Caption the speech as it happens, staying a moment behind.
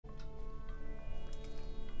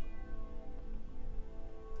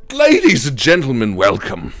Ladies and gentlemen,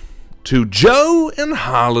 welcome to Joe and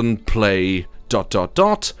Harlan play ...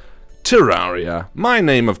 Terraria. My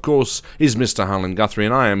name, of course, is Mr. Harlan Guthrie,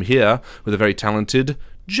 and I am here with a very talented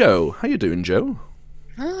Joe. How you doing, Joe?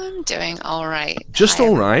 I'm doing all right. Just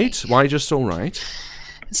all right? Why just all right?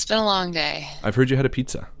 It's been a long day. I've heard you had a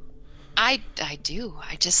pizza. I do.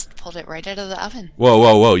 I just pulled it right out of the oven. Whoa,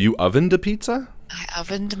 whoa, whoa. You ovened a pizza? I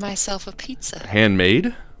ovened myself a pizza.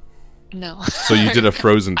 Handmade? No. So you did a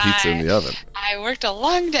frozen pizza in the oven? I worked a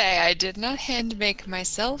long day. I did not hand make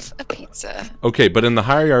myself a pizza. Okay, but in the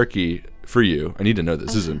hierarchy for you, I need to know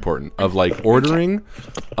this is important, of like ordering,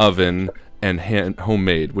 oven, and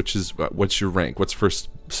homemade, which is, what's your rank? What's first,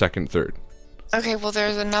 second, third? Okay, well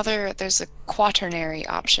there's a quaternary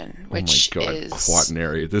option, which oh my God, is...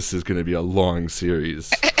 quaternary. This is going to be a long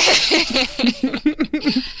series.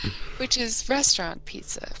 Which is restaurant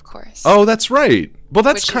pizza, of course. Oh, that's right. Well,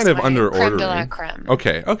 that's Which kind is of my under creme ordering. de la creme.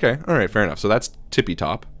 Okay, okay. All right, fair enough. So that's tippy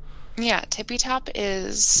top. Yeah, tippy top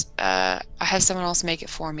is I have someone else make it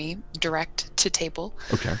for me, direct to table.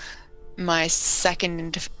 Okay. My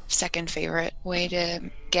second favorite way to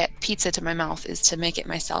get pizza to my mouth is to make it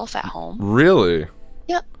myself at home. Really?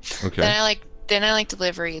 Yep. Okay. Then I like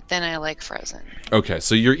delivery, then I like frozen. Okay,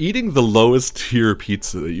 so you're eating the lowest tier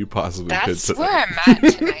pizza that you possibly could That's today. where I'm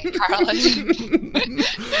at tonight, Harlan.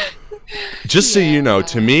 Just so you know,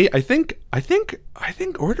 to me, I think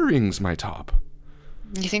ordering's my top.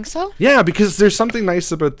 You think so? Yeah, because there's something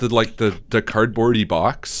nice about the cardboardy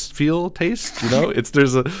box feel taste. You know,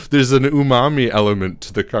 there's an umami element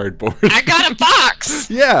to the cardboard. I got a box.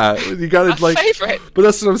 Yeah, you got it, like. Favorite. But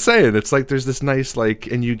that's what I'm saying. it's like there's this nice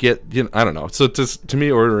and you get, I don't know. So to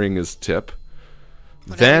me, ordering is tip.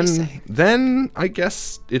 Then I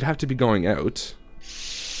guess it'd have to be going out.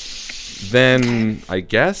 Then okay. I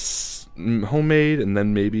guess homemade, and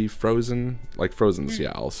then maybe frozen. Like frozen's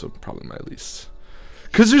also probably my least.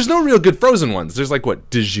 Because there's no real good frozen ones. There's like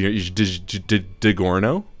what,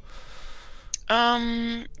 DiGiorno?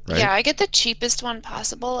 Right? Yeah, I get the cheapest one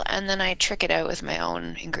possible, and then I trick it out with my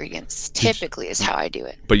own ingredients. Typically is how I do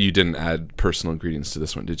it. But you didn't add personal ingredients to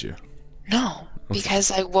this one, did you? No,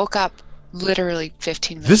 because I woke up literally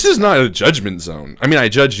 15 minutes This is not a judgment zone. I mean, I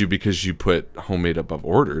judge you because you put homemade above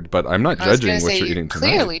ordered, but I'm not judging what you're eating tonight.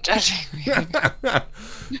 Clearly judging me.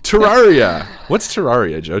 Terraria. What's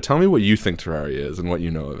Terraria, Joe? Tell me what you think Terraria is and what you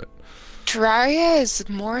know of it. Terraria is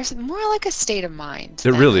more like a state of mind.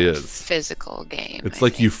 It really is. Physical game. It's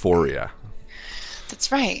like Euphoria.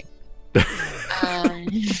 That's right.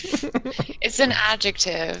 It's an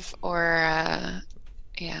adjective, or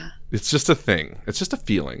yeah. It's just a thing. It's just a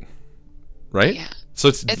feeling, right? Yeah. So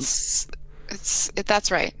that's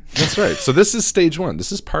right. That's right. So this is stage one.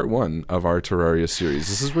 This is part one of our Terraria series.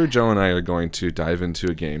 This is where Joe and I are going to dive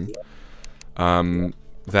into a game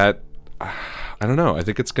that I don't know. I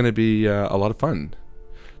think it's going to be a lot of fun.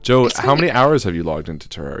 Joe, how many hours have you logged into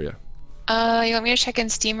Terraria? You want me to check in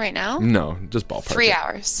Steam right now? No, just ballpark. 3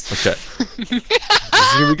 hours. Okay. This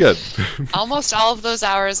is going to be good. Almost all of those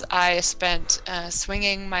hours I spent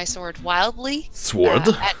swinging my sword wildly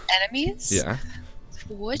at enemies. Yeah.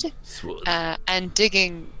 Sword. And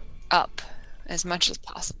digging up as much as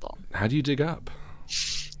possible. How do you dig up?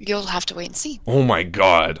 You'll have to wait and see. Oh my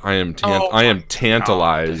God, I am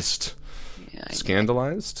tantalized. Yeah,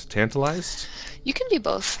 Scandalized? Tantalized? You can be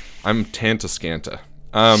both. I'm tantascanta.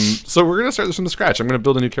 So we're gonna start this from the scratch. I'm gonna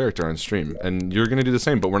build a new character on stream, and you're gonna do the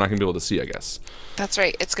same, but we're not gonna be able to see, I guess. That's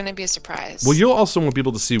right. It's gonna be a surprise. Well, you'll also won't be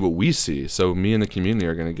able to see what we see, so me and the community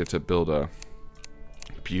are gonna get to build a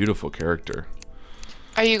beautiful character.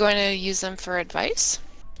 Are you going to use them for advice?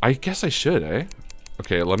 I guess I should, eh?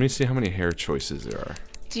 Okay, let me see how many hair choices there are.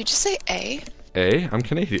 Did you just say A? A? I'm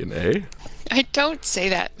Canadian, eh? I don't say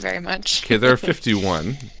that very much. Okay, there are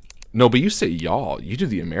 51. No, but you say y'all. You do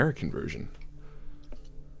the American version.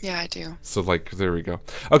 Yeah, I do. So, like, there we go.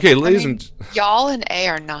 Okay, ladies and... Y'all and A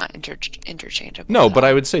are not interchangeable. No, but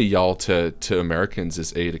I would say y'all to Americans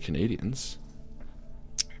is A to Canadians.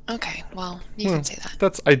 Okay, well, you can say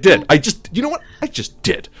that. I did. You know what? I just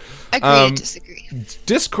did. Agree to disagree.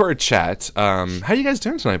 Discord chat. How you guys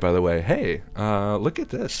doing tonight, by the way? Hey, look at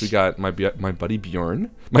this. We got my buddy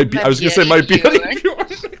Bjorn. I was going to say my buddy Bjorn.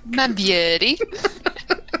 My beauty.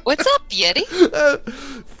 What's up, Yeti?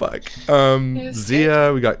 Fuck.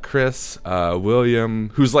 Zia, we got Chris, William,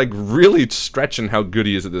 who's like really stretching how good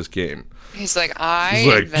he is at this game. He's like,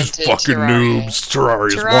 invented fucking Terraria. Noobs.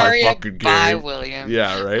 Terraria's my fucking game. By William.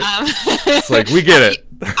 Yeah, right? It's like, we get it.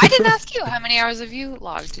 I didn't ask you, how many hours have you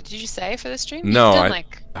logged? Did you say for the stream? No,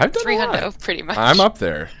 I've done 300 pretty much. I'm up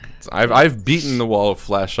there. I've beaten the wall of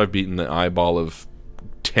flesh. I've beaten the eyeball of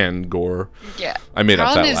tan gore. Yeah. I made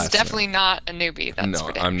up that Harlan last is definitely not a newbie. That's No,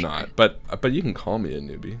 for damn I'm sure. not. But you can call me a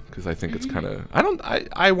newbie because I think it's kind of.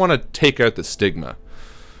 I want to take out the stigma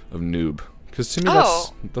of noob because to me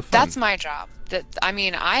that's the fun. That's my job. I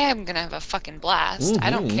mean, I am gonna have a fucking blast. I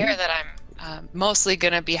don't care that I'm mostly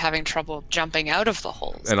gonna be having trouble jumping out of the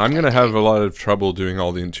holes. And I'm gonna have a lot of trouble doing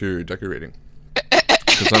all the interior decorating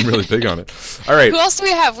because I'm really big on it. All right. Who else do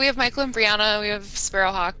we have? We have Michael and Brianna. We have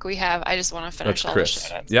Sparrowhawk. We have. I just want to finish That's all Chris. the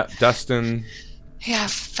shout-outs. Yeah, Dustin. Yeah,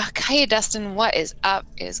 fuck. Hiya, Dustin. What is up?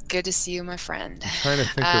 It's good to see you, my friend. I'm trying to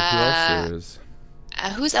think of who else there is.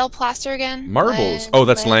 Who's El Plaster again? Marbles. Oh,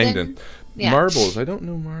 that's Langdon. Yeah. Marbles. I don't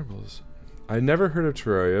know Marbles. I never heard of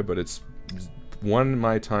Terraria, but it's one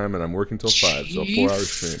my time, and I'm working till 5, so 4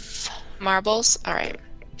 hours stream. Marbles. All right.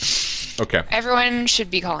 Okay. Everyone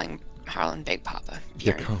should be calling Harlan Big Papa.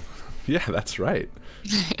 Yeah, that's right.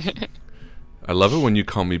 I love it when you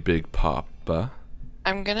call me Big Papa.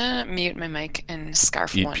 I'm gonna mute my mic and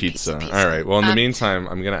scarf Eat one pizza. piece of All right. Well, in the meantime,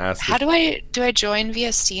 I'm gonna ask. How do I join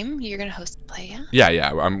via Steam? You're gonna host the play, Yeah,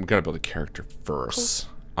 yeah? yeah. I'm gonna build a character first.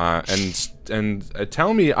 Cool. And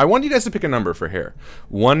tell me. I want you guys to pick a number for hair.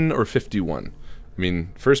 1 or 51. I mean,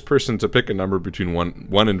 first person to pick a number between 1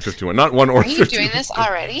 and 51, not 1 or 51. Are you doing this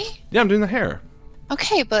already? Yeah, I'm doing the hair.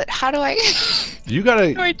 Okay, but how do I? You gotta.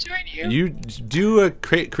 How do I join you? You do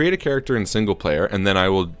create a character in single player, and then I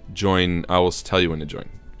will join. I will tell you when to join.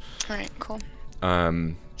 All right, cool.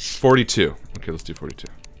 42. Okay, let's do 42.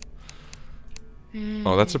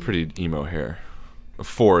 Oh, that's a pretty emo hair.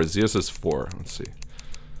 4. Zia says 4. Let's see.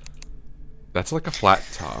 That's like a flat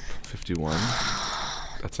top. 51.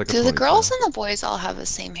 That's like. Do the girls and the boys all have the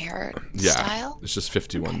same hair style? It's just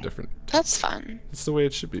 51 different. That's fun. It's the way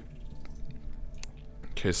it should be.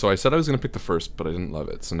 Okay, so I said I was gonna pick the first, but I didn't love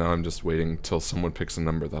it. So now I'm just waiting till someone picks a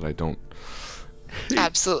number that I don't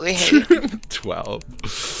absolutely hate. 12.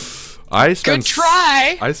 Good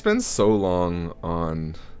try. I spend so long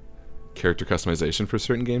on character customization for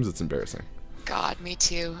certain games, it's embarrassing. God, me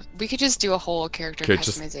too. We could just do a whole character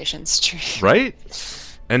customization stream. Right?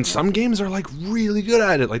 And some games are like really good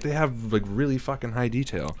at it. Like they have like really fucking high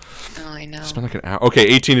detail. Oh, I know. Spend like an hour. Okay,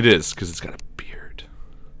 18 it is because it's got a beard.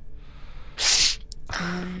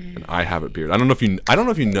 And I have a beard. I don't know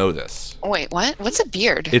if you know this. Wait, what? What's a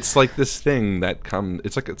beard? It's like this thing that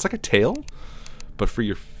it's like a tail, but for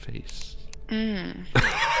your face. That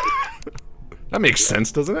makes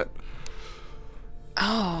sense, doesn't it?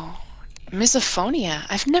 Oh, misophonia.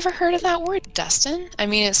 I've never heard of that word, Dustin. I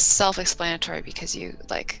mean, it's self-explanatory because you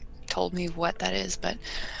like told me what that is, but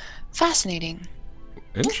fascinating.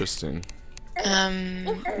 Interesting.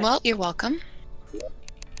 Well, you're welcome.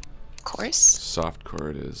 Of course. Softcore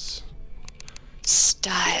it is.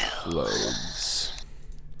 Style. Loads.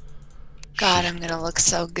 God, I'm gonna look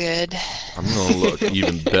so good. I'm gonna look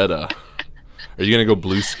even better. Are you gonna go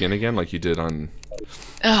blue skin again like you did on...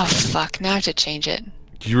 Oh, fuck. Now I have to change it.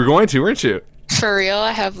 You were going to, weren't you? For real,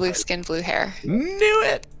 I have blue skin, blue hair. Knew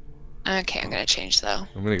it! Okay, I'm gonna change, though.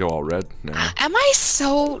 I'm gonna go all red now. Am I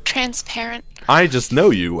so transparent? I just know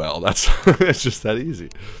you well. That's it's just that easy.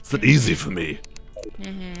 It's that easy for me.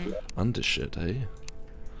 Under shit, eh?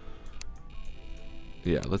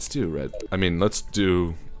 Yeah, let's do red. I mean, let's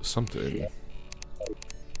do something.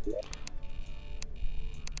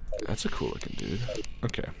 That's a cool looking dude.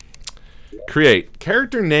 Okay. Create.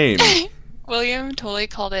 Character name. William totally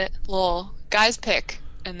called it little guy's pick,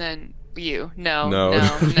 and then you. No.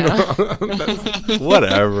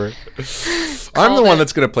 Whatever. I'm the one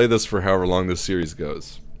that's going to play this for however long this series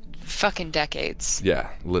goes. Fucking decades. Yeah,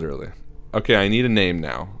 literally. Okay, I need a name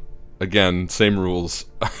now. Again, same rules.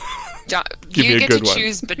 You get to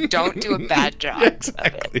choose, but don't do a bad job. Yeah,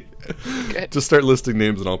 exactly. Just start listing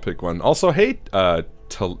names and I'll pick one. Also, hey,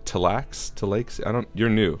 Talax, you're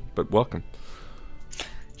new, but welcome.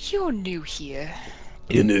 You're new here.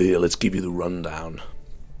 You're new here. Let's give you the rundown.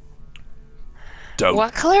 Dope.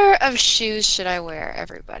 What color of shoes should I wear,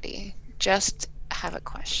 everybody? Just have a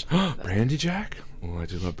question. Brandy Jack? Oh, I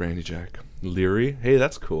do love Brandy Jack. Leary? Hey,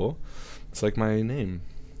 that's cool. It's like my name.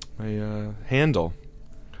 My handle.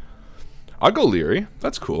 I'll go Leary.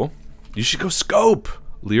 That's cool. You should go Scope.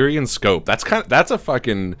 Leary and Scope. That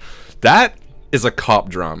is a cop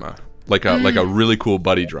drama. Like a really cool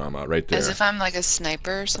buddy drama right there. As if I'm like a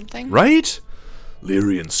sniper or something. Right?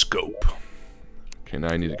 Leary and Scope. Okay,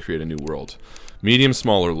 now I need to create a new world. Medium,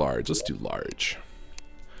 small, or large. Let's do large.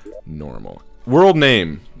 Normal. World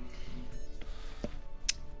name.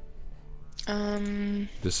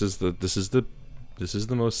 This is the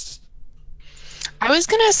most. I was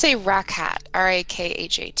gonna say Rakhat.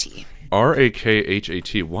 Rakhat.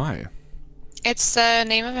 Rakhat. Why? It's the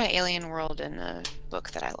name of an alien world in a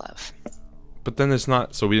book that I love. But then it's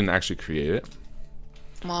not, so we didn't actually create it.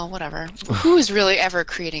 Well, whatever. Who is really ever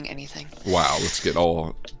creating anything? Wow, let's get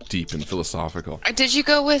all deep and philosophical. Did you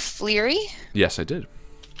go with Leary? Yes, I did.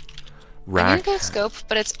 I'm gonna go scope,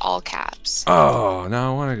 but it's all caps. Oh,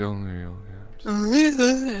 now I want to go Leary.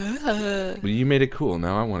 Well, you made it cool.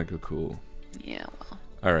 Now I want to go cool. Yeah, well.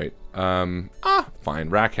 All right. Fine.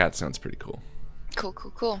 Rat Hat sounds pretty cool.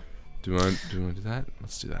 Cool. Do you want to do that?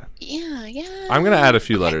 Let's do that. Yeah. I'm gonna add a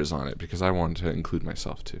few letters on it because I want to include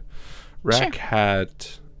myself too. Rat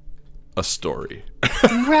Hat, a story.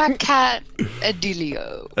 Rat Cat,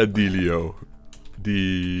 Adelio.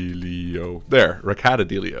 Delio. There,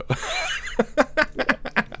 Racatadelio.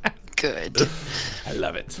 Good. I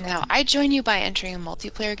love it. Now, I join you by entering a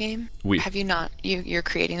multiplayer game. Have you not? You're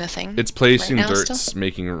creating the thing? It's placing right now dirts, still?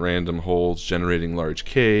 making random holes, generating large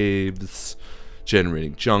caves,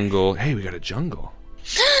 generating jungle. Hey, we got a jungle.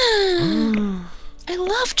 I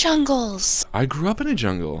love jungles. I grew up in a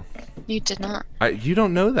jungle. You did not. You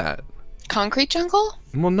don't know that. Concrete jungle?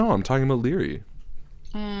 Well, no, I'm talking about Leary.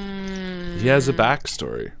 He has a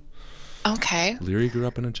backstory. Okay. Leary grew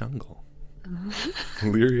up in a jungle.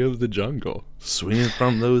 Leary of the jungle, swinging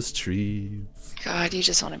from those trees. God, you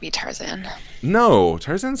just want to be Tarzan. No,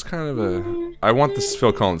 Tarzan's kind of a... I want this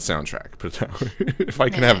Phil Collins soundtrack. Put it that way. If I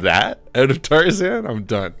can have that out of Tarzan, I'm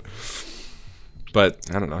done. But,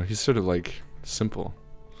 I don't know, he's sort of like simple.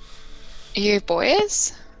 Your boy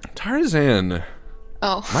is? Tarzan.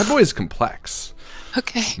 Oh. My boy is complex.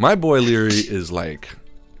 Okay. My boy Leary is like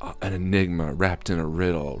an enigma wrapped in a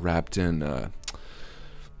riddle, wrapped in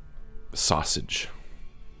sausage.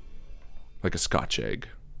 Like a Scotch egg.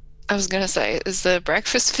 I was going to say, is the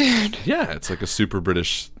breakfast food? Yeah, it's like a super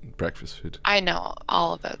British breakfast food. I know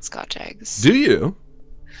all about Scotch eggs. Do you?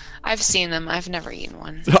 I've seen them. I've never eaten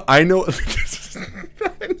one. I know.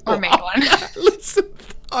 Or made one. Listen,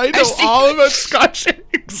 I know all about Scotch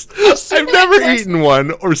eggs. I've never eaten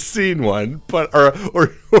one or seen one, but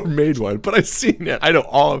or made one, but I've seen it. I know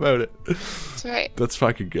all about it. That's right. That's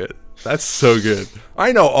fucking good. That's so good.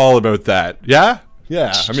 I know all about that. Yeah?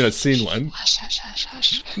 Yeah. I mean, I've seen one.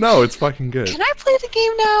 Hush. No, it's fucking good. Can I play the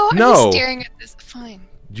game now? No. I'm just staring at this. Fine.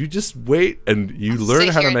 You just wait and you learn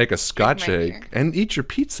how to make a Scotch egg and eat your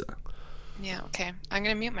pizza. Yeah, okay. I'm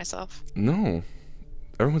going to mute myself. No.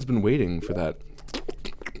 Everyone's been waiting for that.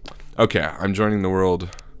 Okay, I'm joining the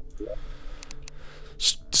world.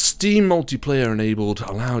 Steam multiplayer enabled.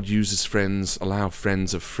 Allowed users friends. Allow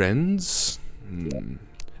friends of friends.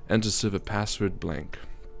 Enter server password blank.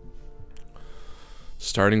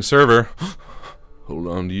 Starting server. Hold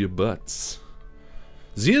on to your butts.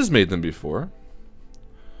 Zia's made them before.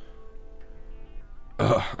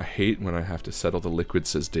 I hate when I have to settle the liquid,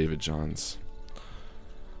 says David Johns.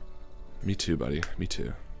 Me too, buddy. Me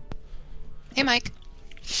too. Hey, Mike.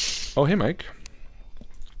 Oh, hey, Mike.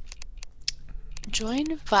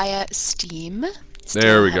 Join via Steam.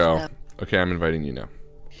 There we go. Okay, I'm inviting you now.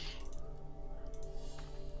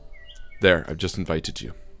 There, I've just invited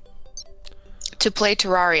you. To play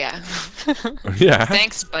Terraria. Yeah.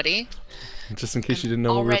 Thanks, buddy. Just in case you didn't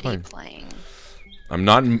know what we were playing. Playing. I'm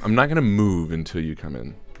not gonna move until you come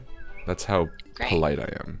in. That's how polite I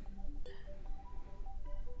am.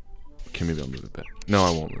 Okay, maybe I'll move a bit. No,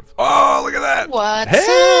 I won't move. Oh, look at that! What's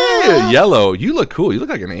Hey, up? Yellow, you look cool. You look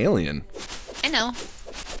like an alien. I know.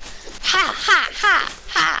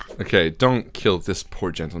 Ha! Okay, don't kill this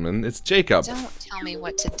poor gentleman. It's Jacob. Don't tell me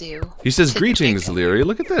what to do. He says, To "Greetings, Jacob. Leary.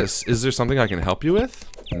 Look at this. Is there something I can help you with?"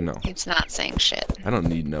 No. It's not saying shit. I don't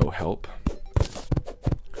need no help.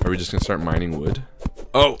 Are we just gonna start mining wood?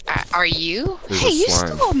 Oh! Are you? There's Hey, a you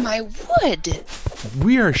slime. stole my wood.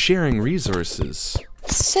 We are sharing resources.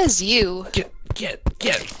 Says you. Get.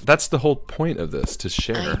 That's the whole point of this, to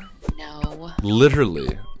share. I know.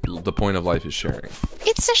 Literally, the point of life is sharing.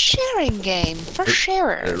 It's a sharing game for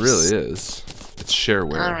sharers. It really is. It's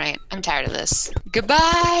shareware. Alright, I'm tired of this.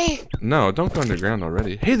 Goodbye! No, don't go underground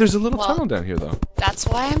already. Hey, there's a little tunnel down here, though. That's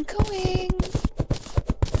why I'm going.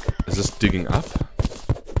 Is this digging up?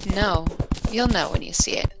 No. You'll know when you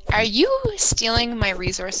see it. Are you stealing my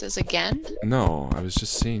resources again? No, I was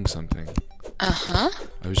just seeing something. Uh-huh.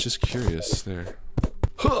 I was just curious there.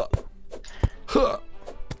 Huh.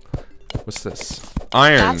 What's this?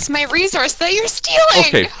 Iron. That's my resource that you're stealing!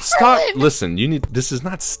 Okay, stop. Harlan! Listen, you need. This is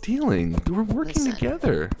not stealing. We're working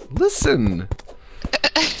together. Listen.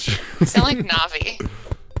 Sound like Navi.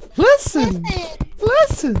 Listen.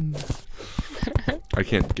 I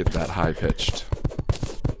can't get that high pitched.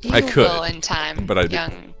 I could, will in time, but I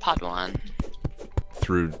young Padawan.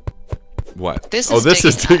 Through what? This is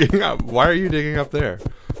is digging up. Why are you digging up there?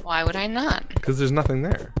 Why would I not? Because there's nothing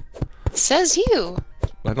there. It says you.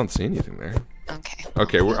 I don't see anything there. Okay.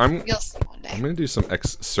 Okay, You'll see one day. I'm gonna do some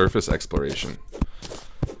surface exploration.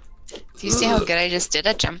 Do you see how good I just did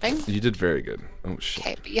at jumping? You did very good. Oh shit.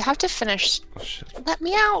 Okay, but you have to finish. Oh shit. Let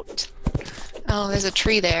me out. Oh, there's a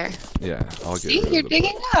tree there. Yeah, I'll get See, rid of you're the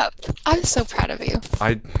digging up. I'm so proud of you.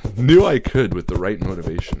 I knew I could with the right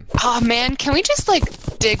motivation. Oh man, can we just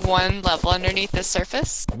like dig one level underneath the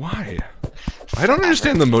surface? Why? I don't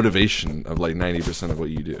understand the motivation of like 90% of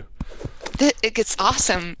what you do. It gets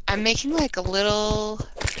awesome. I'm making like a little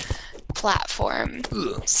platform.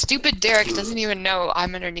 Ugh. Stupid Derek doesn't even know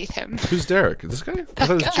I'm underneath him. Who's Derek? This guy? I thought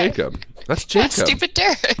it was guy. Jacob. That's Jacob. Stupid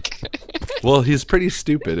Derek. Well, he's pretty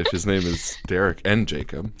stupid if his name is Derek and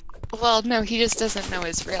Jacob. Well, no, he just doesn't know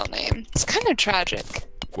his real name. It's kind of tragic.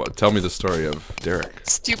 Well, tell me the story of Derek.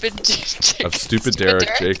 Stupid Derek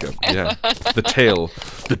Jacob. Yeah. The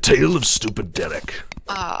tale of stupid Derek.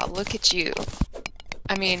 Ah, look at you.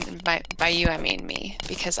 I mean, by you I mean me,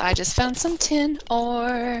 because I just found some tin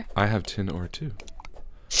ore. I have tin ore too.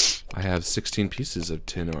 I have 16 pieces of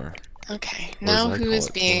tin ore. Okay, now who is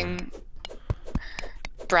being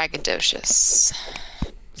braggadocious?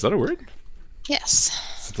 Is that a word? Yes.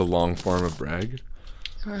 Is it the long form of brag?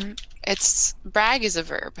 It's brag is a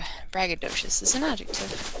verb. Braggadocious is an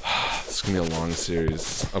adjective. This is gonna be a long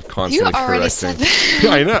series of constantly You already correcting. said that.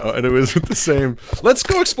 I know, and it was the same. Let's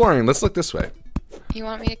go exploring. Let's look this way. You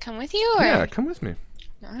want me to come with you, or? Yeah, come with me.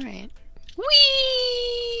 All right.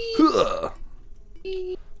 Whee! Ugh.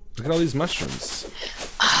 Look at all these mushrooms.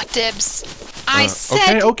 Ah, dibs. I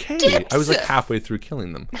said Okay. dibs. I was like halfway through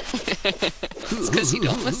killing them. It's because you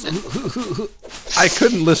don't listen. I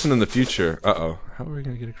couldn't listen in the future. Uh-oh. How are we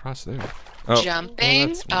going to get across there? Oh,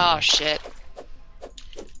 Jumping. well, Oh, shit.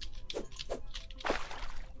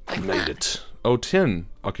 Like made that. it. Oh, tin.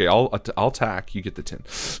 Okay, I'll tack. You get the tin.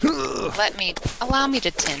 Allow me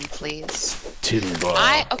to tin, please. Tin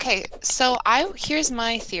bar. So here's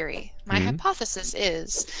my theory. My hypothesis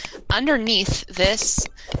is underneath this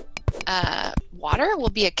water will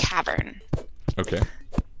be a cavern. Okay.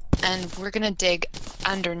 And we're gonna dig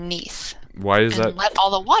underneath. Why is and that? Let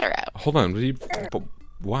all the water out. Hold on.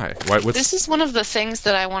 Why? What's... This is one of the things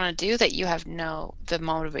that I want to do that you have the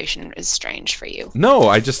motivation is strange for you. No,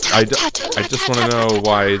 I just want to know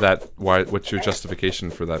what's your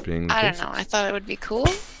justification for that being the I case? don't know. I thought it would be cool.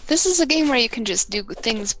 This is a game where you can just do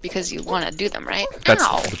things because you want to do them, right? That's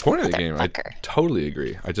Ow, the point of the game. I totally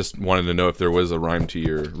agree. I just wanted to know if there was a rhyme to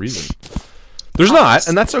your reason. There's not,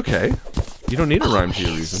 and that's okay. You don't need a rhyme to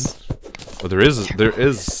your reason. Well, there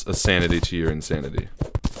is a sanity to your insanity.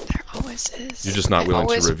 There always is. You're just not willing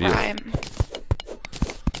to reveal. Rhyme.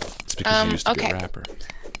 It's because you used to be a rapper.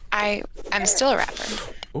 I'm still a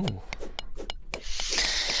rapper. Oh.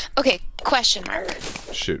 Okay, question mark.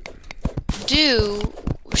 Shoot.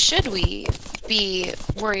 Should we be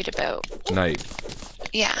worried about Night.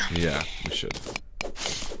 Yeah. Yeah, we should.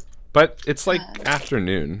 But it's like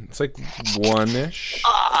afternoon. It's like 1-ish.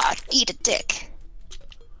 Eat a dick.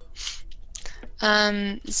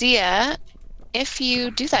 Zia, if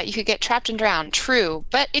you do that, you could get trapped and drown. True.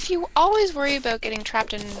 But if you always worry about getting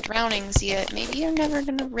trapped and drowning, Zia, maybe you're never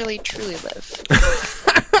gonna really truly live.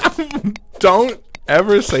 Don't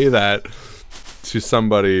ever say that to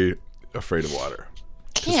somebody afraid of water.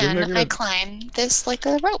 I climb this like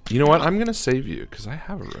a rope? You know what? I'm gonna save you because I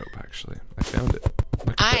have a rope. Actually, I found it.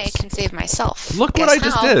 I can save myself. Look what I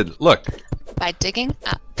just did. Look. By digging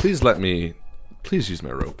up. Please use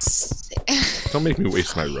my rope. Don't make me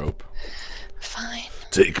waste my rope. Fine.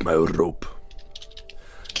 Take my rope.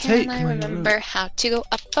 Can I remember how to go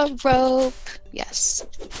up a rope? Yes.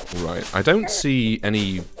 Right. I don't see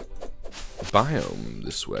any biome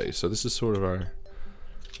this way, so this is sort of our...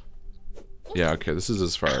 Yeah, okay, this is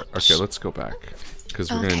as far... Okay, let's go back,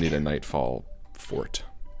 because we're going to need a nightfall fort.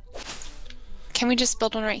 Can we just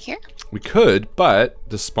build one right here? We could, but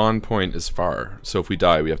the spawn point is far, so if we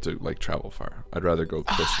die, we have to, like, travel far. I'd rather go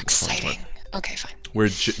close to the spawn point. Okay, fine. Where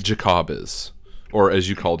Jacob is, or as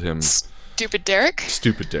you called him... Stupid Derek?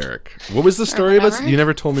 Stupid Derek. What was the story about? You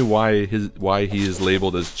never told me why he is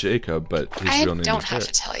labeled as Jacob, but his real name is Derek. I don't have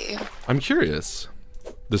to tell you. I'm curious.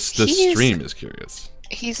 The stream is curious.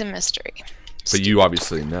 He's a mystery. But you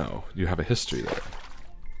obviously know. You have a history there.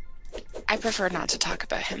 I prefer not to talk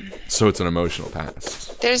about him. So it's an emotional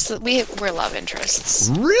past. We're love interests.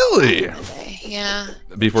 Really? Yeah.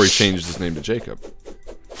 Before he changed his name to Jacob.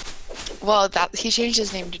 Well, he changed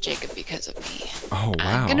his name to Jacob because of me. Oh,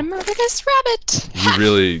 wow. I'm gonna murder this rabbit. You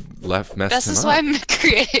really messed him up. This is why I'm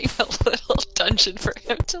creating a little dungeon for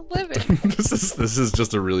him to live in. This is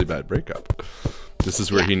just a really bad breakup. This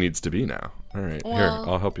is where Yeah. he needs to be now. All right, here, Well-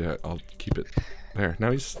 I'll help you out. I'll keep it there.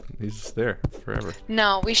 Now he's there forever.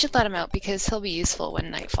 No, we should let him out because he'll be useful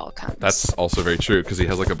when nightfall comes. That's also very true because he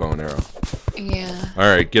has like a bow and arrow. Yeah. All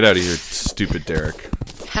right, get out of here, stupid Derek.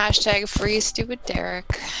 Hashtag free stupid Derek.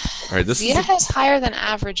 All right, this Zia is has higher than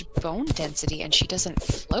average bone density and she doesn't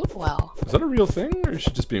float well. is that a real thing or is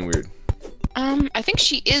she just being weird? I think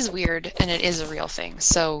she is weird and it is a real thing.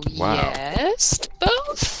 So Wow. yes, to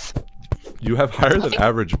both. You have higher than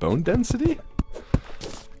average bone density?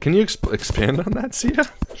 Can you expand on that, Sia?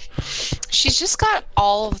 She's just got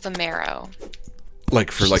all of the marrow.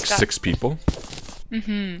 Like for She's like got- 6 people?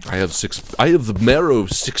 Mm-hmm. I have the marrow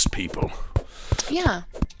of 6 people. Yeah.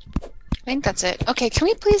 I think that's it. Okay, can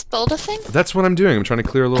we please build a thing? That's what I'm doing. I'm trying to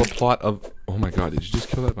clear a little plot of... Oh my god, did you just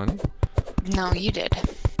kill that bunny? No, you did.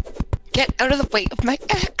 Get out of the way of my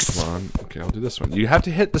ex. Come on. Okay, I'll do this one. You have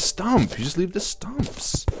to hit the stump. You just leave the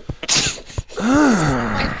stumps.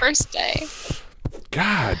 My first day.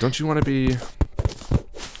 God, don't you want to be...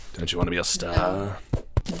 Don't you want to be a star? No,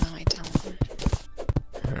 I don't.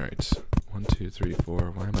 Alright. 1, 2, 3, 4.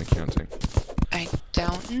 Why am I counting? I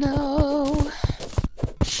don't know.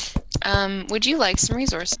 Would you like some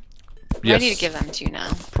resources? Yes. Ready to give them to you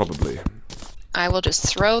now. Probably. I will just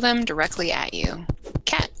throw them directly at you.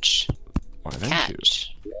 Catch. Why, thank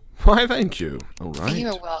Catch. you. Why, thank you. Alright.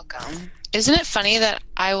 You're welcome. Isn't it funny that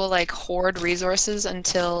I will like hoard resources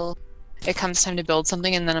until it comes time to build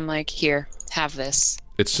something and then I'm like, here, have this.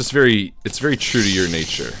 It's just very... It's very true to your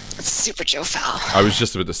nature. It's super Joe Fowl. I was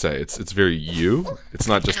just about to say, it's very you. It's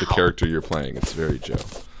not just the Ow. character you're playing. It's very Joe.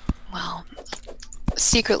 Well,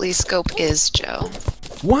 secretly Scope is Joe.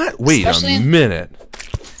 What? Wait Especially a in- minute.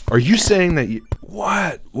 Are you saying that you...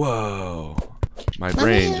 What? Whoa. My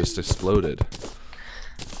brain me- just exploded.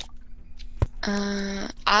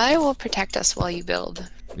 I will protect us while you build.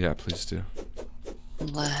 Yeah, please do.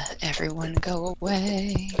 Let everyone go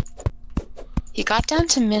away. He got down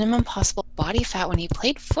to minimum possible body fat when he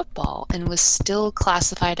played football and was still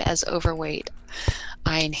classified as overweight.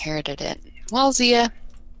 I inherited it. Well, Zia,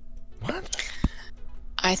 What?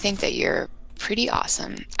 I think that you're pretty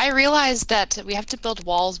awesome. I realized that we have to build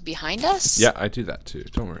walls behind us. Yeah, I do that too.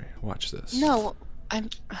 Don't worry. Watch this. No, I'm...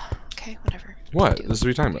 Okay, whatever. What? Do- This is what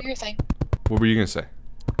you're talking Do about. your thing. What were you going to say?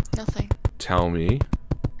 Nothing. Tell me.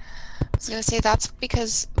 I was gonna say that's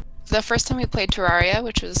because the first time we played Terraria,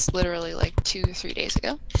 which was literally like 2 or 3 days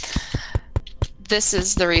ago, this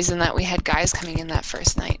is the reason that we had guys coming in that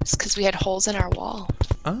first night. It's because we had holes in our wall.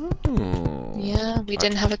 Oh. Yeah, we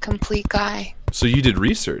didn't have a complete guy. So you did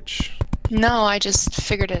research. No, I just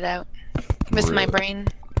figured it out with my Really? brain.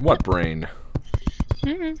 What brain?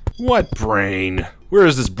 Mhm. What brain? Where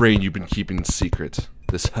is this brain you've been keeping secret?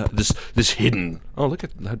 This hidden. Oh, look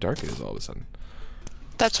at how dark it is all of a sudden.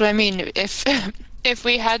 That's what I mean. If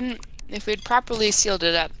we'd properly sealed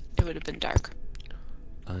it up, it would have been dark.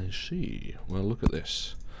 I see. Well, look at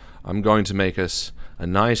this. I'm going to make us a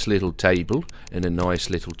nice little table and a nice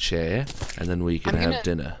little chair, and then we can I'm have gonna-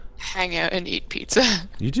 dinner. Hang out and eat pizza.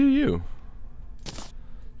 You do you.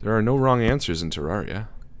 There are no wrong answers in Terraria.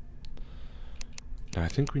 Now, I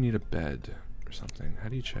think we need a bed or something. How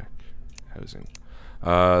do you check? Housing.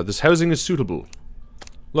 This housing is suitable.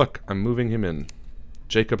 Look, I'm moving him in.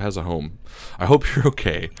 Jacob has a home. I hope you're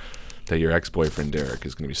okay that your ex-boyfriend Derek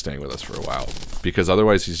is going to be staying with us for a while. Because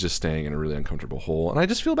otherwise he's just staying in a really uncomfortable hole. And I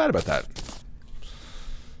just feel bad about that.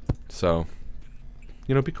 So,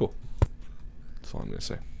 you know, be cool. That's all I'm going to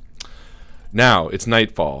say. Now, it's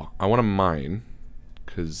nightfall. I want to mine.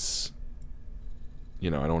 Because,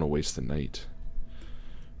 you know, I don't want to waste the night.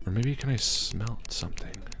 Or maybe can I smelt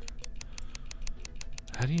something?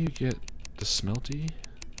 How do you get the smelty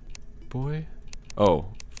boy? Oh,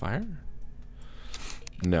 fire?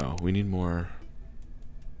 No, we need more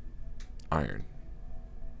iron.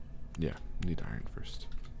 Yeah, we need iron first.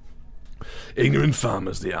 Ignorant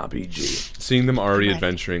Farmers, the RPG. Seeing them already Right.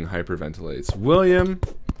 adventuring hyperventilates. William!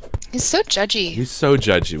 He's so judgy. He's so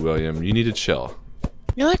judgy, William. You need to chill.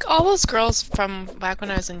 You're like all those girls from back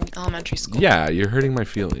when I was in elementary school. Yeah, you're hurting my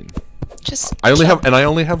feeling. Just I only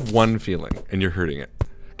chill. have one feeling, and you're hurting it.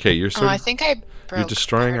 Okay, you're Oh, I think I broke. you're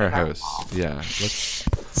destroying part our of house. wall. Yeah,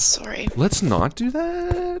 Sorry. let's not do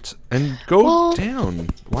that. And go Well- down.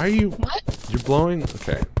 Why are you? What? You're blowing.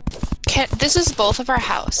 Okay. This is both of our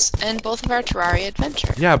house and both of our Terraria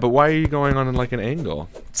adventure. Yeah, but why are you going on in like an angle?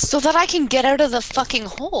 So that I can get out of the fucking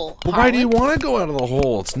hole. Well, why do you Harlan. want to go out of the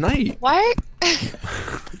hole? It's night. Why?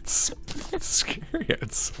 It's scary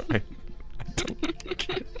outside. I don't get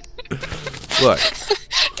it. Look.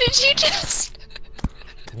 Did you just?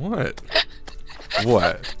 What?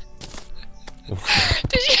 What?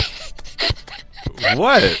 Did you?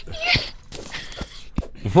 What?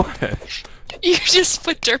 What? You just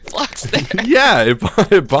put dirt blocks there. Yeah,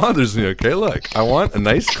 it bothers me. Okay, look, I want a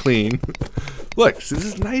nice clean. Look, see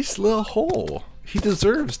this nice little hole. He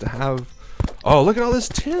deserves to have. Oh, look at all this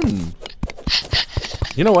tin.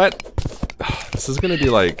 You know what? This is gonna be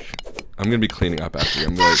like. I'm gonna be cleaning up after you.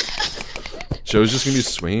 I'm like. Joe's just gonna be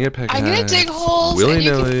swinging a pickaxe. I'm gonna dig holes and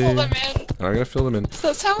you can fill them in. And I'm gonna fill them in. Does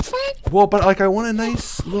that sound fun? Well, but like I want a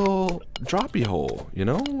nice little droppy hole, you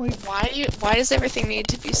know? Like why does everything need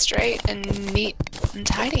to be straight and neat and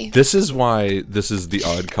tidy? This is why this is the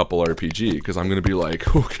Odd Couple RPG, because I'm gonna be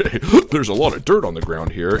like, okay, there's a lot of dirt on the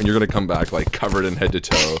ground here, and you're gonna come back like covered in head to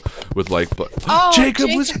toe with like, oh,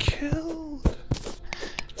 Jacob was killed.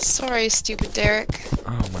 Sorry, stupid Derek.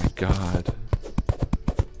 Oh my god.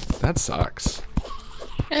 That sucks.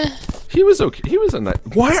 He was okay. He was a nice.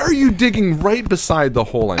 Why are you digging right beside the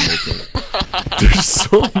hole I'm making? There's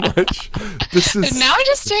so much. This is. And now I'm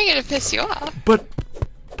just doing it to piss you off. But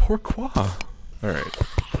pourquoi? All right.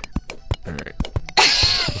 All right.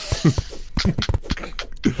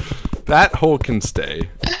 That hole can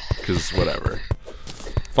stay, cause whatever.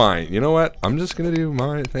 Fine. You know what? I'm just gonna do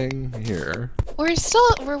my thing here. We're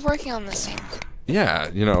working on the same.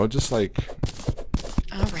 Yeah. You know, just like.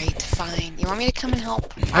 Alright, fine. You want me to come and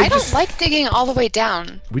help? I don't like digging all the way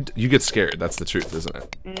down. You get scared. That's the truth, isn't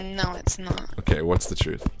it? No, it's not. Okay, what's the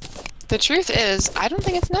truth? The truth is, I don't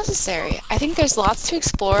think it's necessary. I think there's lots to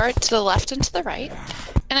explore to the left and to the right.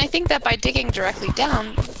 And I think that by digging directly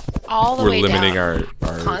down, all the way down... We're limiting our...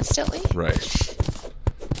 Constantly? Right.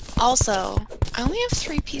 Also, I only have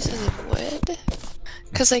 3 pieces of wood.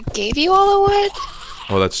 Because I gave you all the wood.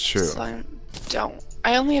 Oh, that's true. So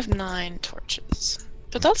I only have 9 torches.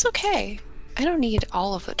 But that's okay. I don't need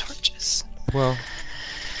all of the torches. Well,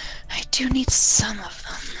 I do need some of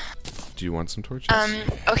them. Do you want some torches?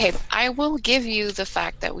 Okay, I will give you the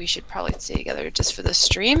fact that we should probably stay together just for the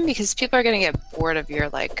stream, because people are gonna get bored of your,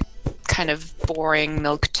 like, kind of boring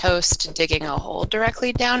milquetoast digging a hole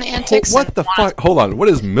directly down antics. What the fuck? Hold on, what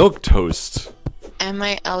is milquetoast?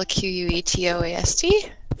 milquetoast?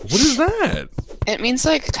 What is that? It means,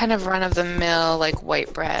 like, kind of run-of-the-mill, like,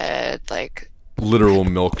 white bread, like... Literal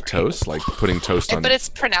milk toast, like putting toast on. But it's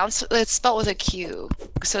spelled with a Q,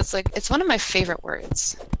 so it's like it's one of my favorite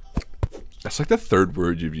words. That's like the 3rd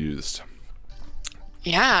word you've used.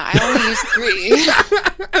 Yeah, I only use 3.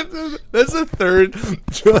 That's the 3rd.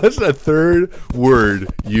 That's the 3rd word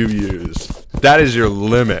you've used. That is your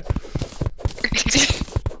limit.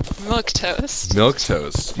 Milk toast. Milk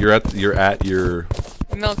toast. You're at your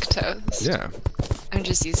milk toast. Yeah. I'm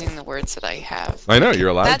just using the words that I have. I know, you're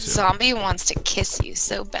allowed to. That zombie wants to kiss you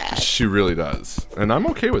so bad. She really does. And I'm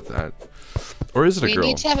okay with that. Or is it a girl?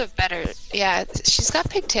 We need to have a better... Yeah, she's got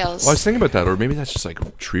pigtails. Well, I was thinking about that, or maybe that's just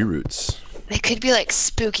like tree roots. They could be like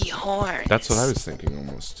spooky horns. That's what I was thinking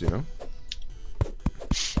almost, you know?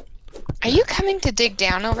 Are you coming to dig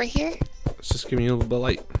down over here? It's just giving you a little bit of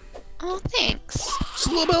light. Oh, thanks. Just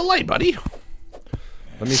a little bit of light, buddy.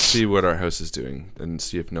 Let me see what our house is doing and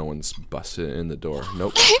see if no one's busted in the door.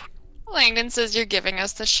 Nope. Langdon says you're giving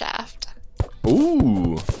us the shaft.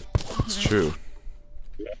 Ooh. That's true.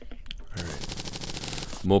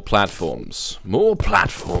 Alright. More platforms. More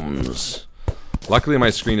platforms. Luckily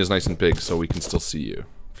my screen is nice and big so we can still see you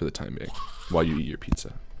for the time being while you eat your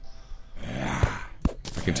pizza. I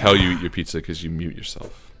can tell you eat your pizza because you mute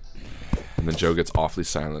yourself. And then Joe gets awfully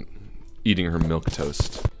silent eating her milk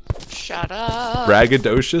toast. Shut up.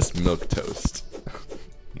 Braggadocious milk toast.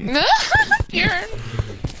 Bjorn.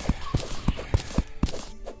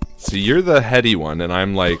 See, you're the heady one, and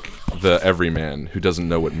I'm like the everyman who doesn't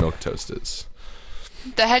know what milk toast is.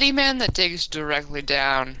 The heady man that digs directly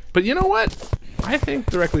down. But you know what? I think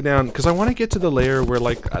directly down, because I want to get to the layer where,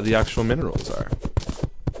 like, the actual minerals are.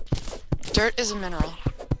 Dirt is a mineral.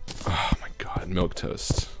 Oh my god, milk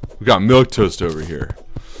toast. We got milk toast over here.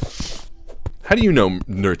 How do you know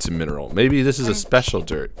dirt's a mineral? Maybe this is a special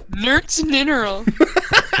dirt. Dirt's a mineral.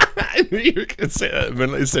 I knew you were going to say that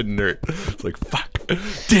when I said nerd. It's like, fuck.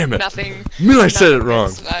 Damn it. Nothing. I said it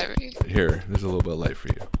wrong. Surviving. Here, there's a little bit of light for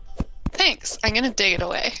you. Thanks. I'm going to dig it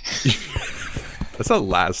away. That's the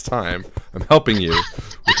last time. I'm helping you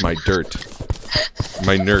with my dirt.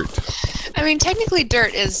 My nerd. I mean, technically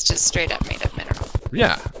dirt is just straight up made of mineral.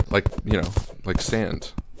 Yeah, like, you know, like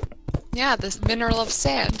sand. Yeah, this mineral of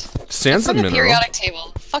sand. Sand's a mineral. It's on the periodic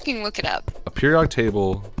table. Fucking look it up. A periodic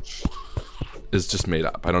table is just made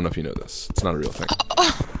up. I don't know if you know this. It's not a real thing.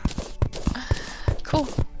 Cool.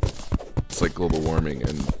 It's like global warming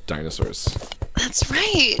and dinosaurs. That's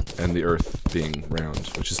right. And the Earth being round,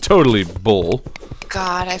 which is totally bull.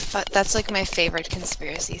 God, that's like my favorite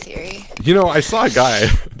conspiracy theory. You know, I saw a guy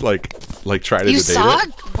like try to debate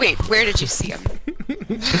it. Wait, where did you see him?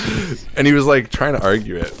 And he was like trying to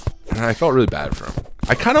argue it, and I felt really bad for him.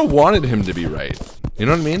 I kind of wanted him to be right. You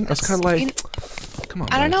know what I mean? I was kind of like, come on.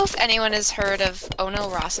 I don't know if anyone has heard of Ono,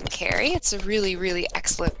 Ross, and Carrie. It's a really, really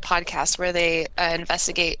excellent podcast where they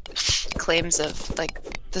investigate claims of like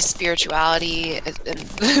the spirituality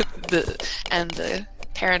and the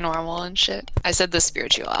paranormal and shit. I said the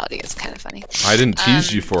spirituality. It's kind of funny. I didn't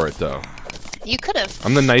tease you for it though. You could have.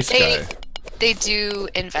 I'm the nice guy. They do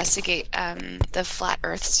investigate the Flat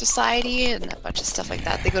Earth Society and a bunch of stuff like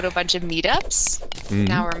that. They go to a bunch of meetups.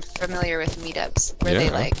 Now we're familiar with meetups where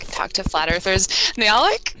they like talk to flat earthers. And they all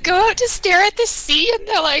like go out to stare at the sea and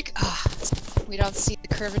they're like, oh, we don't see the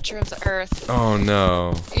curvature of the earth. Oh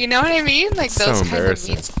no. You know what I mean? Like those So kind of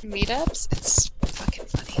embarrassing. meetups. It's fucking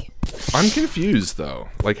funny. I'm confused though.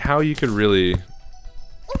 Like how you could really...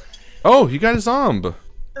 Oh, you got a zomb.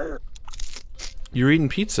 You were eating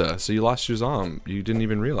pizza, so you lost your zomb. You didn't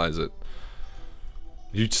even realize it.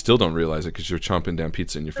 You still don't realize it because you're chomping down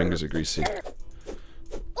pizza and your fingers are greasy.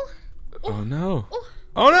 Oh no.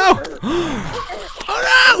 Oh no!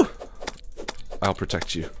 Oh no! I'll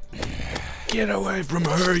protect you. Get away from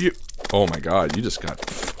her, you... Oh my god, you just got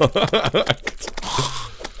fucked.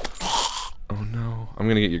 Oh no. I'm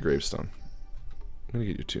gonna get your gravestone. I'm gonna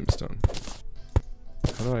get your tombstone.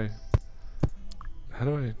 How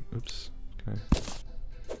do I... Oops. Okay.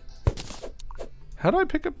 How do I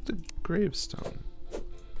pick up the gravestone?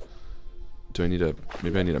 Do I need a...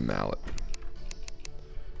 Maybe I need a mallet.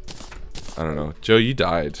 I don't know. Joe, you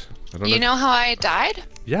died. I don't know. You know how I died?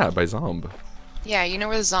 Yeah, by zomb. Yeah, you know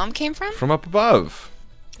where the zomb came from? From up above.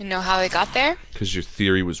 You know how they got there? Because your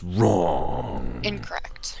theory was wrong.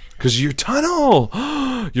 Incorrect. Because of your tunnel!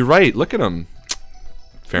 You're right, look at him.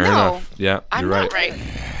 Fair enough. Yeah, you're I'm right. not right.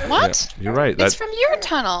 What? Yeah, you're right. It's from your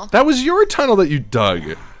tunnel. That was your tunnel that you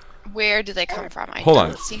dug. Where do they come from? I Hold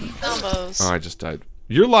don't on. see any combos. Oh, I just died.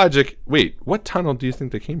 Your logic... Wait, what tunnel do you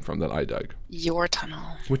think they came from that I dug? Your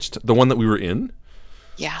tunnel. Which... The one that we were in?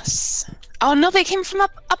 Yes. Oh no, they came from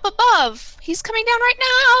up above. He's coming down right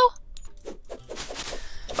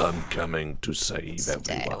now. I'm coming to save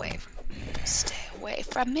everyone. Stay away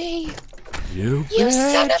from me. You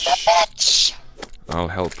son of a bitch. I'll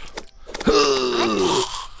help.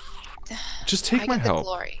 Just take my help.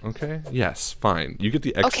 Glory. Okay? Yes, fine. You get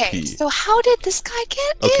the XP. Okay, so how did this guy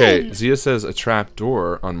get in? Okay, Zia says a trap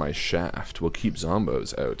door on my shaft will keep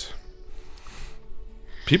zombos out.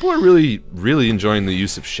 People are really, really enjoying the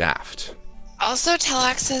use of shaft. Also,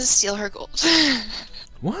 Telak says steal her gold.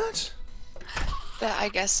 What? But I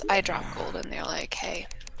guess I dropped gold and they're like, hey,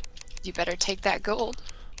 you better take that gold.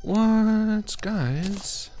 What,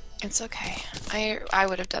 guys? It's okay. I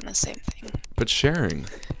would have done the same thing. But sharing.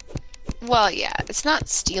 Well, yeah, it's not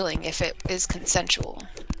stealing if it is consensual.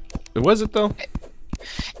 Was it though?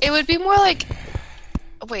 It would be more like...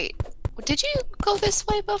 Wait, did you go this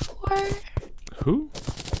way before? Who?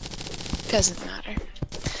 Doesn't matter.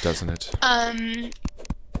 Doesn't it? How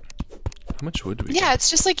much wood do we Yeah, get?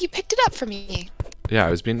 it's just like you picked it up for me. Yeah,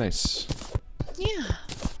 I was being nice. Yeah.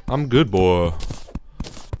 I'm good, boy.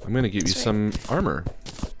 I'm gonna give you That's some armor.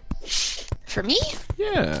 For me?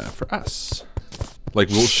 Yeah, for us. Like,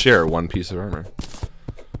 we'll share one piece of armor.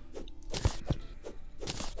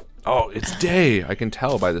 Oh, it's day. I can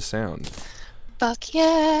tell by the sound. Fuck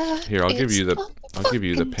yeah. Here, I'll give you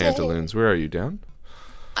the pantaloons. Where are you, down?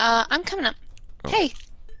 I'm coming up. Oh. Hey.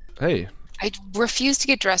 Hey. I refuse to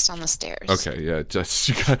get dressed on the stairs. Okay, yeah, just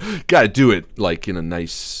you gotta do it like in a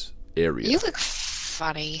nice area. You look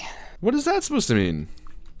funny. What is that supposed to mean?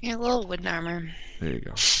 You're a little wooden armor. There you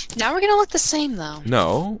go. Now we're gonna look the same though.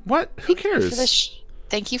 No. What? Who cares?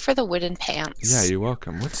 Thank you for the wooden pants. Yeah, you're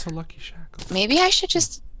welcome. What's the lucky shackle? Maybe I should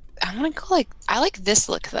just... I want to go like... I like this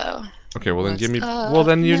look though. Okay, well then give me... Well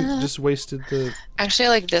then you just wasted the... Actually, I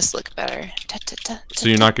like this look better. So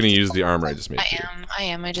you're not going to use the armor I just made for you? I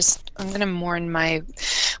am. I'm going to mourn my...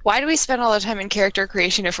 Why do we spend all the time in character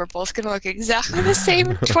creation if we're both going to look exactly the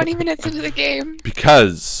same 20 minutes into the game?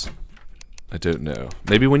 Because... I don't know.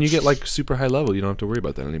 Maybe when you get like super high level, you don't have to worry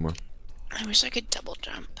about that anymore. I wish I could double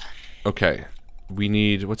jump. Okay. We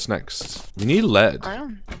need... What's next? We need lead. I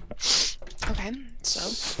don't... Okay, so...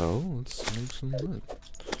 So, let's make some lead.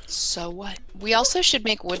 So what? We also should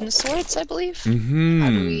make wooden swords, I believe. Mm-hmm. How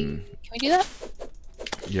do we... Can we do that?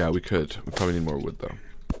 Yeah, we could. We probably need more wood, though.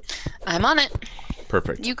 I'm on it.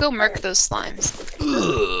 Perfect. You go murk those slimes.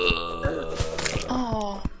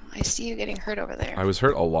 Oh, I see you getting hurt over there. I was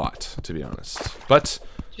hurt a lot, to be honest. But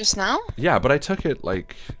Just now? Yeah, but I took it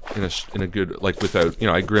like in a good, like, without, you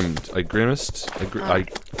know, I grimaced. What's the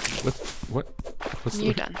You're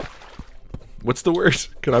word? done. What's the word?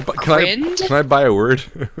 Can I buy a word?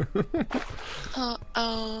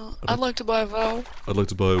 I'd like to buy a vowel. I'd like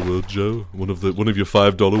to buy a word, Joe. One of your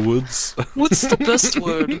 $5 words. What's the best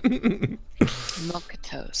word? Milk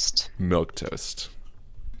toast. Milk toast.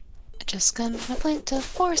 Just gonna plant a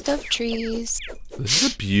forest of trees. This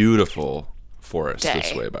is a beautiful forest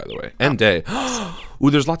this Day. way, by the way. And day. Ooh,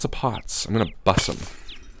 there's lots of pots. I'm gonna bust them.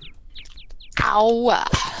 Ow.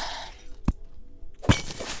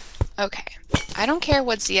 Okay. I don't care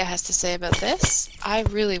what Zia has to say about this. I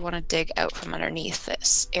really want to dig out from underneath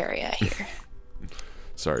this area here.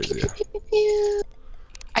 Sorry, Zia.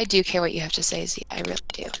 I do care what you have to say, Zia. I really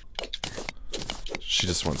do. She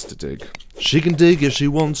just wants to dig. She can dig if she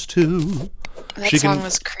wants to. That song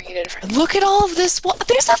was created for... Look at all of this.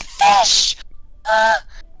 There's a fish!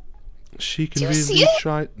 She can Do you really see it?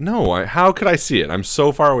 try... No, how could I see it? I'm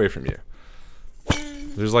so far away from you.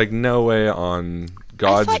 There's like no way on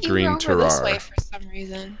God's I thought green you were over this way Terraria. for some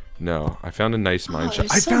reason. No, I found a nice mine shaft.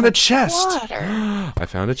 there's I so found a much chest! water. I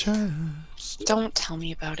found a chest. Don't tell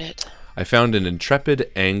me about it. I found an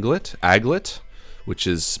intrepid aglet, which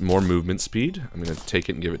is more movement speed. I'm going to take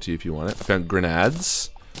it and give it to you if you want it. I found grenades,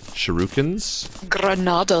 shurikens,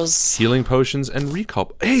 Granadas. healing potions, and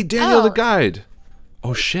recall. Hey, Daniel the Oh. guide!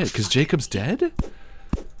 Oh shit, because Jacob's dead?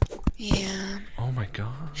 Yeah. Oh my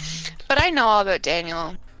god. But I know all about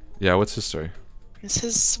Daniel. Yeah, what's his story? This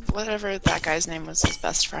is whatever that guy's name was, his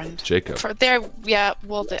best friend. Jacob. His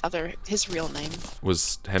real name.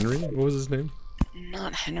 Was Henry? What was his name?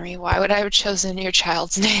 Not Henry. Why would I have chosen your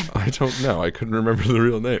child's name? I don't know. I couldn't remember the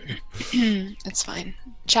real name. It's fine.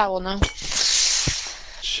 Chat will know.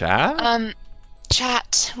 Chat?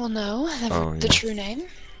 Chat will know the yeah. true name.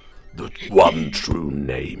 The one true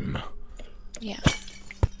name. Yeah.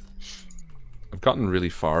 I've gotten really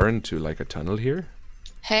far into like a tunnel here.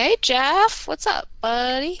 Hey, Jeff. What's up,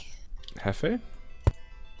 buddy? Hefe?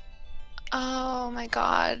 Oh my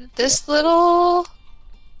god. This little...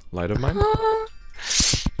 Light of mine?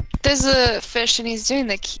 There's a fish and he's doing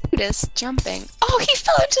the cutest jumping. Oh, he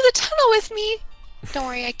fell into the tunnel with me. Don't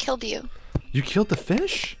worry, I killed you. You killed the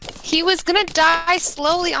fish? He was gonna die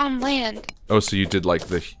slowly on land. Oh, so you did like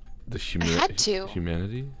the I had to.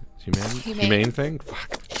 humane thing?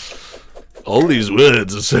 Fuck. All these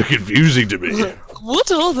words are so confusing to me. What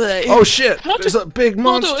are they? Oh shit! There's a big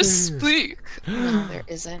monster. How do I here. speak? No, there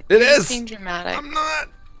isn't. It He's is. being dramatic. I'm not.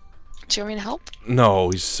 Do you want me to help?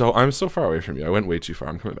 No, I'm so far away from you. I went way too far.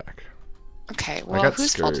 I'm coming back. Okay, I well, got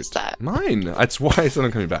whose fault is that? Mine. That's why I said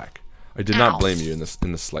I'm coming back. I did Ow. not blame you in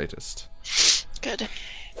the slightest. Good.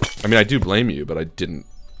 I mean, I do blame you, but I didn't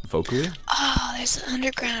vocally. Oh, there's an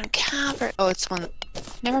underground cavern. Oh, it's one.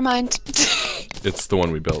 Never mind. It's the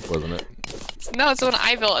one we built, wasn't it? No, it's the one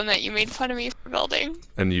I built and that you made fun of me for building.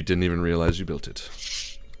 And you didn't even realize you built it.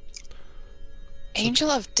 Angel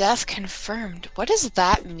of Death confirmed. What does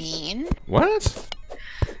that mean? What?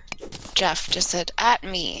 Jeff just said, at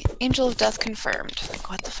me. Angel of Death confirmed. Like,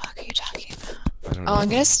 what the fuck are you talking about? I don't know. Oh, I'm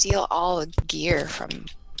gonna steal all the gear from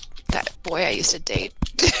that boy I used to date.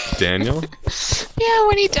 Daniel? Yeah,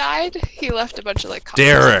 when he died, he left a bunch of like copies.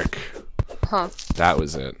 Derek! Huh. That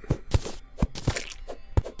was it.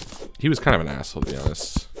 He was kind of an asshole, to be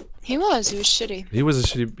honest. He was shitty. He was a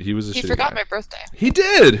shitty He shitty forgot guy. my birthday. He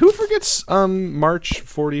did! Who forgets March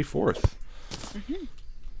 44th?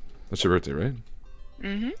 That's your birthday, right?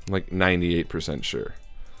 I'm like 98% sure.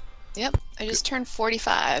 Yep, I just turned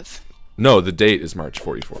 45. No, the date is March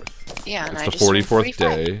 44th. Yeah, and It's I the just turned 44th 45.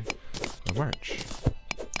 day of March.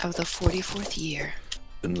 Of the 44th year.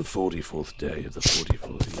 And the 44th day of the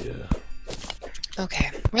 44th year. Okay,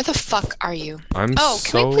 where the fuck are you? I'm Oh,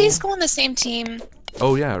 so... can we please go on the same team?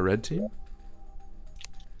 Oh yeah, red team?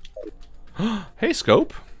 Hey,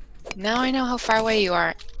 Scope. Now I know how far away you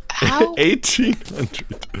are. How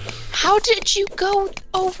 1800. how did you go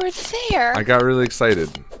over there? I got really excited.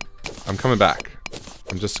 I'm coming back.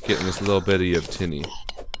 I'm just getting this little bitty of tinny.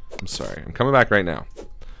 I'm sorry. I'm coming back right now.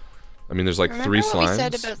 I mean, there's like Remember 3 what slimes. we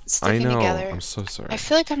said about I sticking know. together? I'm so sorry. I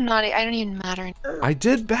feel like I don't even matter. I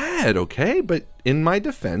did bad, okay? But in my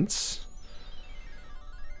defense...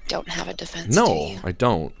 Don't have a defense, do No, you? I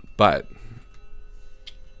don't. But...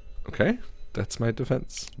 Okay? That's my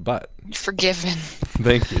defense. But... Forgiven.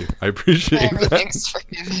 Thank you. I appreciate that. Everything's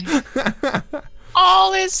forgiven.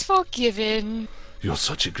 All is forgiven. You're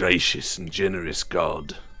such a gracious and generous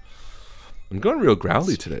God. I'm going real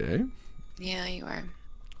growly today, eh? Yeah, you are.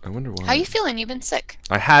 I wonder why. How you feeling? You've been sick.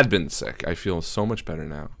 I had been sick. I feel so much better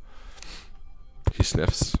now. He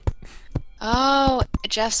sniffs. Oh,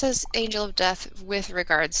 Jeff says Angel of Death with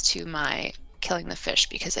regards to my killing the fish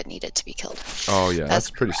because it needed to be killed. Oh yeah,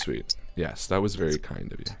 that's pretty sweet. Yes, that was very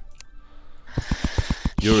kind of you.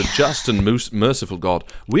 You're a just and merciful God.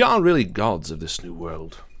 We are really gods of this new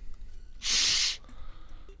world.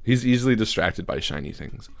 He's easily distracted by shiny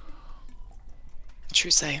things.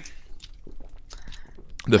 True say.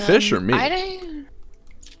 The fish or me?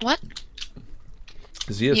 What?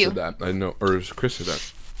 Zia said that. I know, or Chris said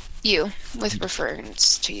that. You, with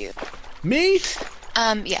reference to you. Me?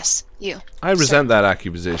 Yes, you. I resent that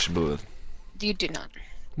accusation, but you do not.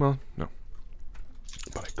 Well, no.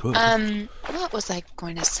 But I could. What was I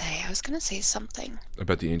going to say? I was going to say something.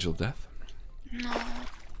 About the Angel of Death? No.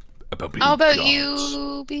 About being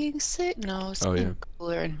you being sick? No, something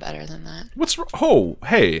cooler and better than that. What's wrong? Oh,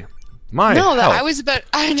 hey. My No, health.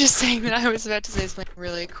 I'm just saying that I was about to say something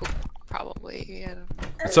really cool. Probably. I don't know.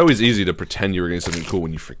 It's always easy to pretend you were going to say something cool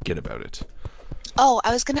when you forget about it. Oh,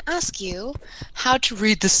 I was going to ask you how to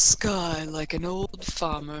read the sky like an old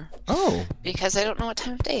farmer. Oh. Because I don't know what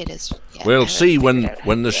time of day it is yet. Well, see, when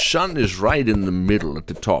the sun is right in the middle at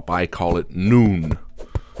the top, I call it noon.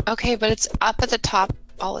 Okay, but it's up at the top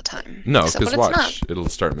all the time. No, because watch, it'll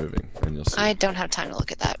start moving, and you'll see. I don't have time to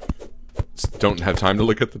look at that. Don't have time to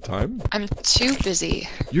look at the time? I'm too busy.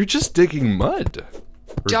 You're just digging mud.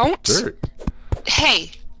 Or don't. Dirt.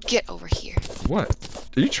 Hey, get over here. What?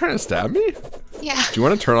 Are you trying to stab me? Yeah. Do you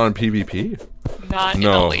want to turn on PvP? Not in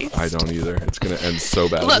the least. I don't either. It's going to end so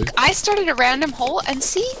badly. Look, I started a random hole, and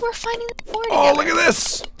see, we're finding the door together. Oh, look at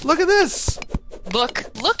this! Look at this! Look,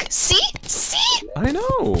 see? I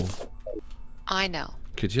know. I know.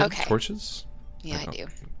 Could you have torches? Yeah, I do.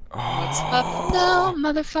 Oh. What's up now,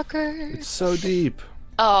 motherfucker? It's so deep.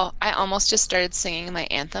 Oh, I almost just started singing my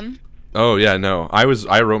anthem. Oh yeah, no. I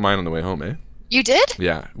wrote mine on the way home, eh? You did?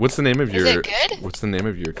 Yeah. What's the name of your? Is it good? What's the name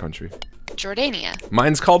of your country? Jordania.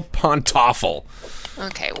 Mine's called Pontoffel.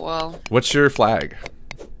 Okay, well. What's your flag?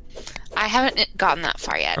 I haven't gotten that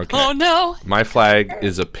far yet. Okay. Oh no. My flag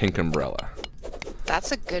is a pink umbrella.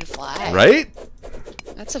 That's a good flag. Right?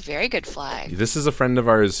 That's a very good flag. This is a friend of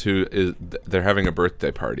ours who is. They're having a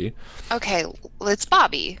birthday party. Okay, well, it's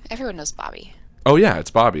Bobby. Everyone knows Bobby. Oh yeah,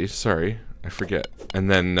 it's Bobby. Sorry, I forget.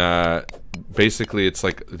 And then basically it's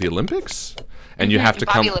like the Olympics, and you have to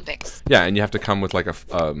Bobby come. Olympics. Yeah, and you have to come with like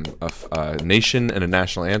a nation and a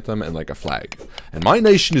national anthem and like a flag. And my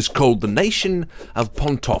nation is called the Nation of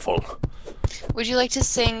Pontoffel. Would you like to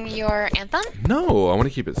sing your anthem? No, I want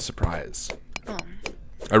to keep it a surprise. Oh.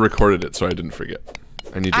 I recorded it so I didn't forget.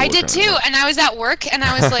 I did too, and I was at work, and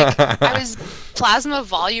I was like, I was plasma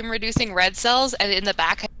volume reducing red cells, and in the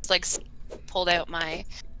back, I just like pulled out my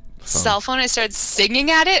cell phone. I started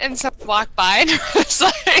singing at it, and someone walked by and was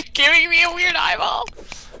like giving me a weird eyeball.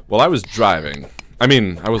 Well, I was driving. I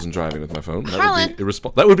mean, I wasn't driving with my phone. Harlan.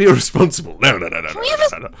 That would be irresponsible. No.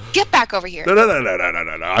 Get back over here. No.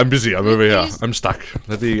 I'm busy. I'm over here. I'm stuck.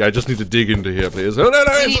 I just need to dig into here, please. No.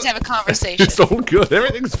 We need to have a conversation. It's all good.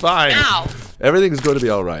 Everything's fine. Ow. Everything's going to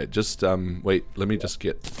be all right. Just wait. Let me just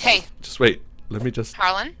get. Hey. Just wait. Let me just.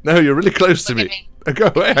 Harlan. No, you're really close to Look me. at me.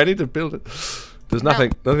 Go away. I need to build it. There's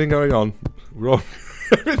nothing going on. We're all.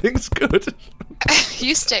 Everything's good.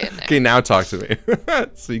 You stay in there. Okay, now talk to me.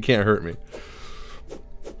 So you can't hurt me.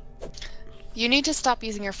 You need to stop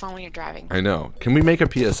using your phone when you're driving. I know. Can we make a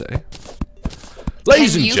PSA?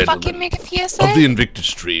 Ladies and gentlemen fucking make a PSA? of the Invictus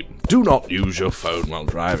stream, do not use your phone while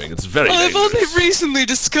driving. It's very dangerous. I've only recently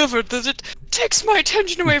discovered that it takes my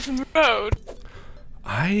attention away from the road.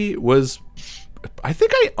 I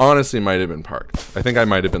think I honestly might have been parked. I think I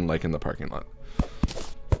might have been like in the parking lot.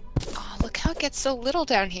 Oh, look how it gets so little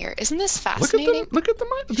down here. Isn't this fascinating? Look at the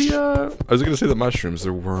I was going to say the mushrooms.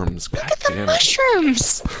 They're worms. Look at the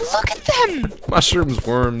mushrooms. Look at them. Mushrooms,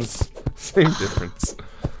 worms. Same difference.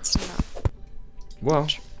 It's not. Well,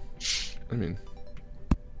 I mean,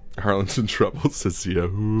 Harlan's in trouble, says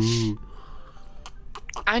Yahoo.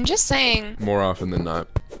 I'm just saying. More often than not.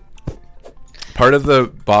 Part of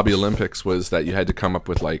the Bobby Olympics was that you had to come up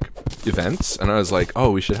with like events, and I was like,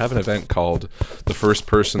 oh, we should have an event called the first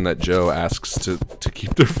person that Joe asks to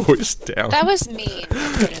keep their voice down. That was mean.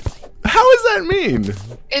 How is that mean?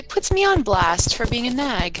 It puts me on blast for being a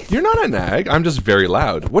nag. You're not a nag. I'm just very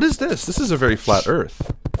loud. What is this? This is a very flat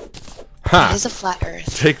earth. Ha! It is a flat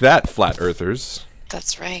earth. Take that, flat earthers.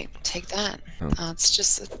 That's right. Take that. It's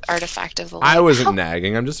just an artifact of the light. I wasn't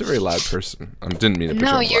nagging. I'm just a very loud person. I didn't mean to put you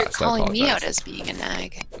on blast. No, you're calling me out as being a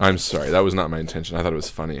nag. I'm sorry. That was not my intention. I thought it was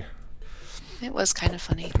funny. It was kind of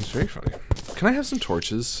funny. It was very funny. Can I have some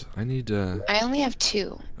torches? I need I only have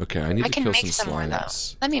 2. Okay, I need to kill some more, though.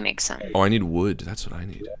 slimes. Let me make some. Oh, I need wood. That's what I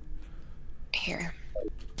need. Here.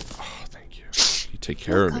 Oh, thank you. You take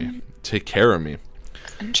care of me. Take care of me.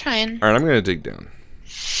 I'm trying. All right, I'm gonna dig down.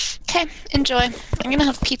 Okay, enjoy. I'm gonna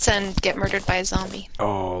have pizza and get murdered by a zombie.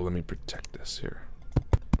 Oh, let me protect this here.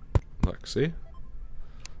 Look, see?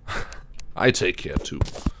 I take care too.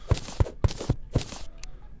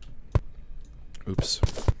 Oops.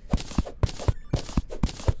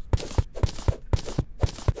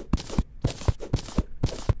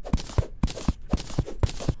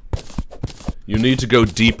 You need to go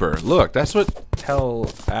deeper. Look, that's what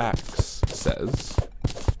Axe says.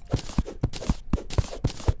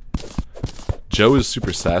 Jo is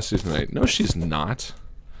super sassy tonight. No, she's not.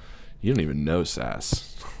 You don't even know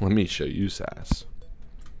sass. Let me show you sass.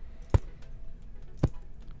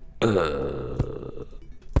 I'm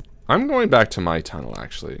going back to my tunnel,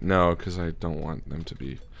 actually. No, because I don't want them to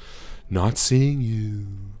be not seeing you.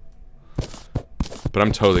 But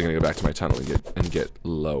I'm totally going to go back to my tunnel and get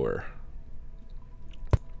lower.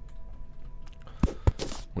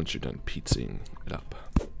 Once you're done pizzaing it up.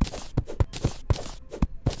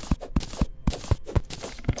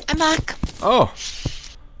 I'm back. Oh.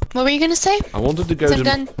 What were you gonna say? I wanted to go to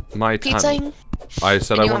my tunnel. Pizzaing? I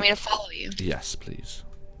said And you want me to follow you? Yes, please.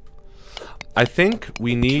 I think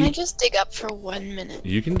we need... Can I just dig up for 1 minute?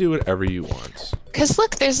 You can do whatever you want. Because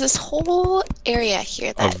look, there's this whole area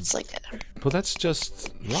here that's like... Well, that's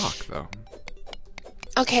just rock, though.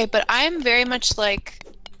 Okay, but I'm very much like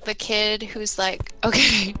the kid who's like...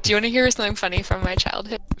 Okay, do you want to hear something funny from my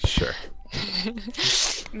childhood? Sure.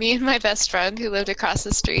 Me and my best friend who lived across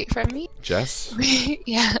the street from me. Jess?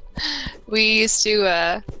 Yeah. We used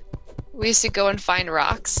to go and find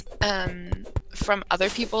rocks from other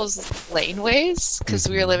people's laneways because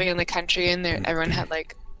we were living in the country and everyone had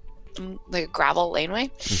like a gravel laneway.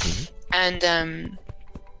 And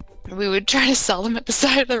we would try to sell them at the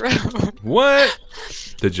side of the road. What?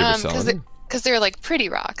 Did you ever sell them? Because they were like pretty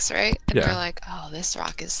rocks, right? And Yeah. we're like, oh, this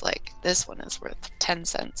rock is like, this one is worth 10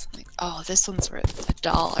 cents. Like, oh, this one's worth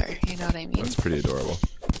 $1. You know what I mean? That's pretty adorable.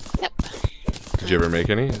 Yep. Did you ever make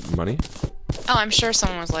any money? Oh, I'm sure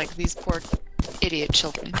someone was like, these poor idiot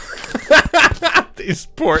children. These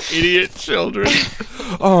poor idiot children.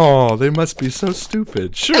 Oh, they must be so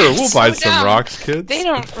stupid. Sure, we'll So buy some dumb. rocks, kids. They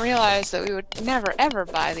don't realize that we would never ever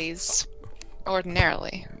buy these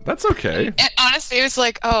ordinarily. That's okay. And honestly, it was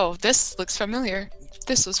like, oh, this looks familiar.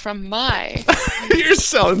 This was from my... You're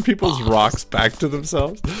selling people's rocks back to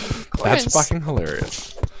themselves? That's course. fucking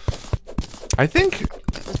hilarious. I think...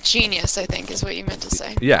 Genius, I think, is what you meant to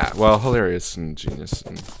say. Yeah, well, hilarious and genius.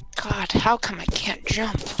 And God, how come I can't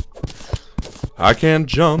jump? I can't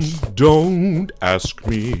jump, don't ask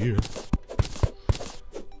me.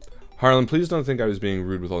 Harlan, please don't think I was being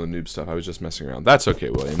rude with all the noob stuff. I was just messing around. That's okay,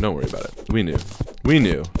 William. Don't worry about it. We knew. We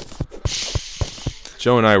knew.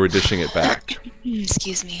 Jo and I were dishing it back.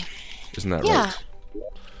 Excuse me. Isn't that Yeah. right?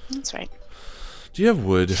 That's right. Do you have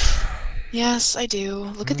wood? Yes, I do.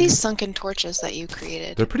 Look at these sunken torches that you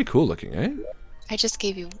created. They're pretty cool looking, eh? I just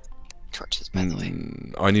gave you torches, by the way.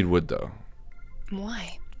 Oh, I need wood, though.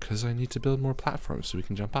 Why? Because I need to build more platforms so we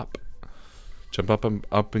can jump up. Jump up and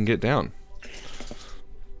get down.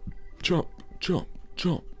 Jump, jump,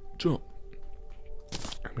 jump, jump.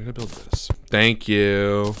 I'm gonna build this. Thank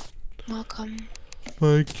you. Welcome.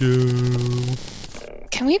 Thank you.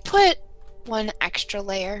 Can we put one extra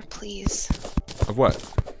layer, please? Of what?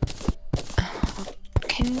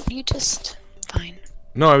 Can you just... Fine.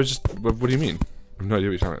 No, I was just... What do you mean? I have no idea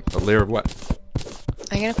what you're talking about. A layer of what?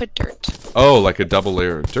 I'm gonna put dirt. Oh, like a double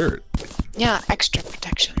layer of dirt. Yeah, extra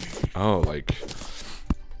protection. Oh, like...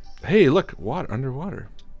 Hey, look, water, underwater.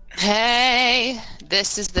 Hey,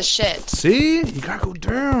 this is the shit. See? You gotta go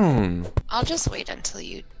down. I'll just wait until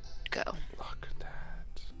you go. Look at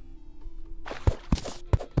that.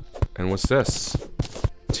 And what's this?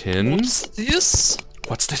 Tin? What's this?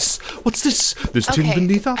 What's this? What's this? There's tin Okay,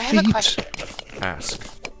 beneath our I feet. have a question. Ask.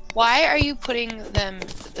 Why are you putting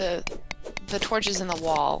the torches in the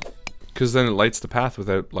wall? Because then it lights the path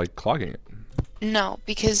without, like, clogging it. No,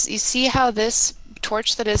 because you see how this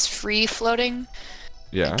torch that is free floating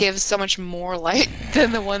Yeah. gives so much more light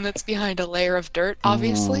than the one that's behind a layer of dirt,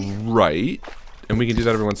 obviously. Right. And we can do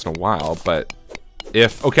that every once in a while, but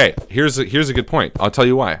if... Okay, here's a good point. I'll tell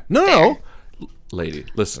you why. No. Lady,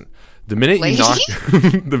 listen. The minute Lady? you knock...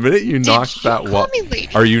 the minute you knock you that call wall... me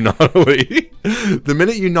lady? Are you not a lady? The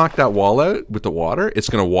minute you knock that wall out with the water, it's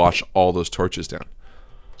going to wash all those torches down.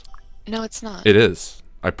 No, it's not. It is.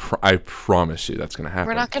 I promise you that's going to happen.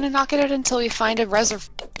 We're not going to knock it out until we find a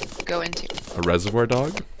reservoir to go into. A reservoir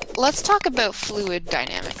dog? Let's talk about fluid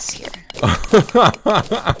dynamics here.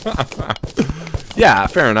 Yeah,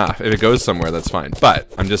 fair enough. If it goes somewhere, that's fine.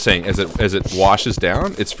 But I'm just saying, as it washes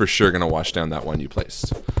down, it's for sure gonna wash down that one you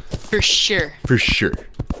placed. For sure. For sure.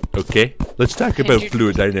 Okay. Let's talk about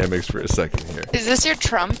fluid dynamics for a second here. Is this your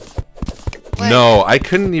Trump? Like, no, I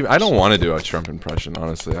couldn't even. I don't want to do a Trump impression.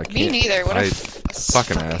 Honestly, I can't. Me neither. What a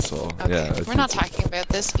fucking asshole. Okay. Yeah. We're not talking about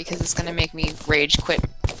this because it's gonna make me rage quit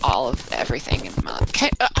all of everything in my life.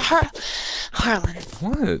 Okay, Harlan.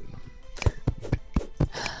 What?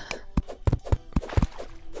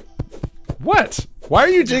 What? Why are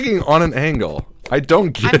you digging on an angle? I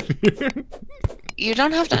don't get it. You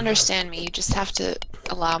don't have to understand me. You just have to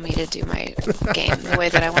allow me to do my game the way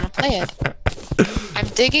that I want to play it. I'm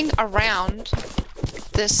digging around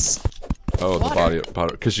this. Oh, water. the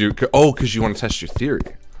body. Because you want to test your theory.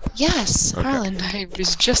 Yes, Okay. Harlan. I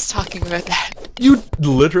was just talking about that. You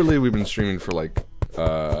literally, we've been streaming for like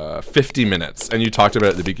 50 minutes, and you talked about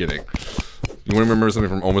it at the beginning. You want to remember something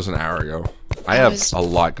from almost an hour ago? I have a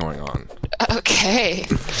lot going on. Okay.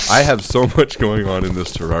 I have so much going on in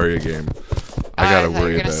this Terraria game. I gotta worry about.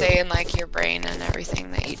 You're gonna say in like your brain and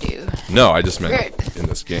everything that you do. No, I just meant in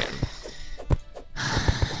this game.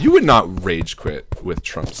 You would not rage quit with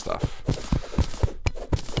Trump stuff.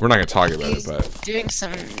 We're not gonna talk about it, but doing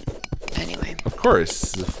some anyway. Of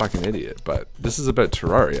course, he's a fucking idiot. But this is about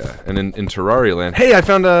Terraria, and in Terraria land. Hey, I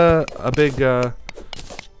found a big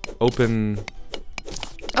open.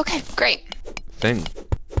 Okay, great. Thing.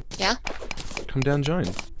 Yeah. Come down, join.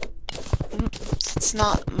 It's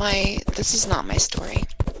not my. This is not my story.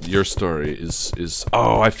 Your story is.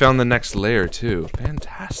 Oh, I found the next layer too.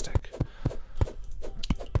 Fantastic.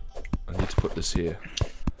 I need to put this here.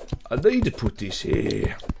 I need to put this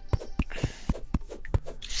here.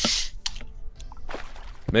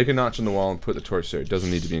 Make a notch in the wall and put the torch there. It doesn't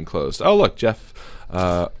need to be enclosed. Oh look, Jeff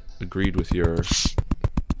agreed with your.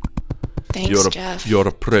 Thanks, Jeff. Your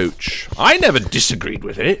approach. I never disagreed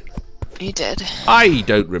with it. You did. I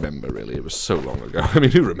don't remember, really. It was so long ago. I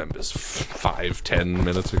mean, who remembers 5-10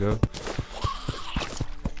 minutes ago?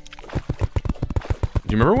 Do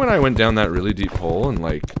you remember when I went down that really deep hole and,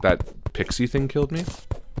 like, that pixie thing killed me?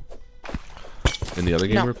 In the other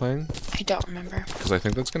game we were playing? I don't remember. Because I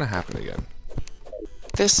think that's going to happen again.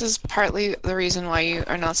 This is partly the reason why you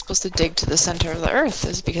are not supposed to dig to the center of the earth,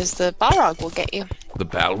 is because the Balrog will get you. The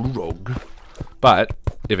Balrog. But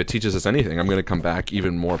if it teaches us anything, I'm going to come back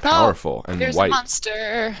even more powerful and there's white. A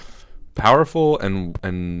monster. Powerful and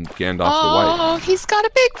Gandalf the White. Oh, he's got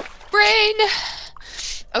a big brain.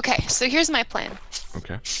 Okay, so here's my plan.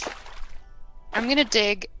 Okay. I'm going to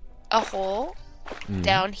dig a hole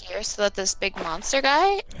down here so that this big monster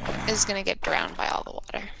guy is going to get drowned by all the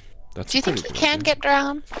water. That's Do you think he can get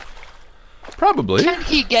drowned? Probably. Can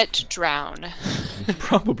he get drowned?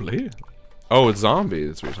 Probably. Oh, it's zombie.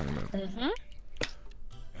 That's what you're talking about. Mm-hmm.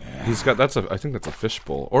 He's got. I think that's a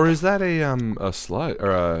fishbowl, or is that a slug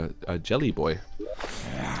or a jelly boy?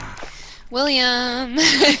 William.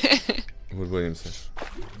 What did William say?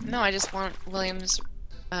 No, I just want William's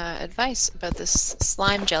advice about this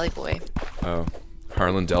slime jelly boy. Oh,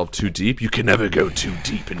 Harlan delved too deep. You can never go too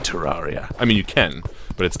deep in Terraria. I mean, you can,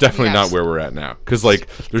 but it's definitely not where we're at now. Because like,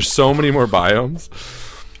 there's so many more biomes.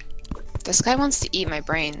 This guy wants to eat my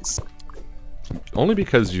brains. Only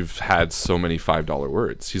because you've had so many $5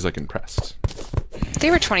 words. He's like impressed. They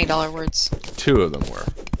were $20 words. 2 of them were.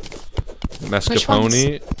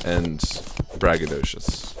 Mescapone and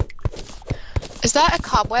braggadocious. Is that a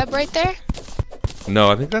cobweb right there? No,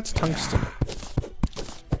 I think that's tungsten.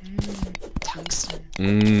 Tungsten.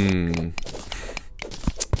 Mmm.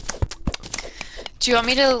 Do you want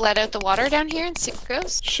me to let out the water down here and see what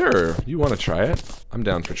goes? Sure. You want to try it? I'm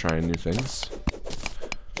down for trying new things.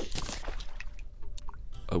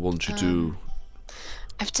 I want you to...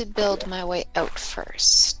 I have to build my way out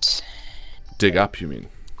first. Dig up, you mean?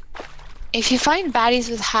 If you find baddies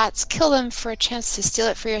with hats, kill them for a chance to steal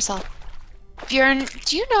it for yourself. Bjorn,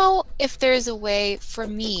 do you know if there's a way for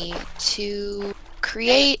me to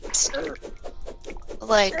create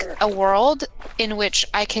like a world in which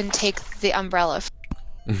I can take the umbrella?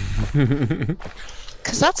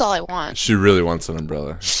 Because that's all I want. She really wants an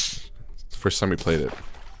umbrella. It's the first time we played it.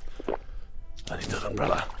 I need that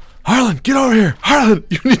umbrella. Harlan, get over here! Harlan,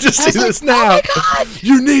 you need to see this now! Oh my God!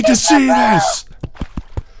 You need to see this!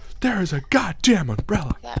 There is a goddamn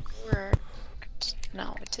umbrella! That worked.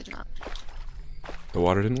 No, it did not. The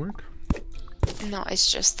water didn't work? No, it's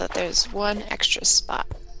just that there's one extra spot.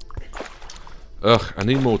 Ugh, I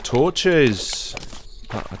need more torches.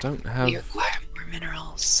 But I don't have... We require more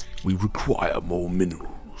minerals. We require more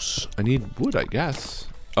minerals. I need wood, I guess.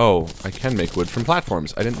 Oh, I can make wood from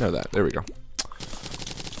platforms. I didn't know that. There we go.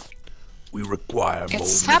 We require more minerals.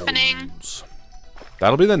 It's happening.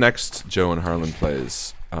 That'll be the next Joe and Harlan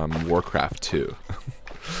plays Warcraft 2.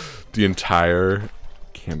 The entire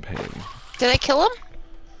campaign. Did I kill him?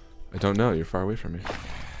 I don't know. You're far away from me.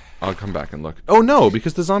 I'll come back and look. Oh no,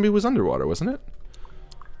 because the zombie was underwater, wasn't it?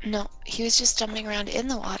 No, he was just jumping around in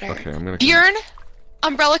the water. Okay, I'm gonna. Bjorn,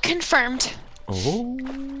 umbrella confirmed.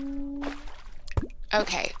 Oh.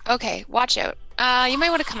 Okay, okay, watch out. You might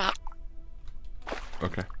want to come up.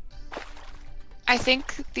 Okay. I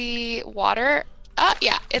think the water.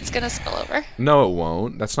 Yeah, it's gonna spill over. No, it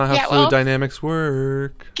won't. That's not how Yeah, fluid well, dynamics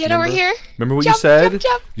work. Get Remember? over here. Remember what Jump, you said? jump,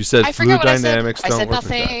 jump. You said I fluid forgot what dynamics I don't said work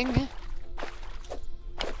nothing. like that.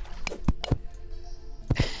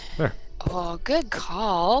 There. Oh, good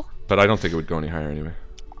call. But I don't think it would go any higher anyway.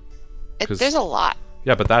 There's a lot.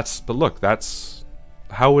 Yeah, but look, that's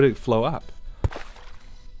how would it flow up?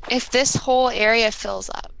 If this whole area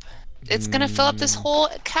fills up, it's gonna fill up this whole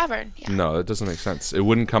cavern. Yeah. No, that doesn't make sense. It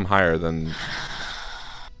wouldn't come higher than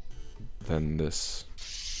this.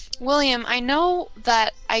 William, I know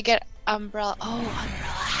that I get umbrella. Oh, umbrella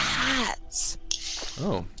hats.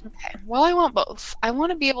 Oh. Okay. Well, I want both. I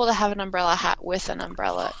want to be able to have an umbrella hat with an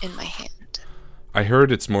umbrella in my hand. I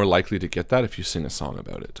heard it's more likely to get that if you sing a song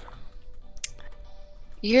about it.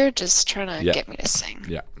 You're just trying to get me to sing.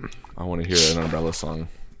 Yeah. I want to hear an umbrella song.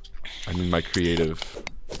 I need my creative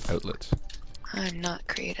outlet. I'm not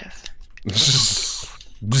creative.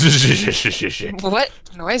 What What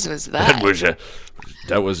noise was that?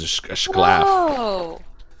 That was a sklaff. Whoa!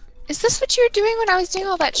 Is this what you were doing when I was doing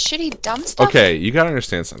all that shitty dumb stuff? Okay, you gotta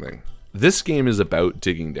understand something. This game is about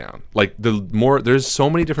digging down. Like, there's so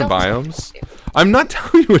many different biomes. I'm not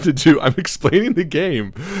telling you what to do. I'm explaining the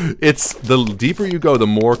game. It's the deeper you go, the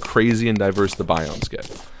more crazy and diverse the biomes get.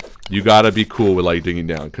 You gotta be cool with like digging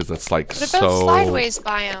down because it's like What about sideways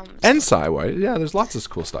biomes? and sideways. Yeah, there's lots of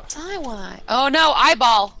cool stuff. Sideways. Oh no,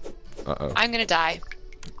 eyeball! Uh-oh. I'm gonna die.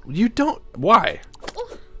 You don't. Why?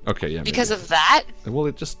 Okay, yeah. Because maybe. of that? Well,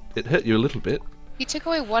 it hit you a little bit. You took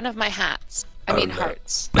away one of my hats. I mean, no.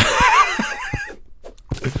 hearts.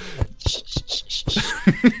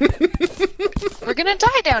 We're gonna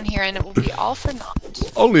die down here and it will be all for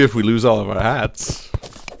naught. Only if we lose all of our hats.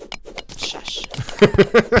 Shush.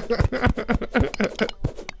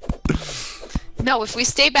 No, if we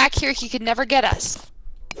stay back here, he could never get us.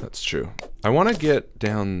 That's true. I want to get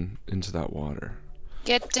down into that water.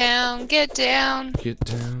 Get down, get down. Get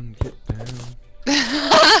down, get down.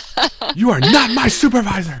 You are not my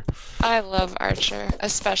supervisor! I love Archer,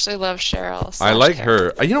 especially love Cheryl. I like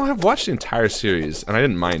Kara. her. You know, I've watched the entire series, and I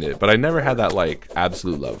didn't mind it, but I never had that, like,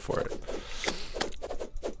 absolute love for it.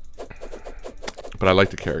 But I like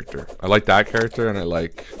the character. I like that character, and I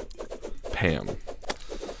like Pam.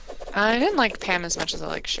 I didn't like Pam as much as I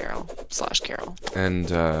like Cheryl / Carol. And,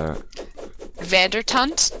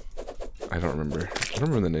 Vandertunt? I don't remember. I don't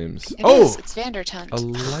remember the names. It's Vandertunt. A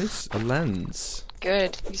lens.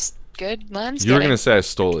 Good. Good lens. You were going to say I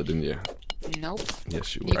stole it, didn't you? Nope.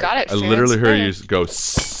 Yes, you were. You got it. I literally heard you go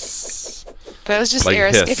sss. That was just Like air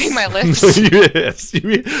hiss. escaping my lips. You hissed.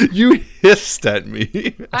 You hissed at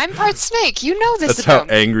me. I'm part snake. You know this That's how about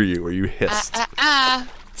me. angry you were. You hissed.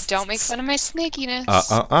 Don't make fun of my snakiness.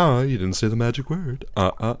 You didn't say the magic word.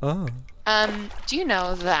 Do you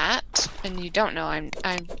know that? And you don't know. I'm.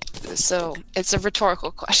 So it's a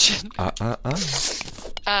rhetorical question.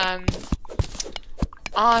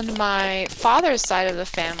 On my father's side of the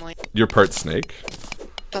family. You're part snake.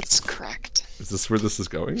 That's correct. Is this where this is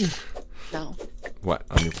going? No. What?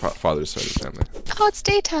 On your father's side of the family. Oh, it's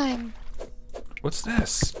daytime. What's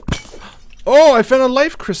this? Oh, I found a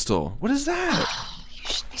life crystal. What is that? You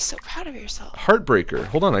should be so proud of yourself. Heartbreaker.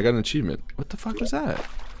 Hold on, I got an achievement. What the fuck was that?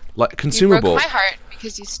 Consumable. You broke my heart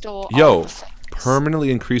because you stole all Yo, the things.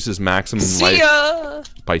 permanently increases maximum See ya!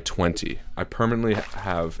 life by 20. I permanently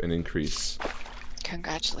have an increase.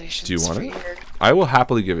 Congratulations. Do you want for it? your- I will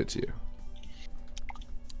happily give it to you.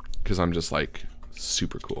 Because I'm just like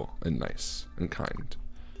super cool and nice and kind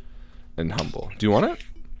and humble. Do you want it?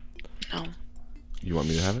 No. You want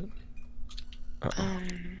me to have it?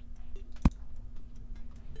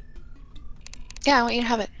 Yeah, I want you to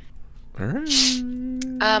have it. Alright.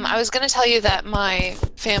 I was gonna tell you that my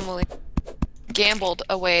family gambled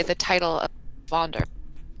away the title of Vonder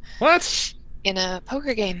What? in a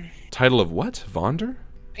poker game. Title of what? Vonder?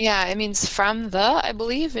 Yeah, it means from the, I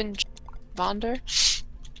believe, in Vonder.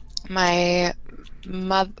 My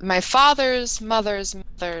father's mother's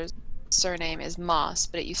surname is Moss,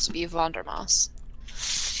 but it used to be Vondermoss.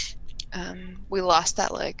 We lost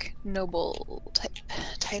that like noble type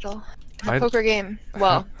title in a poker game.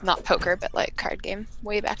 Well, not poker, but like card game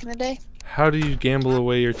way back in the day. How do you gamble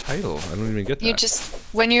away your title? I don't even get that. You just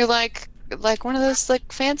when you're like like one of those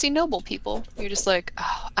like fancy noble people. You're just like,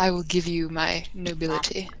 oh, I will give you my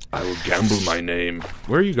nobility. I will gamble my name.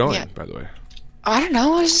 Where are you going, Yeah. by the way? I don't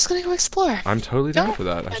know. I was just gonna go explore. I'm totally down No. for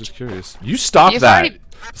that. I'm just curious. You stop You've that. already-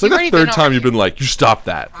 It's like you've the already third been time over you've here. been like, you stop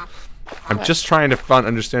that. I'm What? just trying to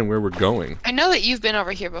understand where we're going. I know that you've been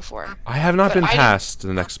over here before. I have not But been I didn't- past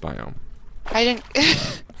the next biome. I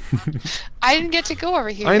didn't. I didn't get to go over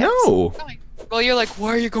here. I yet, so know. I'm going. Well, you're like, why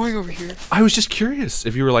are you going over here? I was just curious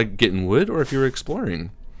if you were like getting wood or if you were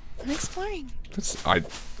exploring. I'm exploring.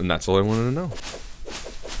 And that's all I wanted to know.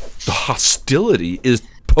 The hostility is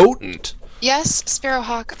potent. Yes,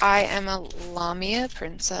 Sparrowhawk. I am a Lamia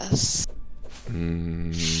princess.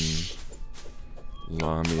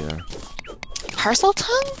 Lamia. Parcel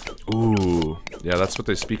tongue? Ooh, yeah, that's what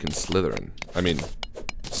they speak in Slytherin. I mean,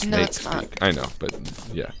 snake it's not. speak. I know, but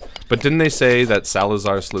yeah. But didn't they say that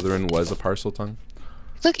Salazar Slytherin was a parcel tongue?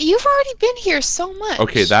 Look, you've already been here so much.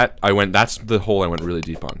 Okay, that's the hole I went really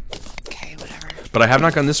deep on. Okay, whatever. But I have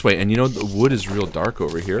not gone this way, and you know the wood is real dark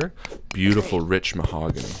over here. Beautiful, rich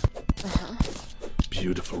mahogany.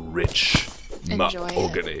 Beautiful, rich Enjoy it.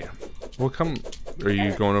 mahogany. Well, come. Are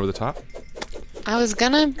you going over the top? I was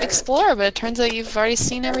gonna explore, but it turns out you've already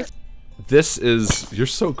seen everything. You're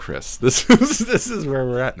so Chris. This is where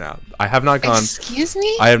we're at now. I have not gone. Excuse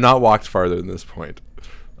me? I have not walked farther than this point.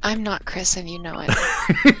 I'm not Chris, and you know it.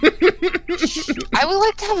 I would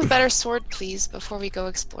like to have a better sword, please, before we go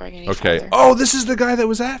exploring any Okay. further. Oh, this is the guy that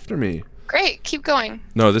was after me. Great, keep going.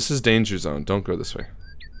 No, this is danger zone. Don't go this way.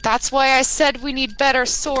 That's why I said we need better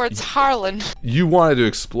swords, Harlan. You wanted to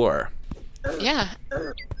explore, Yeah.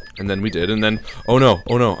 and then we did, and then oh no,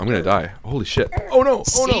 I'm gonna die. Holy shit. Oh no,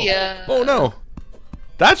 See ya. oh no.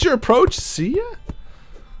 That's your approach. See ya.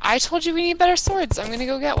 I told you we need better swords. I'm gonna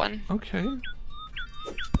go get one. Okay.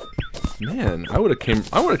 Man, I would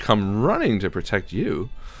have come running to protect you.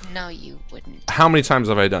 No, you wouldn't. How many times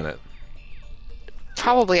have I done it?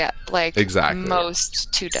 Probably at like Exactly.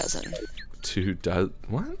 most 2 dozen.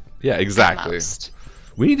 What? Yeah, exactly. Most.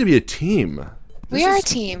 We need to be a team. We are a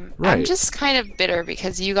team. I'm Right. just kind of bitter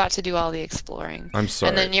because you got to do all the exploring. I'm sorry.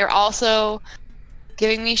 And then you're also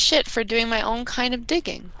giving me shit for doing my own kind of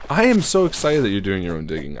digging. I am so excited that you're doing your own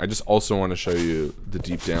digging. I just also want to show you the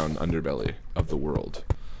deep down underbelly of the world.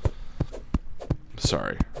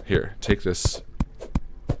 Sorry. Here, take this.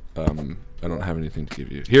 I don't have anything to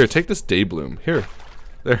give you. Here, take this day bloom. Here.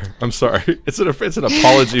 There. I'm sorry. It's an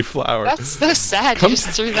apology flower. That's so sad. Come- you just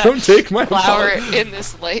threw come that take my flower apology. in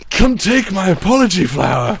this lake. Come take my apology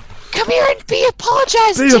flower. Come here and be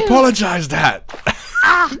apologized They to. apologized at.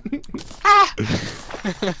 Ah!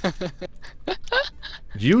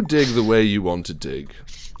 You dig the way you want to dig.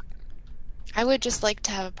 I would just like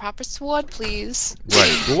to have a proper sword, please.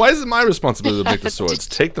 Right. Well, why is it my responsibility to make the swords?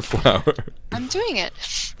 Take the flower. I'm doing it.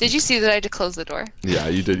 Did you see that I had to close the door? Yeah,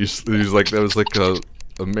 you did. It was like that was like a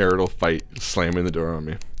marital fight, slamming the door on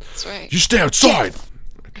me. That's right. You stay outside.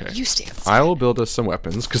 Okay. You stay outside. I will build us some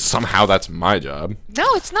weapons because somehow that's my job. No,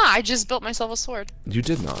 it's not. I just built myself a sword. You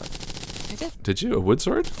did not. I did. Did you? A wood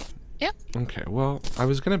sword? Yep. Okay. Well, I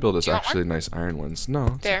was gonna build us You want actually nice iron ones. No.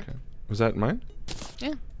 It's There. Okay. Was that mine?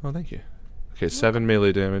 Yeah. Oh, thank you. Okay, 7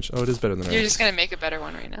 melee damage. Oh, it is better than You're ours. just gonna make a better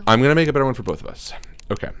one right now. I'm gonna make a better one for both of us.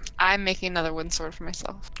 Okay. I'm making another wooden sword for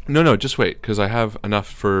myself. No, just wait, because I have enough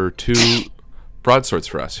for 2 broadswords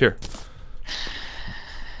for us. Here.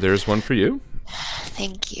 There's one for you.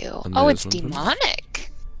 Thank you. And Oh, there's it's one for me.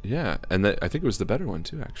 demonic. Yeah, and I think it was the better one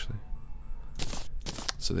too, actually.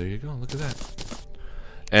 So there you go. Look at that.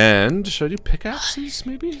 And should I do pickaxes,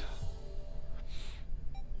 maybe?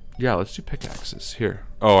 Yeah, let's do pickaxes. Here.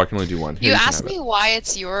 Oh, I can only do one. Here, You can asked have it. me why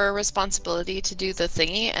it's your responsibility to do the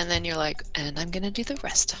thingy, and then you're like, and I'm gonna do the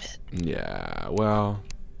rest of it. Yeah, well,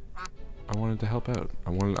 I wanted to help out.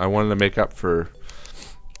 I wanted to make up for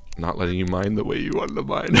not letting you mine the way you wanted to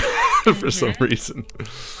mine for some reason.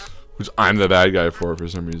 Which I'm the bad guy for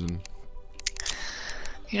some reason.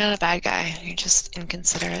 You're not a bad guy. You're just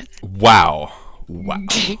inconsiderate. Wow. Wow.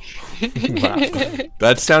 Wow.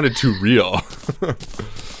 That sounded too real.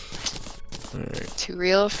 Alright. Too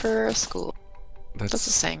real for a school. That's a That's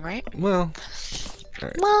saying, right? well.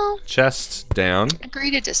 Alright. Well, Chest down.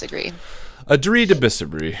 agree to disagree. Agree to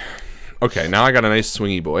disagree. Okay, now I got a nice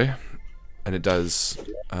swingy boy. And it does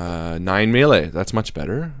 9 melee. That's much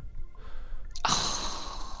better.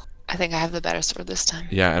 I think I have the better sword this time.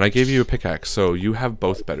 Yeah, and I gave you a pickaxe, so you have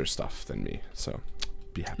both better stuff than me. So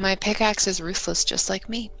be happy. My pickaxe is ruthless, just like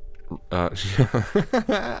me.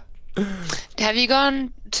 Mm. Have you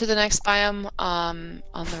gone to the next biome on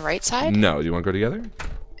the right side? No, do you want to go together?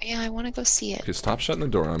 Yeah, I want to go see it. Okay, stop shutting the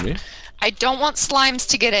door on me. I don't want slimes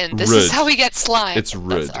to get in. This Rude. is how we get slime. It's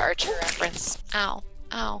rude. That's Archer reference. Ow.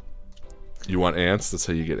 Ow. You want ants? That's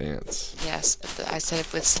how you get ants. Yes, but I said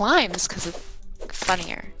it with slimes because it's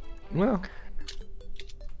funnier. Well.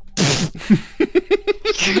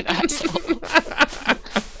 You're an asshole.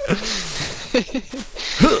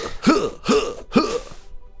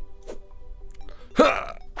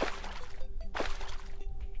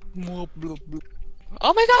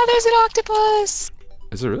 Oh my god, there's an octopus!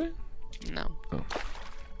 Is it really? No. Oh.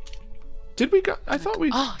 Did we go? I thought we.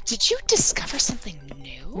 Oh, did you discover something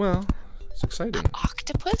new? Well, it's exciting. An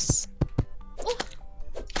octopus? Ooh.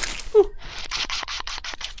 Ooh.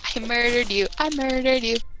 I murdered you. I murdered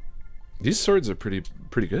you. These swords are pretty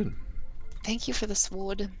good. Thank you for the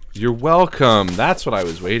sword. You're welcome. That's what I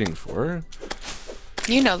was waiting for.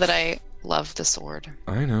 You know that I love the sword.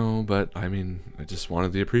 I know, but I mean, I just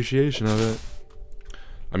wanted the appreciation of it.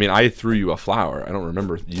 I mean, I threw you a flower. I don't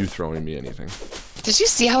remember you throwing me anything. Did you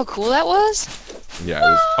see how cool that was? Yeah, it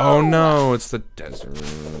was. Oh no, it's the desert.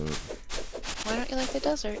 Why don't you like the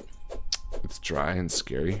desert? It's dry and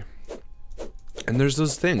scary. And there's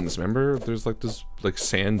those things, remember? There's like those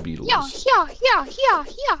sand beetles. Yeah.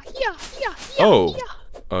 Oh.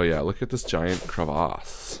 Oh yeah, look at this giant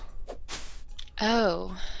crevasse.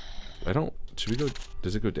 Oh. I don't. Should we go?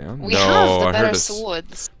 Does it go down? We No, have the I better heard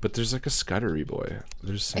swords. But there's like a scuttery boy.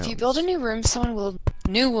 There's sounds. If you build a new room, someone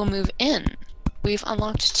new will move in. We've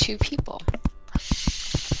unlocked 2 people.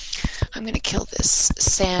 I'm gonna kill this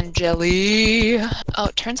sand jelly. Oh,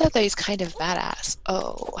 it turns out that he's kind of badass.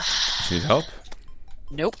 Oh. Need help?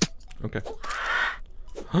 Nope. Okay.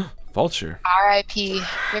 Vulture. R.I.P.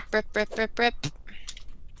 Rip, rip, rip, rip, rip.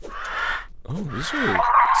 Oh, these are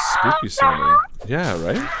spooky sounding. Yeah,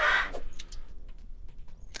 right?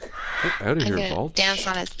 Get out of I'm here, gonna Vulture. dance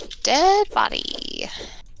on his dead body.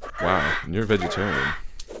 Wow, and you're a vegetarian.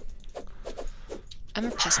 I'm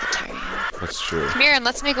a pescatarian. That's true. Come here and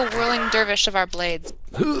let's make a whirling dervish of our blades.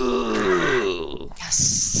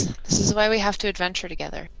 Yes. This is why we have to adventure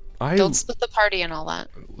together. Don't split the party and all that.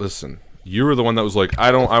 Listen, you were the one that was like,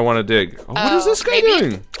 I want to dig. Oh, what is this guy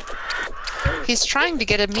doing? He's trying to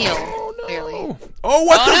get a meal, clearly. Oh,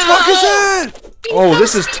 what the fuck is that? Oh,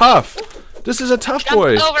 this is tough. This is a tough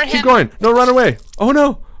boy. Over Keep him. going. No, run away. Oh,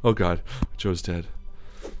 no. Oh, God. Joe's dead.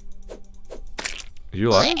 Are you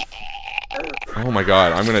alive? Oh, my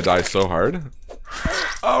God. I'm going to die so hard.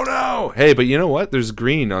 Oh, no. Hey, but you know what? There's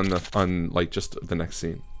green on like just the next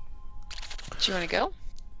scene. Do you want to go?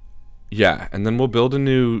 Yeah, and then we'll build a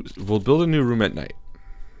new room at night.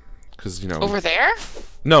 Cuz over there?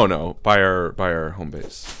 No, by our home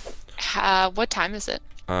base. What time is it?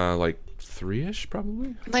 Like 3ish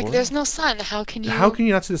probably. Like 4? there's no sun. How can you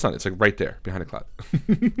not see the sun? It's like right there behind a cloud.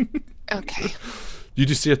 Okay. You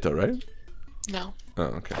do see it though, right? No. Oh,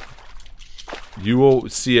 okay. You will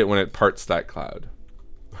see it when it parts that cloud.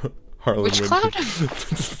 Harlan Which cloud?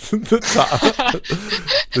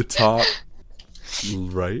 the top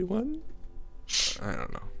right one? I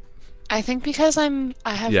don't know. I think because I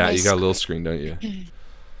have Yeah, my you got a little screen, don't you?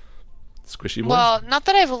 Squishy boy? Well, not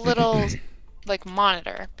that I have a little like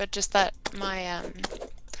monitor, but just that my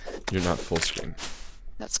You're not full screen.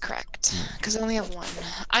 That's correct. Because I only have one.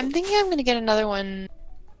 I'm thinking I'm gonna get another one.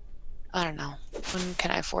 I don't know. When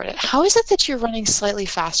can I afford it? How is it that you're running slightly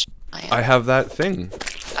faster than I am? I have that thing.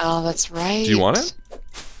 Oh, that's right. Do you want it?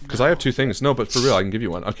 Because I have 2 things. No, but for real, I can give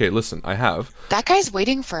you one. Okay, listen, I have. That guy's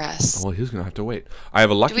waiting for us. Well, he's gonna have to wait. I have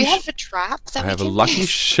a lucky. Do we have a trap that I have we a can lucky use?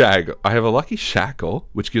 shag. I have a lucky shackle,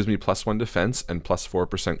 which gives me +1 defense and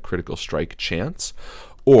 +4% critical strike chance.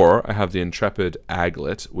 Or I have the intrepid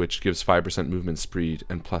aglet, which gives 5% movement speed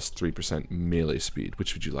and +3% melee speed.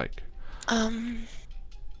 Which would you like?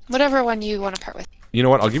 Whatever one you want to part with. You know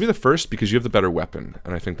what? I'll give you the first because you have the better weapon,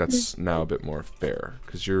 and I think that's now a bit more fair.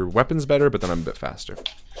 Because your weapon's better, but then I'm a bit faster.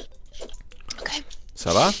 Okay.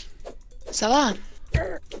 Ça va? Ça va.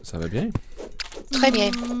 Ça va bien? Très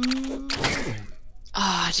bien.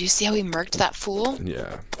 Ah, do you see how he murked that fool?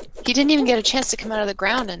 Yeah. He didn't even get a chance to come out of the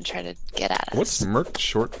ground and try to get at us. What's Merc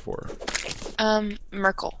short for?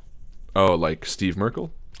 Merkel. Oh, like Steve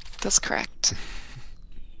Merkel? That's correct.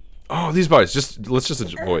 Oh, these boys. Let's just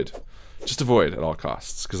avoid. Just avoid at all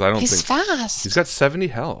costs, because I don't think... He's fast. He's got 70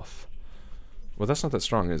 health. Well, that's not that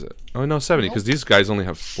strong, is it? Oh, no, 70, because these guys only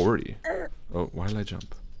have 40. Oh, why did I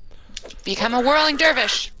jump? Become a whirling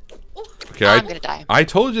dervish. Okay, I'm gonna die. I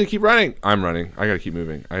told you to keep running. I'm running. I gotta keep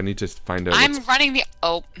moving. I need to find out I'm running the...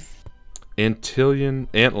 Oh. Antlion.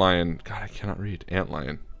 Antlion. God, I cannot read.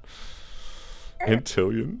 Antlion.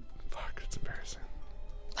 Antlion. Fuck, it's embarrassing.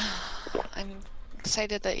 I'm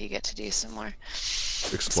excited that you get to do some more.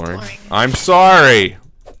 Exploring. I'm sorry.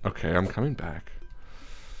 Okay, I'm coming back.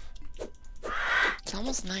 It's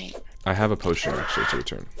almost night. I have a potion actually to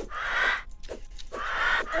return.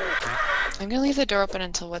 I'm gonna leave the door open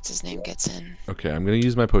until what's his name gets in. Okay, I'm gonna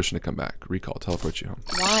use my potion to come back. Recall, teleport you home.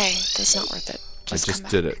 Why? That's not worth it. I just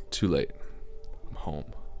did it. Too late. I'm home.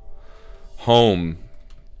 Home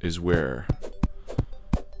is where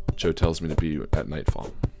Joe tells me to be at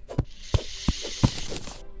nightfall.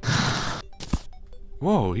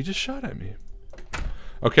 Whoa, he just shot at me.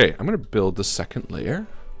 Okay, I'm gonna build the second layer.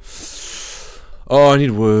 Oh, I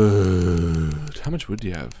need wood. How much wood do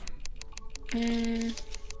you have?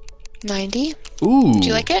 90. Ooh. Do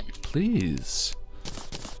you like it? Please.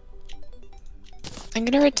 I'm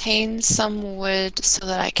gonna retain some wood so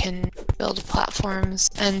that I can build platforms.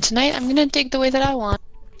 And tonight I'm gonna dig the way that I want.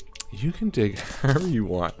 You can dig however you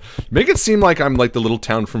want. Make it seem like I'm like the little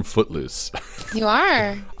town from Footloose. You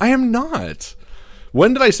are. I am not.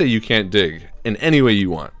 When did I say you can't dig in any way you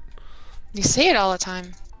want? You say it all the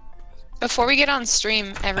time. Before we get on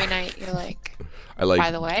stream every night, you're like, I like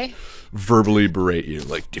by the way, verbally berate you.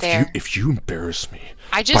 Like There. if you embarrass me.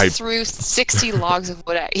 I just threw 60 logs of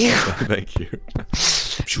wood at you. Thank you.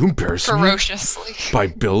 If you embarrass me Ferociously. by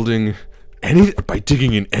digging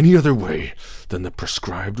in any other way than the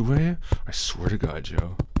prescribed way, I swear to God,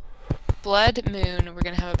 Joe. Blood moon, we're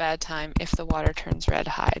gonna have a bad time if the water turns red.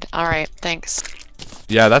 Hide. Alright, thanks.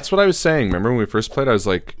 Yeah, that's what I was saying. Remember when we first played? I was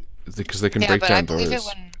like, because they can break down doors. Yeah, but I believe it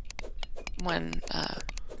when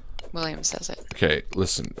William says it. Okay,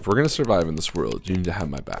 listen. If we're gonna survive in this world, you need to have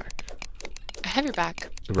my back. I have your back.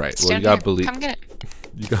 Right. Stand well, you gotta here. believe. Come get it.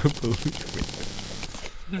 You gotta believe me.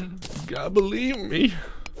 You gotta believe me.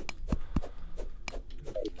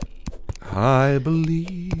 I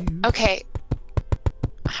believe. Okay.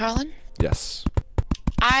 Harlan? Yes.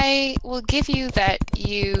 I will give you that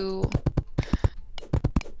you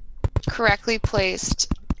correctly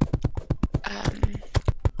placed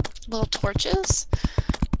little torches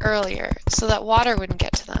earlier so that water wouldn't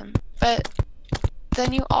get to them. But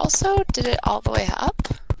then you also did it all the way up.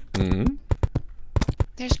 Mm-hmm.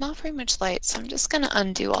 There's not very much light, so I'm just gonna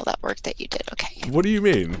undo all that work that you did, okay? What do you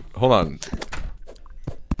mean? Hold on.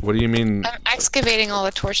 What do you mean? I'm excavating all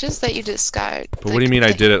the torches that you discarded. But what do you mean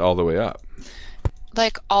I did it all the way up?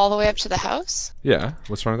 Like all the way up to the house? Yeah.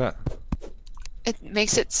 What's wrong with that? It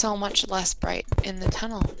makes it so much less bright in the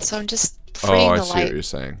tunnel. So I'm just freeing Oh, I the see what light you're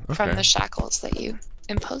saying. from Okay. the shackles that you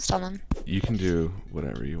imposed on them. You can do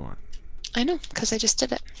whatever you want. I know, because I just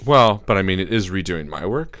did it. Well, but I mean, it is redoing my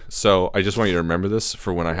work, so I just want you to remember this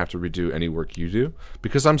for when I have to redo any work you do,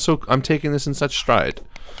 because I'm taking this in such stride.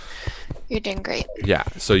 You're doing great. Yeah,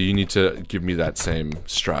 so you need to give me that same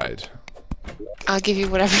stride. I'll give you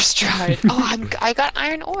whatever stride. Oh, I got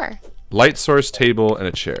iron ore. Light source, table, and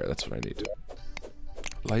a chair. That's what I need.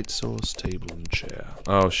 Light source, table, and chair.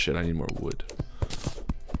 Oh shit, I need more wood.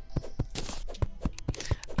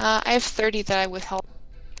 I have 30 that I withheld.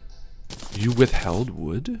 You withheld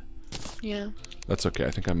wood? Yeah. That's okay.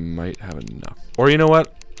 I think I might have enough. Or you know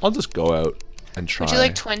what? I'll just go out and try. Would you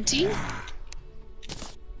like 20?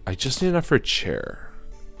 I just need enough for a chair.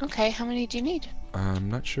 Okay, how many do you need? I'm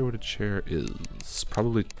not sure what a chair is.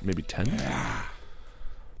 Probably maybe 10?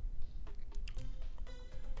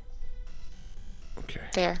 Okay.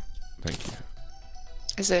 There. Thank you.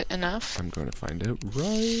 Is it enough? I'm going to find out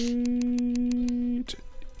right.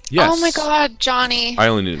 Yes. Oh my god, Johnny. I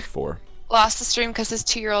only needed 4. Lost the stream because his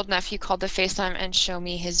 2-year-old nephew called to FaceTime and show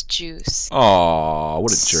me his juice. Aw,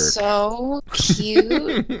 what a jerk. So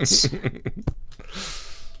cute.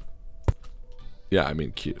 Yeah, I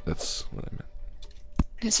mean cute. That's what I meant.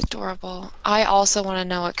 It's adorable. I also want to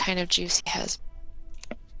know what kind of juice he has.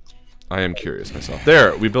 I am curious myself.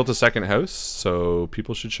 There, we built a second house, so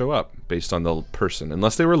people should show up based on the person,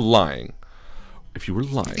 unless they were lying. If you were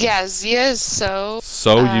lying. Yeah, Zia is so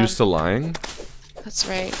used to lying. That's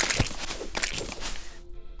right.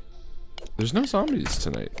 There's no zombies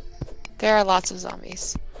tonight. There are lots of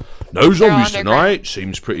zombies. No They're zombies underground. tonight.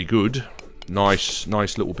 Seems pretty good. Nice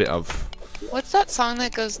little bit of. What's that song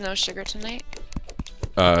that goes no sugar tonight?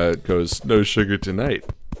 It goes no sugar tonight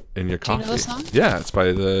in your Do you coffee. know the song? Yeah, it's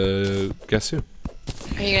by the Guess Who.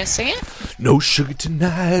 Are you gonna sing it? No sugar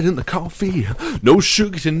tonight in the coffee. No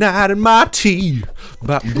sugar tonight in my tea.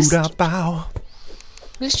 Bow.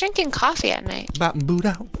 Who's drinking coffee at night?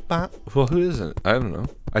 Well, who isn't? I don't know.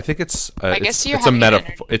 I think it's. I guess you're it's a having metaphor.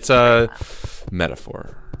 energy. It's a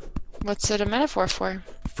metaphor What's it a metaphor for?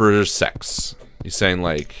 for sex. He's saying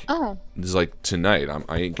like, Oh, it's like tonight.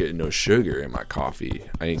 I ain't getting no sugar in my coffee.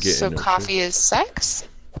 I ain't getting so no coffee sugar. is sex?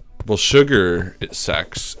 Well, sugar is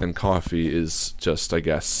sex, and coffee is just, I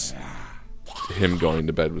guess, him going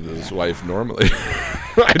to bed with his wife normally.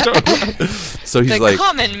 I don't know. So he's like,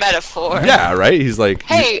 common metaphor. yeah, right. He's like,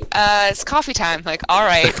 Hey, it's coffee time. Like, all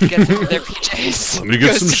right, gets into their PJs. let me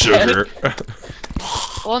get some sugar.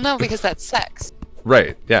 Well, no, because that's sex.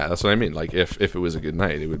 Right. Yeah, that's what I mean. Like, if it was a good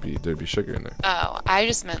night, there'd be sugar in there. Oh, I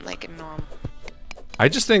just meant like a normal. I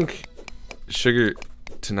just think sugar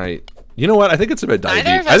tonight. You know what? I think it's about Neither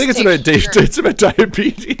diabetes. of us I think it's take about sugar. it's about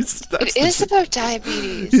diabetes. That's It the is thing. about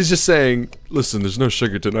diabetes. He's just saying, listen, there's no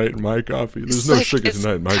sugar tonight in my coffee. There's no sugar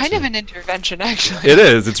tonight in my kind tea. of an intervention, actually. It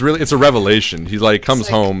is. It's a revelation. He like comes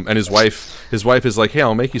like- home and his wife is like, hey,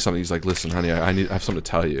 I'll make you something. He's like, listen, honey, I have something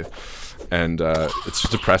to tell you, and it's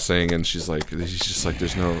depressing. And he's just like,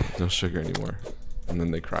 there's no sugar anymore. And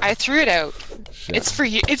then they cry. I threw it out. Yeah. It's for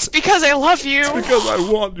you. It's because I love you. Because I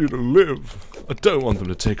want you to live. I don't want them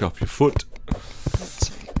to take off your foot. That's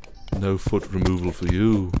right. No foot removal for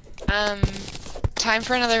you. Time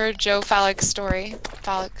for another Joe Fallak story.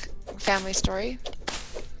 Fallak family story.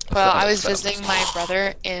 Well, I was visiting my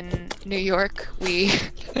brother in New York. We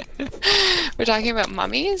were talking about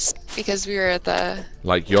mummies because we were at the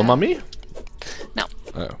Like your mummy? no,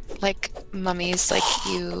 Oh, like mummies, like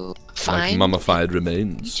you like find mummified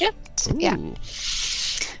remains. Egypt. Ooh.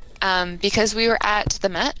 Yeah. Because we were at the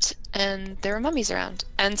Met and there were mummies around,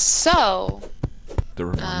 and so There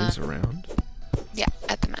were mummies around. yeah,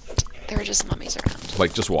 at the Met there were just mummies around.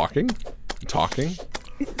 Like just walking, talking.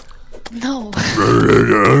 No.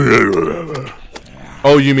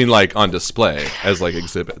 Oh, you mean like on display as like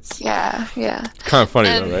exhibits? Yeah, yeah. Kind of funny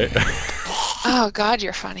And- though, right? Oh God,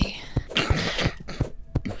 you're funny.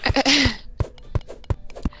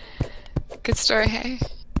 Good story, hey?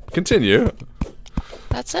 Continue.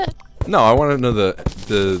 That's it. No, I want to know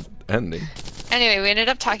the ending. Anyway, we ended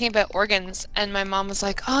up talking about organs, and my mom was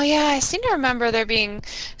like, "Oh yeah, I seem to remember there being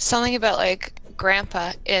something about like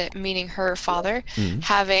Grandpa, meaning her father,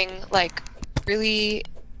 having like really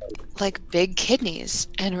like big kidneys."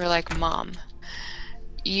 And we're like, "Mom,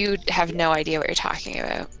 you have no idea what you're talking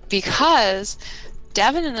about," because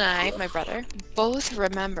Devin and I, my brother, both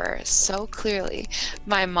remember so clearly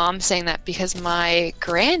my mom saying that because my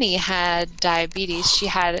granny had diabetes, she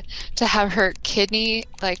had to have her kidney,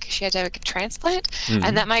 like she had to have a transplant,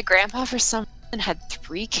 and that my grandpa for some reason had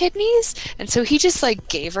 3 kidneys, and so he just like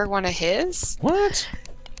gave her one of his. What?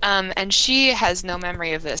 And she has no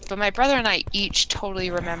memory of this, but my brother and I each totally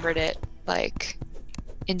remembered it like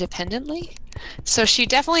independently. So she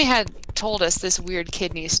definitely had told us this weird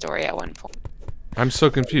kidney story at one point. I'm so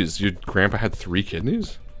confused. Your grandpa had 3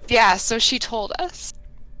 kidneys? Yeah, so she told us.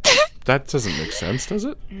 That doesn't make sense, does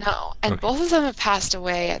it? No, and Okay. both of them have passed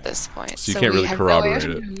away at this point. So you can't we really have no way of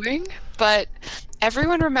corroborate it. knowing, but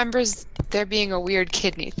everyone remembers there being a weird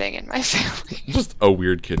kidney thing in my family. Just a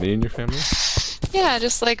weird kidney in your family? Yeah,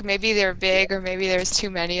 just like maybe they're big or maybe there's too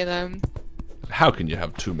many of them. How can you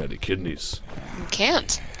have too many kidneys? You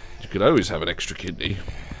can't. You could always have an extra kidney.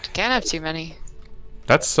 You can't have too many.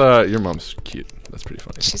 That's your mom's cute. That's pretty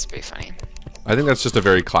funny. She's pretty funny. I think that's just a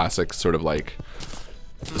very classic sort of like,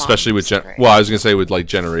 especially with Mom's great. well, I was gonna say with like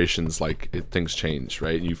generations, like things change,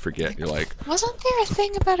 right? You forget. You're like, Wasn't there a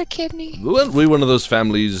thing about a kidney? weren't we one of those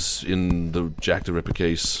families in the Jack the Ripper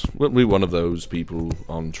case? Weren't we one of those people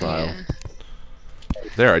on trial? Yeah.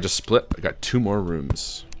 There, I just split. I got 2 more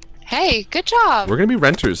rooms. Hey, good job. We're gonna be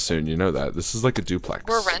renters soon. You know that. This is like a duplex.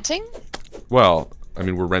 We're renting, Well, I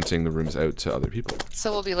mean, we're renting the rooms out to other people.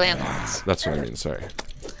 so we'll be landlords. That's what I mean. Sorry.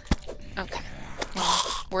 Okay. Well,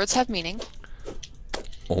 words have meaning.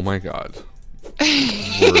 Oh my God.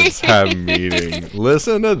 Words have meaning.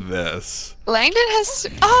 Listen to this. Langdon has.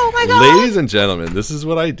 Oh my God. Ladies and gentlemen, this is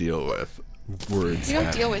what I deal with. Words You don't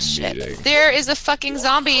have deal with meaning. shit. There is a fucking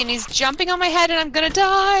zombie and he's jumping on my head and I'm gonna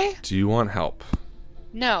die. Do you want help?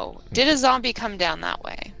 No. Did a zombie come down that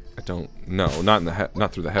way? I don't. No, not in the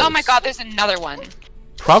not through the house. Oh my God, there's another one.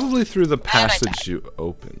 Probably through the I passage you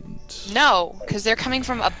opened. No, because they're coming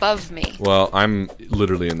from above me. Well, I'm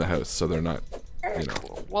literally in the house, so they're not. You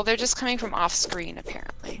know. Well, they're just coming from off screen,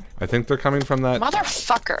 apparently. I think they're coming from that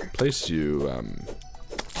Motherfucker. place you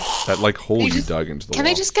that like hole you dug into the Can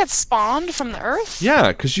wall. they just get spawned from the earth? Yeah,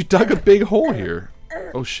 because you dug a big hole here.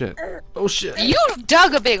 Oh shit. Oh shit. You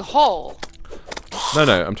dug a big hole. No,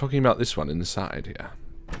 I'm talking about this one inside here.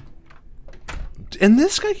 And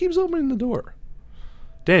this guy keeps opening the door.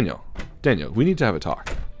 Daniel, we need to have a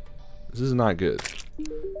talk. This is not good.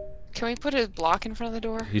 Can we put a block in front of the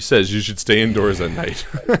door? He says you should stay indoors at night.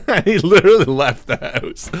 And he literally left the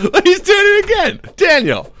house. He's doing it again.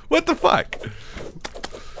 Daniel, what the fuck?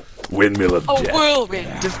 Windmill of A death.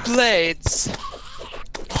 whirlwind of blades.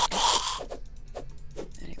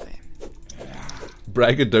 Anyway.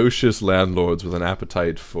 Braggadocious landlords with an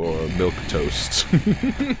appetite for milk toast.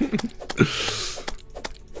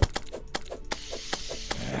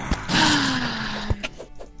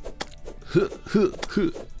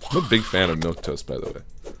 I'm a big fan of milk toast, by the way.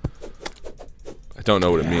 I don't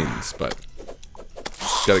know what it means, but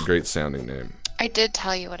it's got a great sounding name. I did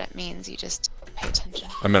tell you what it means. You just didn't pay attention.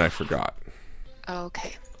 I mean, I forgot. Oh,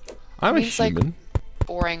 okay. I'm It a means, like, human.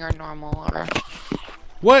 boring or normal or...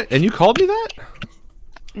 What? And you called me that?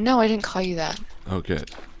 No, I didn't call you that. Oh,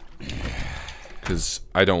 good. Because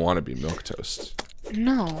I don't want to be milk toast.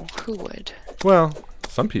 No, who would? Well,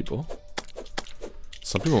 some people.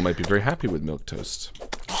 Some people might be very happy with milk toast.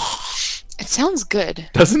 It sounds good.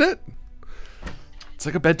 Doesn't it? It's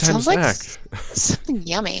like a bedtime Sounds like snack. something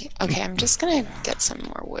yummy. Okay, I'm just gonna get some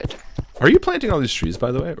more wood. Are you planting all these trees,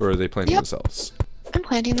 by the way? Or are they planting Yep. themselves? I'm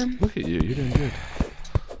planting them. Look at you. You're doing good.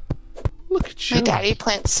 Look at you. My daddy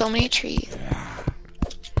plants so many trees.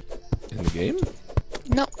 In the game?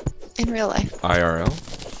 No, in real life. IRL?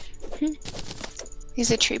 He's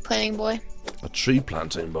a tree planting boy. A tree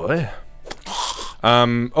planting boy.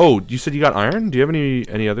 Oh, you said you got iron? Do you have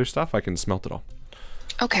any other stuff? I can smelt it all.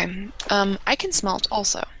 Okay, I can smelt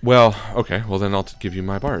also. Well, okay. Well, then I'll give you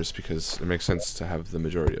my bars because it makes sense to have the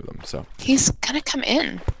majority of them. So, He's gonna come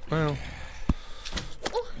in. well,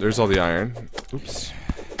 there's all the iron. Oops.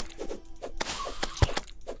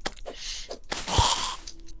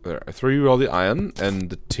 There, I throw you all the iron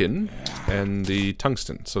and the tin and the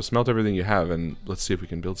tungsten. So smelt everything you have and let's see if we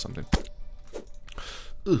can build something.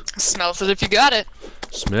 Smelt it if you got it.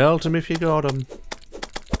 Smelt them if you got them.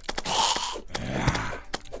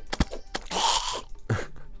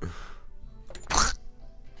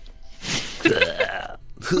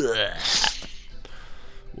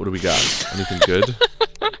 What do we got? Anything good?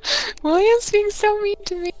 William's being so mean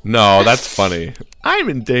to me. No, that's funny. I'm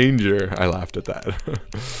in danger. I laughed at that.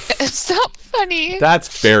 It's not funny.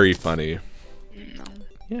 That's very funny. No.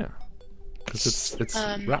 Yeah. Because it's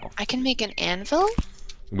Ralph. I can make an anvil.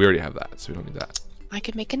 We already have that, so we don't need that. I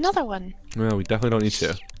could make another one. Well, we definitely don't need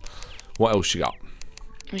to. What else you got?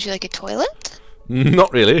 Would you like a toilet?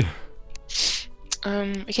 Not really.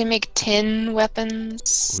 We can make tin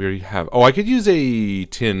weapons. We already have... Oh, I could use a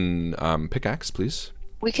tin pickaxe, please.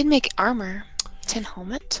 We can make armor. Tin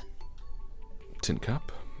helmet. Tin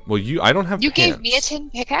cup. Well, I don't have You pants. gave me a tin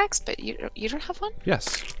pickaxe, but you don't have one?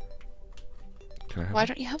 Yes. Can I have Why one?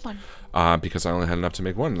 don't you have one? Because I only had enough to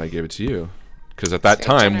make one, and I gave it to you. Because at that Very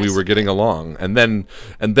time we generous. were getting along, and then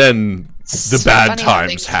the So bad funny how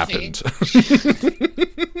times things happened. change.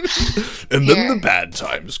 And then Here. the bad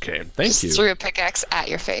times came. Thank Just you. threw a pickaxe at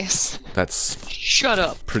your face. That's Shut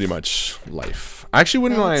up. pretty much life. I actually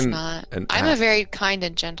wouldn't No, it's mind. not. An I'm a axe. very kind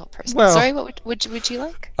and gentle person. Well- Sorry, what would you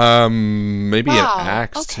like? Maybe Wow, an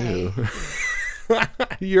axe okay. too.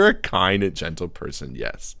 You're a kind and gentle person,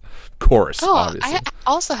 yes. Of course, Oh, obviously. I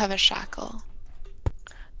also have a shackle.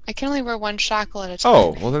 I can only wear one shackle at a time.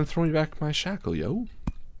 Oh, well then throw me back my shackle, yo.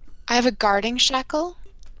 I have a guarding shackle.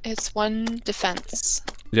 It's one defense.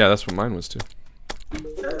 Yeah, that's what mine was too.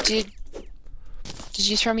 Did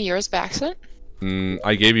you throw me yours by accident?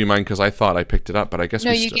 I gave you mine because I thought I picked it up, but I guess No,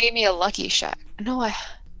 we you still... gave me a lucky shack. No,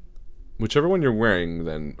 Whichever one you're wearing,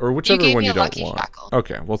 then, or whichever gave one me you a don't lucky want. shackle.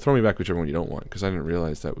 Okay, well throw me back whichever one you don't want, because I didn't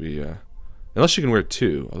realize that we. Unless you can wear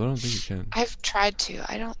two, although I don't think you can. I've tried to.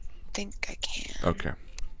 I don't think I can. Okay.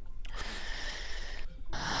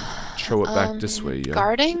 Throw it back this way, yo.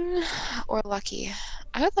 Guarding or lucky?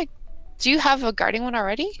 I would like. Do you have a guarding one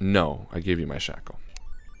already? No, I gave you my shackle.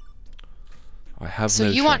 I have So no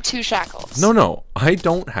you want shackle. 2 shackles? No, I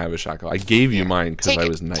don't have a shackle. I gave you Here, mine because take I it,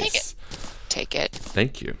 was nice. take it. Take it.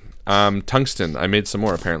 Thank you. Tungsten. I made some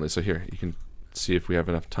more apparently. So here, you can see if we have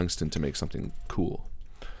enough tungsten to make something cool.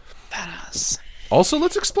 Badass. Also,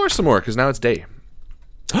 let's explore some more because now it's day.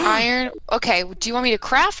 Iron. Okay. Do you want me to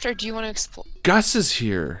craft or do you want to explore? Gus is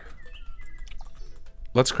here.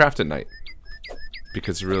 Let's craft at night.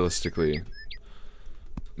 Because realistically,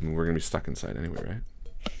 we're going to be stuck inside anyway,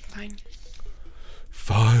 right? Fine.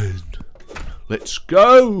 Fine. Let's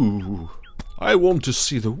go. I want to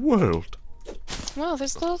see the world. Well,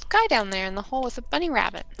 there's a little guy down there in the hole with a bunny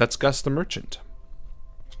rabbit. That's Gus the merchant.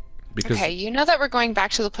 Because, Okay, you know that we're going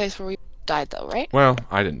back to the place where we died, though, right? well,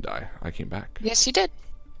 I didn't die. I came back. Yes, you did.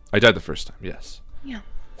 I died the first time, yes. Yeah.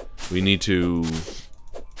 We need to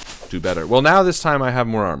do better. Well, now this time I have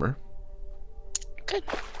more armor. Good.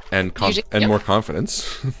 And yep. more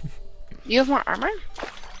confidence. You have more armor?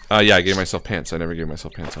 Yeah, I gave myself pants. I never gave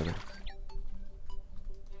myself pants either.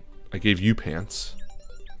 I gave you pants.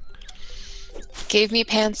 Gave me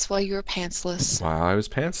pants while you were pantsless. While I was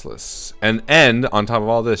pantsless. And on top of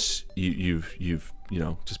all this, you've you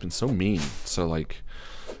know, just been so mean. So, like,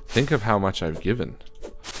 think of how much I've given.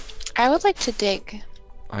 I would like to dig.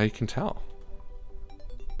 I can tell.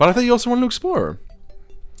 But I thought you also wanted to explore.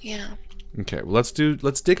 Yeah. Okay, well, let's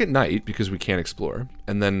dig at night because we can't explore.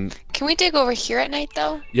 And then... Can we dig over here at night,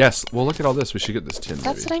 though? Yes, well, look at all this. We should get this tin,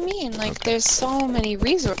 That's maybe. what I mean. Like, Okay. there's so many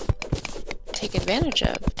resources to take advantage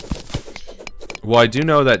of. Well, I do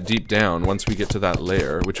know that deep down, once we get to that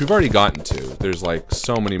layer, which we've already gotten to, there's, like,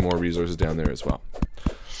 so many more resources down there as well.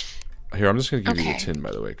 Here, I'm just gonna give you the Okay. tin,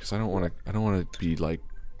 by the way, because I don't want to be, like,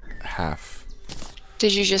 half...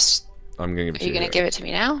 Did you just... I'm gonna give it Are to you you. going to give it to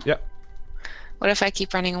me now? Yep. What if I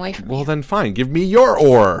keep running away from Well, you? then fine. Give me your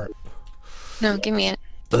ore! No, give me it.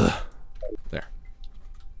 Ugh. There.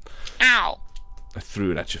 Ow! I threw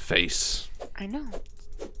it at your face. I know.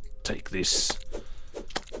 Take this.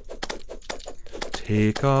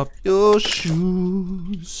 Take up your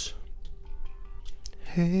shoes.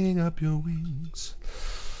 Hang up your wings.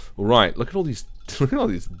 All right, look at all these. Look at all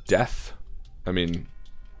these death. I mean,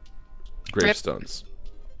 gravestones.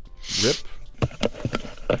 Rip.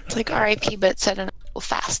 It's like R.I.P., but said in a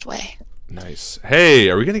fast way. Nice. Hey,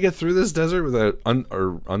 are we gonna get through this desert without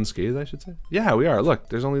unscathed? I should say. Yeah, we are. Look,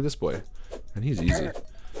 there's only this boy, and he's easy.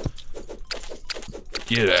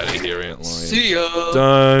 Get out of here, Ant Lion. See ya.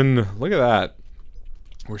 Done. Look at that.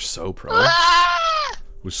 We're so pro. Ah!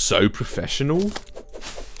 We're so professional.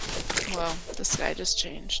 Well, this guy just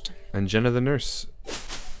changed. And Jenna the nurse.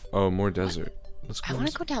 Oh, more desert. Let's go. I want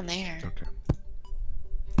to go down there. Okay.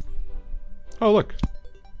 Oh, look.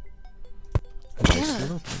 A nice Yeah.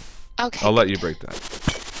 little thing. Okay. I'll let you break that.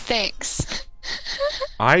 Thanks.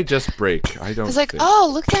 I just break. I don't. I was like, think. oh,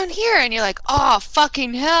 look down here. And you're like, oh,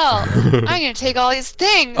 fucking hell. I'm going to take all these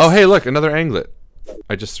things. Oh, hey, look, another anglet.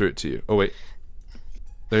 I just threw it to you. Oh, wait.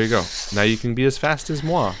 There you go. Now you can be as fast as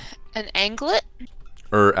moi. An anglet?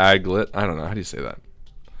 Or aglet. I don't know. How do you say that?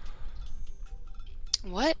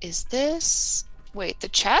 What is this? Wait, the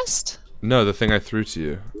chest? No, the thing I threw to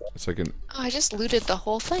you. It's like an... Oh, I just looted the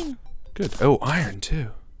whole thing. Good. Oh, iron, too.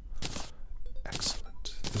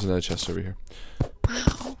 Excellent. There's another chest over here.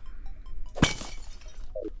 Wow.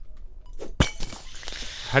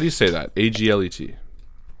 How do you say that? A-G-L-E-T.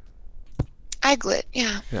 Aglet,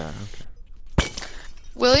 yeah. Yeah, okay.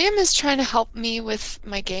 William is trying to help me with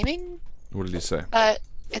my gaming, What did he say? but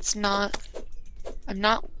it's not... I'm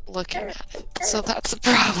not looking at it. So that's a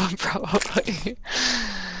problem, probably.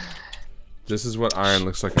 This is what iron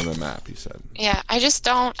looks like on the map, he said. Yeah, I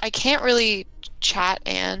can't really chat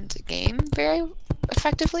and game very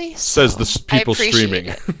effectively. Says so the people I appreciate streaming.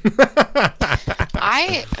 it.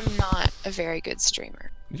 I am not a very good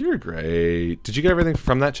streamer. You're great. Did you get everything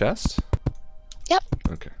from that chest? Yep.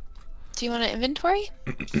 Okay. Do you want an inventory?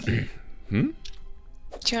 Hmm?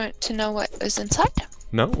 Do you want to know what was inside?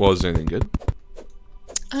 No? Well, is there anything good?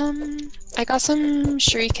 I got some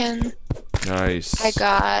shuriken. Nice. I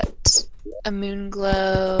got a moon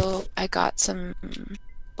glow. I got some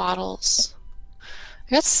bottles.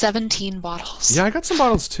 I got 17 bottles. Yeah, I got some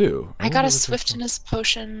bottles too. I got wonder a what they're swiftness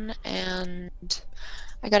potion and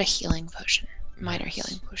I got a healing potion. Minor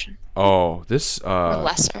healing potion. for. Oh, this Or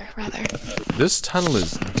lesser, rather. this tunnel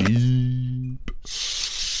is deep.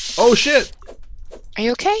 Oh shit! Are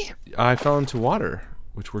you okay? I fell into water,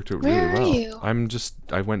 which worked out really Where are well. you?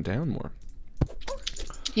 I went down more.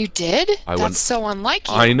 You did? I That's went- so unlike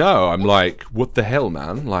you. I know. I'm like, what the hell,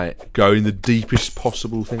 man? Like, going the deepest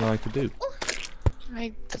possible thing I could do.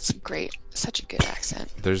 That's a great, such a good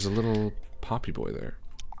accent. There's a little poppy boy there.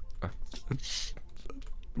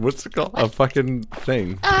 What's it called? What? A fucking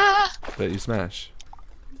thing Ah! that you smash.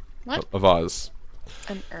 What? A vase.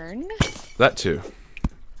 An urn? That too.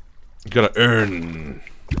 You gotta earn.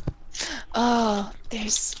 Oh,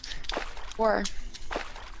 there's... Or...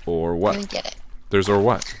 Or I'm what? gonna get it. There's or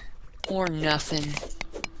what? Or nothing.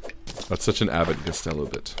 That's such an Abbott and Costello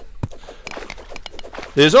bit.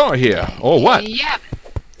 There's or here. Or what? Yeah.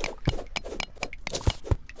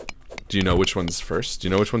 Do you know which one's first? Do you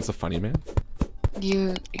know which one's the funny man?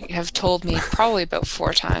 You have told me probably about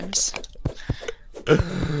 4 times.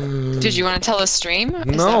 Did you want to tell a stream? Is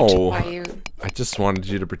No. that why you... I just wanted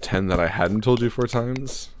you to pretend that I hadn't told you 4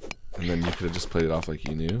 times. And then you could have just played it off like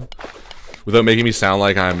you knew. Without making me sound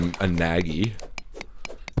like I'm a naggy.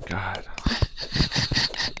 God.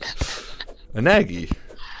 A naggy.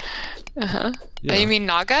 Uh-huh. Yeah. Oh, you mean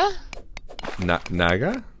Naga?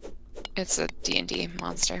 Naga? It's a D&D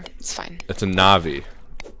monster. It's fine. It's a Navi.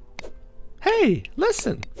 Hey,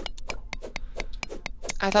 listen.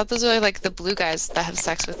 I thought those were like the blue guys that have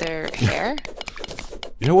sex with their hair.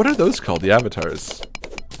 You know, what are those called? The avatars.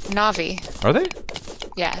 Navi. Are they?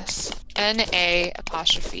 Yes. N-A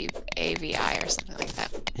apostrophe A-V-I or something like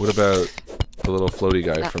What about the little floaty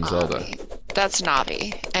guy from Zelda? That's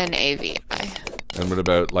Navi. N-A-V-I. And what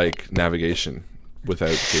about, like, navigation without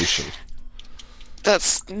gation?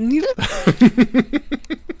 That's...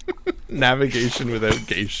 Navigation without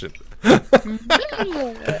gation.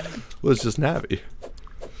 Well, it's just Navi.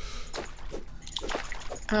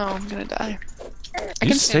 Oh, I'm gonna die.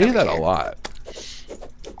 You say that a lot.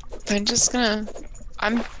 I'm just gonna...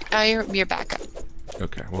 You're back up.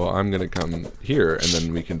 Okay, well, I'm gonna come here, and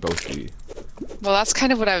then we can both be... Well, that's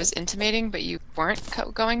kind of what I was intimating, but you weren't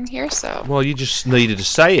going here, so... Well, you just needed to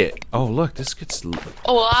say it. Oh, look, this gets...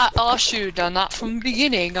 Oh, I should have done that from the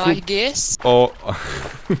beginning, I guess. Oh.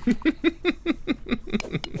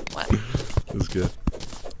 What? This is good.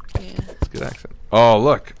 Yeah. It's a good accent. Oh,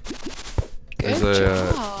 look. Good There's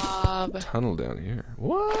a job. tunnel down here.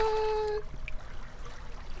 What?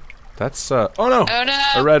 That's, oh no! Oh no!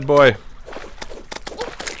 A red boy.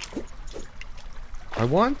 I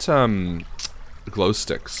want, glow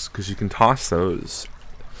sticks, because you can toss those.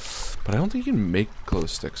 But I don't think you can make glow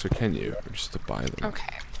sticks, or can you? Or just to buy them.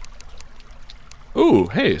 Okay. Ooh,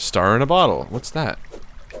 hey, star in a bottle. What's that?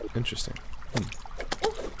 Interesting.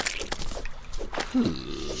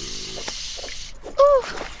 Ooh.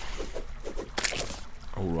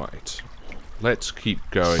 Alright. Let's keep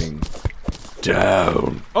going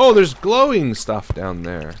down. Oh, there's glowing stuff down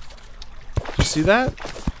there. Did you see that?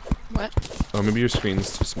 What? Oh, maybe your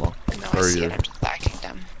screen's too small. No, I see it. I'm just backing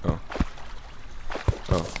them. Oh.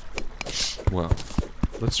 Oh. Well,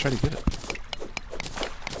 let's try to get it.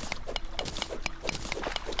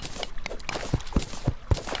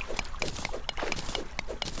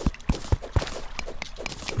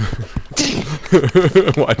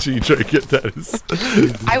 Watching you try to get that is...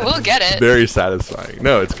 I will get it. Very satisfying.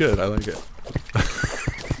 No, it's good. I like it.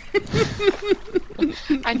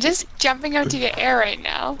 I'm just jumping out to get air right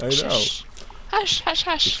now. I know. Shush. Hush, hush,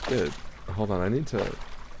 hush. It's good. Hold on, I need to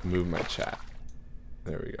move my chat.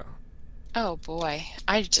 There we go. Oh boy,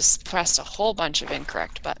 I just pressed a whole bunch of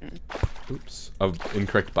incorrect buttons. Oops. Of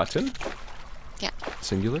incorrect button? Yeah.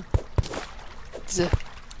 Singular? Z.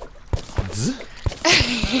 Z?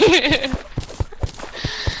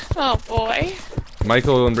 Oh boy.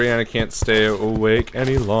 Michael and Brianna can't stay awake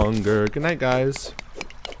any longer. Good night, guys.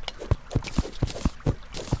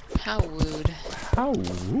 How rude. How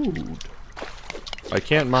rude. I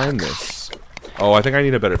can't mine this. Oh, I think I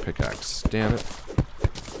need a better pickaxe. Damn it.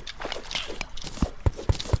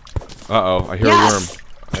 Uh-oh, I hear a worm.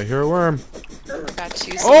 I hear a worm. Got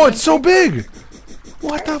you. Oh, it's so big!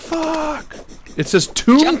 What the fuck? It says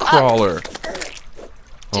tomb crawler.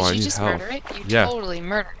 Did I you need just help. murder it? You Yeah. totally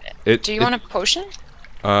murdered it. Do you want a potion?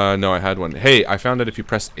 No, I had one. Hey, I found that if you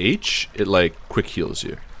press H, it like quick heals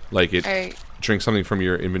you. Like it drinks something from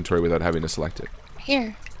your inventory without having to select it.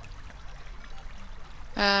 Here.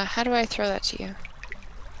 How do I throw that to you?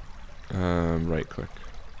 Right click.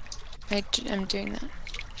 I'm doing that.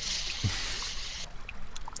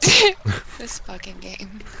 This fucking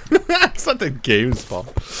game. It's not the game's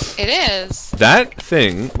fault. It is. That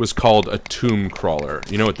thing was called a tomb crawler.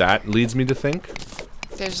 You know what that leads me to think?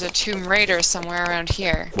 There's a Tomb Raider somewhere around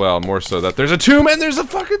here. Well, more so that there's a tomb and there's a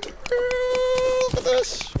fucking... Look at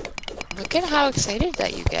this. Look at how excited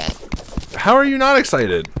that you get. How are you not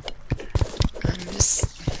excited? I'm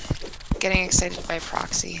just getting excited by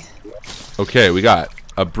proxy. Okay, we got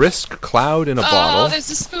a brisk cloud in a bottle. Oh,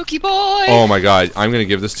 there's a spooky boy! Oh my god, I'm gonna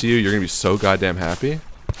give this to you. You're gonna be so goddamn happy.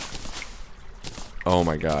 Oh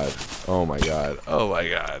my god. Oh my god. Oh my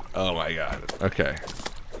god. Oh my god. Okay.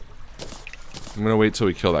 I'm gonna wait till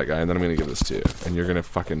we kill that guy and then I'm gonna give this to you. And you're gonna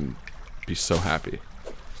fucking be so happy.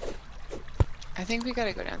 I think we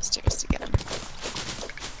gotta go downstairs to get him.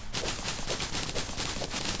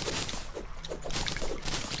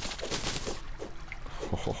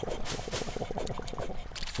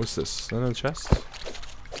 What's this? Is that in the chest?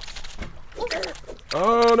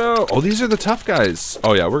 Oh no! Oh, these are the tough guys.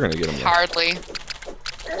 Oh yeah, we're gonna get them. Hardly.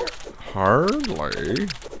 Hardly.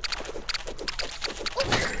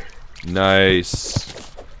 Nice.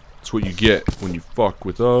 That's what you get when you fuck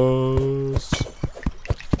with us.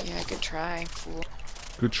 Yeah, good try, fool.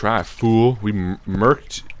 Good try, fool. We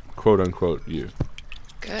murked, quote unquote, you.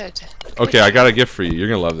 Good. Okay, I got a gift for you. You're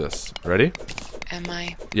gonna love this. Ready? Am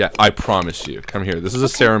I? Yeah, I promise you. Come here. This is a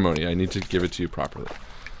ceremony. I need to give it to you properly.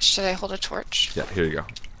 Should I hold a torch? Yeah, here you go.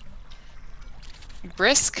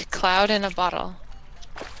 Brisk cloud in a bottle.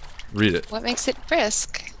 Read it. What makes it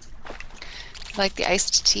brisk? Like the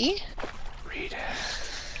iced tea? Read it.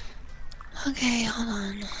 Okay, hold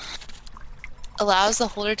on. Allows the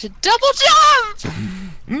holder to double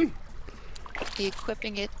jump!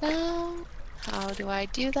 Equipping it now. How do I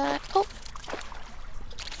do that? Oh.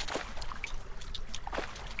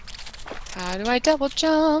 How do I double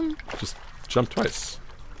jump? Just jump twice.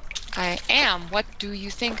 I am. What do you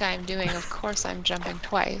think I'm doing? Of course I'm jumping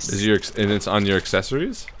twice. And it's on your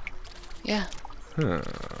accessories? Yeah. Huh.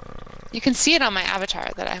 You can see it on my avatar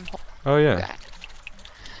that I'm holding. Oh, yeah.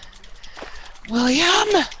 William!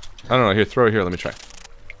 I don't know. Here, throw it here. Let me try.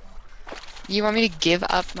 You want me to give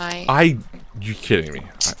up my... You kidding me?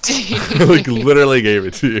 I like literally gave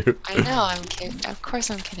it to you. I know, I'm kidding. Of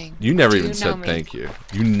course I'm kidding. You never even said thank you.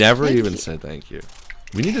 You never even said thank you.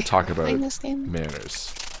 We need to talk about this game?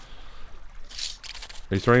 manners.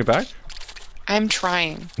 Are you throwing it back? I'm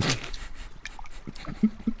trying.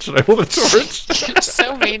 Should I hold a torch? You're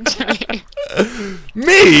so mean to me.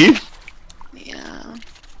 Me? Yeah.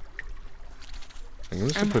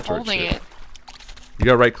 I'm I'm holding it. You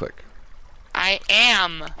got right click. I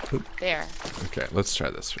am. There. Okay, let's try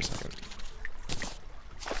this for a second.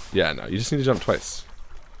 Yeah, no, you just need to jump twice.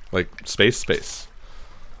 Like, space, space.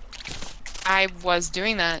 I was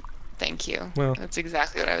doing that. Thank you. Well. That's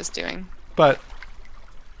exactly what I was doing. But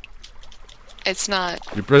it's not.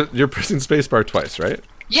 You're pressing spacebar twice, right?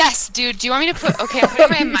 Yes, dude. Do you want me to put... Okay, I'm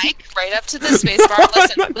putting my mic right up to the spacebar.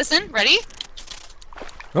 Listen, listen. Ready?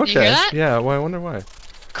 Okay. You hear that? Yeah, well, I wonder why.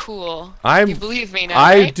 Cool. You believe me now,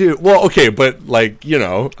 I right? do. Well, okay, but like, you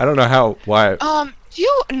know, I don't know why. Do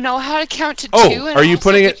you know how to count to 2? Oh, and are you also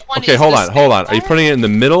putting it? which one Okay, is hold the on. Are you spacebar? putting it in the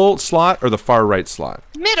middle slot or the far right slot?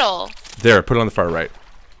 Middle. There, put it on the far right.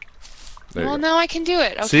 There Well, you go. now I can do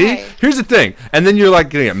it. Okay. See? Here's the thing. And then you're like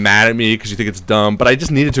getting mad at me because you think it's dumb, but I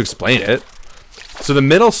just needed to explain it. So the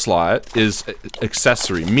middle slot is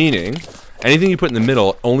accessory, meaning anything you put in the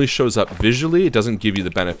middle only shows up visually. It doesn't give you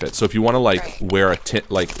the benefit. So if you want to like wear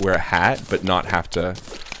a hat but not have to,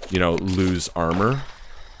 you know, lose armor,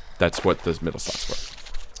 that's what the middle slot's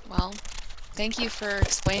for. Well, thank you for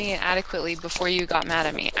explaining it adequately before you got mad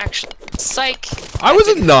at me. Actually, psych. I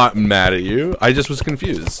wasn't not mad at you. I just was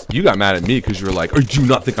confused. You got mad at me because you were like, "Oh, do you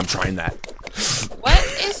not think I'm trying that?" What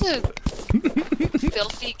is a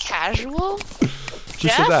filthy casual? Who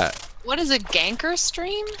said that? What is a ganker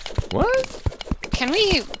stream? What? Can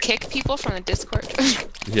we kick people from the Discord?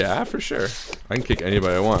 Yeah, for sure. I can kick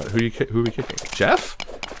anybody I want. Who are we kicking? Jeff?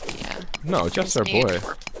 Yeah. No, Jeff's our boy.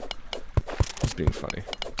 He's being funny.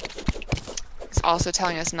 He's also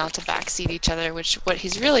telling us not to backseat each other, which what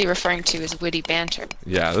he's really referring to is witty banter.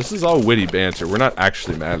 Yeah, this is all witty banter. We're not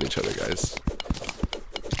actually mad at each other, guys.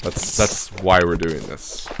 That's why we're doing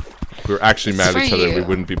this. If we were actually mad at each other, we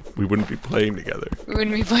wouldn't be playing together. We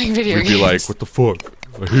wouldn't be playing video games. We'd be like, what the fuck?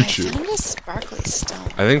 I hate you. I found a sparkly stone.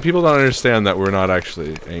 I think people don't understand that we're not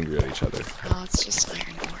actually angry at each other. Oh, it's just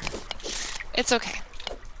iron ore. It's okay.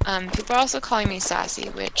 People are also calling me sassy,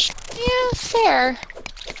 which, yeah, fair.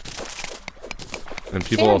 And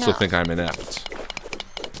people Fair also enough. think I'm inept.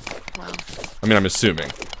 Well, I mean, I'm assuming.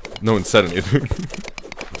 No one said anything.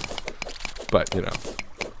 But, you know.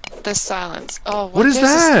 the silence. Oh, What is there's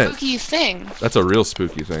that? A spooky thing. That's a real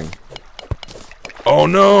spooky thing. Oh,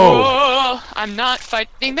 no! Oh, I'm not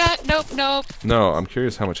fighting that. Nope, nope. No, I'm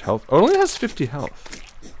curious how much health. Oh, it only has 50 health.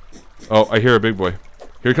 Oh, I hear a big boy.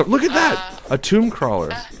 Here he comes. Look at that! A tomb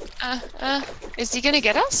crawler. Is he gonna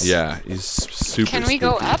get us? Yeah, he's super Can we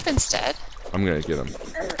go spooky. up instead? I'm gonna get him.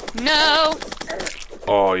 No.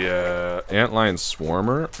 Oh, yeah. Antlion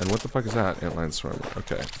Swarmer? And what the fuck is that? Antlion Swarmer.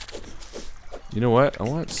 Okay. You know what? I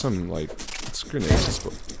want some, like, it's grenades.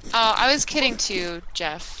 Oh, I was kidding too,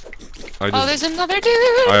 Jeff. Oh, there's another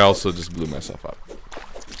dude. I also just blew myself up.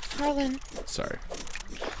 Harlan. Sorry.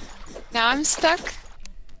 Now I'm stuck.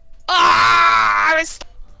 Ah! I was.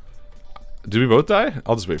 Did we both die?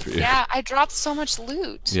 I'll just wait for you. Yeah, I dropped so much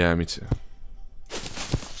loot. Yeah, me too.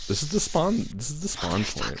 This is the spawn. This is the spawn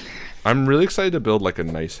point. I'm really excited to build like a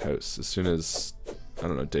nice house as soon as I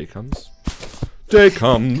don't know. Day comes. Day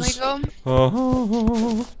comes. Can we go?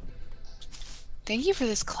 Oh. Thank you for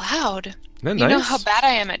this cloud. Isn't that You know nice? how bad I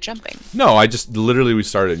am at jumping. No, I just literally we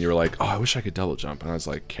started and you were like, "Oh, I wish I could double jump," and I was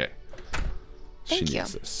like, "Okay, she Thank you.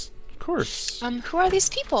 needs this." Of course. Who are these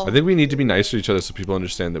people? I think we need to be nice to each other so people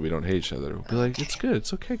understand that we don't hate each other. We'll be like, "It's good.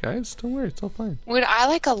 It's okay, guys. Don't worry. It's all fine." Would I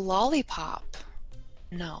like a lollipop?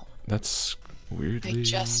 No. That's weirdly. I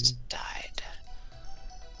just died.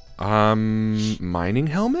 Mining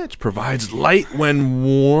helmet provides light when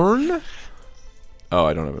worn. Oh,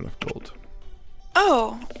 I don't have enough gold.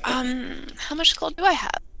 Oh, how much gold do I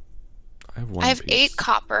have? I have one. I have piece. 8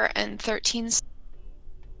 copper and 13.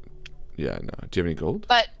 Yeah, no. Do you have any gold?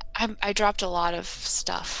 But I dropped a lot of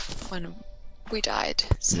stuff when we died.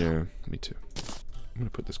 So. Yeah, me too. I'm gonna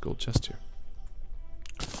put this gold chest here.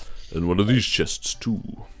 And one of these chests too.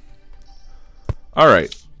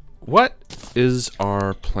 Alright. What is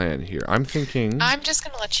our plan here? I'm thinking... I'm just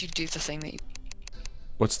gonna let you do the thing that you...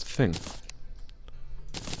 What's the thing?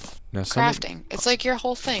 Now, Crafting. It's like your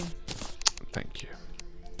whole thing. Thank you.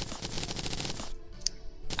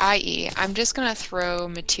 I.e., I'm just gonna throw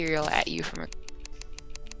material at you from a...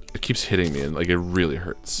 It keeps hitting me and like it really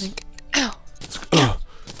hurts. Like, ow! Oh,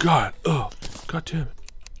 God! Oh, God damn it!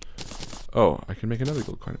 Oh, I can make another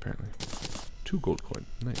gold coin apparently. 2 gold coin.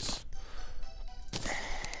 Nice.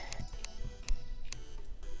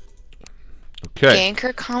 Okay.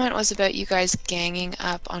 Ganker comment was about you guys ganging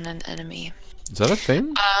up on an enemy. Is that a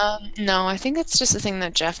thing? No, I think it's just a thing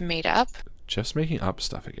that Jeff made up. Jeff's making up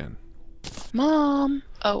stuff again. Mom!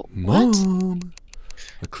 Oh, what? Mom!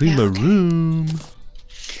 I cleaned my room.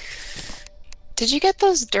 Did you get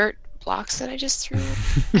those dirt blocks that I just threw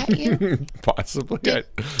at you? Possibly. Did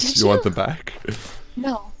you want them back?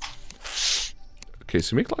 No. Okay,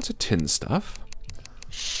 so we make lots of tin stuff.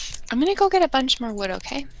 I'm gonna go get a bunch more wood,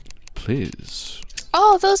 okay? Please.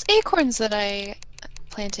 Oh, those acorns that I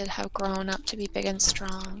planted have grown up to be big and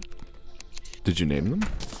strong. Did you name them?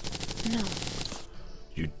 No.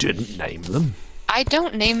 You didn't name them. I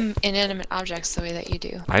don't name inanimate objects the way that you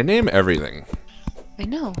do. I name everything. I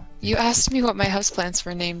know. You asked me what my houseplants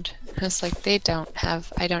were named. I was like, I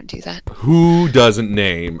don't do that. Who doesn't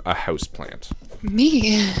name a houseplant?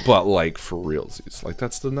 Me. But like for realsies. Like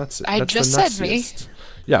that's the nuts. I that's just the said me.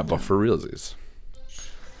 Yeah, but for realsies.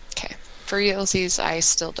 Okay. For realsies, I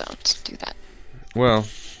still don't do that. Well,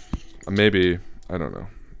 maybe, I don't know.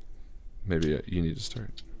 Maybe you need to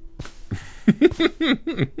start.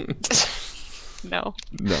 No.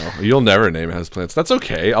 No, you'll never name houseplants. That's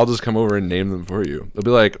okay. I'll just come over and name them for you. They'll be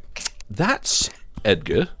like, that's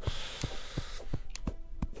Edgar.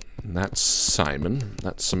 And that's Simon.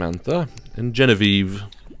 That's Samantha. And Genevieve.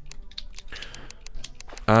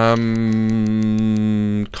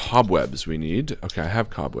 Cobwebs we need. Okay, I have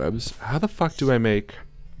cobwebs. How the fuck do I make...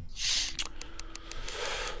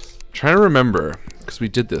 Trying to remember, because we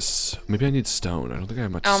did this. Maybe I need stone. I don't think I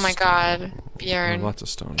have much. Oh my stone. god, I have Bjorn. lots of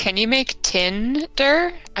stone. Can you make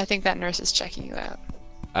tinder? I think that nurse is checking you out.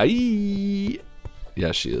 Aye.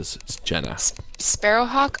 Yeah, she is. It's Jenna.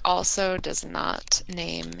 Sparrowhawk also does not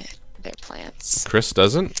name their plants. Chris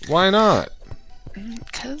doesn't? Why not?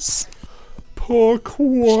 Because...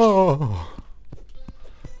 Pourquoi?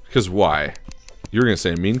 Because why? You were going to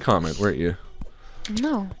say a mean comment, weren't you?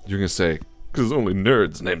 No. You're going to say, because only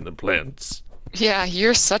nerds name the plants. Yeah,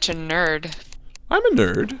 you're such a nerd. I'm a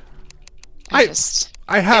nerd. I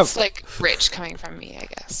have... It's like rich coming from me, I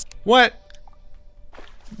guess. What?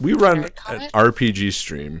 We run Nerd an comment? RPG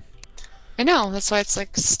stream. I know, that's why it's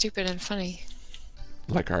like stupid and funny.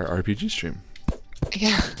 Like our RPG stream.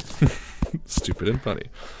 Yeah. Stupid and funny.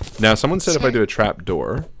 Now, someone said if I do a trap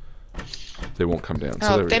door, they won't come down. So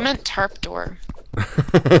Oh, there we they go. meant tarp door. You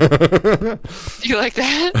like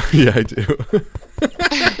that? Yeah, I do.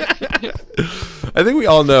 I think we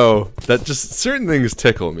all know that just certain things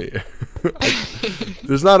tickle me.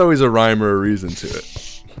 There's not always a rhyme or a reason to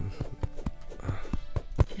it.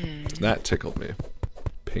 That tickled me.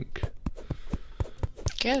 Pink.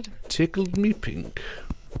 Good. Tickled me pink.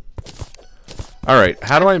 Alright,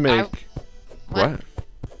 how do I make... What?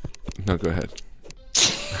 No, go ahead.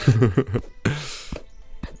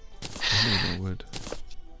 Wood.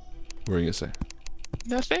 What were you gonna say?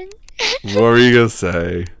 Nothing? What were you gonna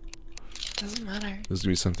say? Doesn't matter. This is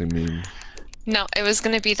gonna be something mean. No, it was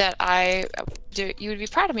gonna be that you would be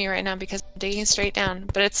proud of me right now because I'm digging straight down,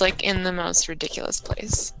 but it's like in the most ridiculous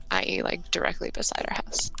place, i.e. like directly beside our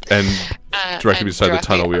house. And directly and beside the directly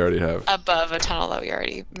tunnel we already have. Above a tunnel that we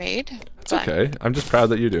already made. It's okay. I'm just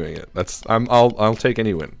proud that you're doing it. I'll take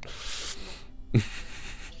any win.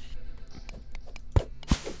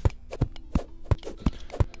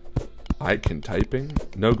 I can typing.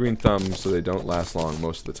 No green thumbs, so they don't last long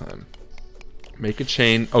most of the time. Make a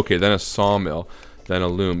chain. Okay, then a sawmill. Then a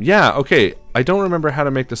loom. Yeah, okay. I don't remember how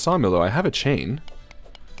to make the sawmill, though. I have a chain.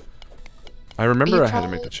 I remember I had to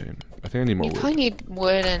make the chain. I think I need more wood. You probably need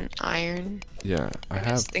wood and iron. Yeah, I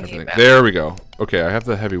have everything. about There we go. Okay, I have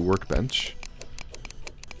the heavy workbench.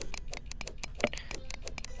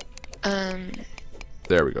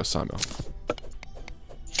 There we go, sawmill.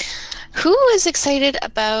 Who is excited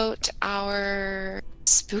about our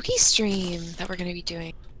spooky stream that we're going to be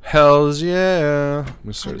doing? Hells yeah. I'm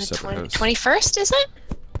gonna start On a the separate house. 21st, is it?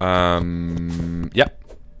 Yep.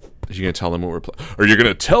 Are you gonna tell them what we're playing? Are you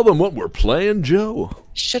gonna tell them what we're playing, Joe?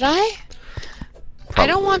 Should I? Probably. I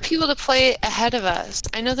don't want people to play ahead of us.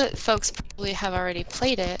 I know that folks probably have already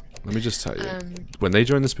played it. Let me just tell you. When they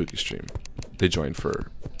join the spooky stream, they join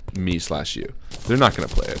for me/you. They're not gonna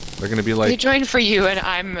play it. They're gonna be They like, joined for you, and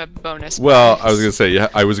I'm a bonus. well, prize. I was gonna say, yeah,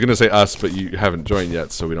 I was gonna say us, but you haven't joined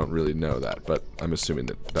yet, so we don't really know that. But I'm assuming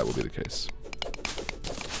that will be the case.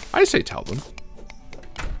 I say tell them.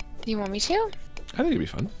 You want me to? I think it'd be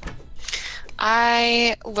fun.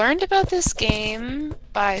 I learned about this game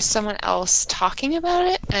by someone else talking about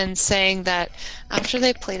it and saying that after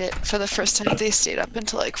they played it for the first time, they stayed up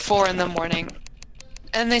until like 4 in the morning.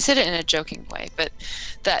 And they said it in a joking way, but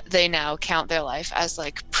that they now count their life as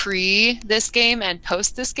like pre this game and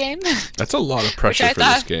post this game. That's a lot of pressure for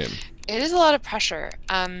this game. It is a lot of pressure.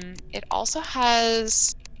 It also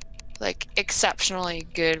has like exceptionally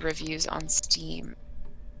good reviews on Steam.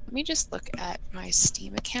 Let me just look at my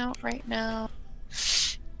Steam account right now.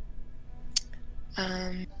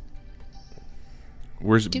 For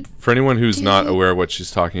anyone who's not aware of what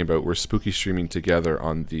she's talking about, we're spooky streaming together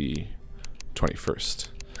on the 21st.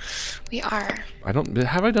 We are.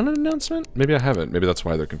 Have I done an announcement? Maybe I haven't. Maybe that's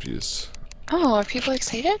why they're confused. Oh, are people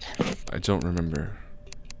excited? I don't remember.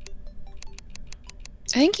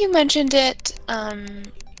 I think you mentioned it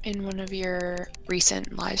in one of your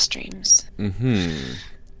recent live streams. Mm-hmm.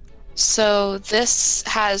 So this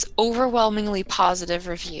has overwhelmingly positive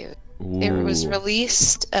reviews. It was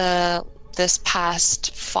released this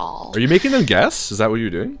past fall. Are you making them guess? Is that what you're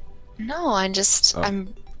doing? No, I'm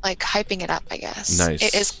like hyping it up, I guess. Nice.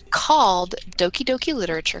 It is called Doki Doki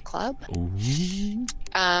Literature Club. Ooh.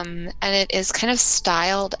 And it is kind of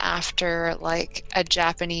styled after like a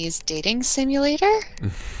Japanese dating simulator.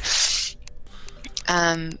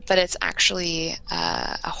 But it's actually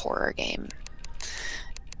a horror game.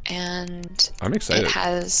 And I'm excited. It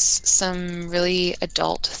has some really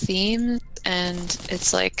adult themes, and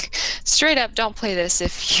it's like straight up, don't play this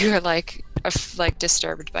if you're like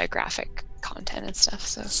disturbed by graphic content and stuff.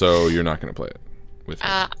 So you're not gonna play it with me.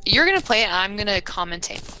 You're gonna play it, and I'm gonna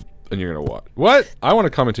commentate. And you're gonna what? What? I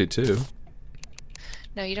want to commentate too.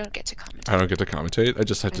 No, you don't get to commentate. I don't get to commentate. I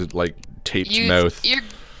just have to like taped mouth.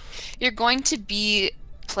 You're going to be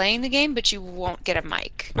playing the game, but you won't get a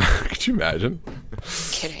mic. Could you imagine?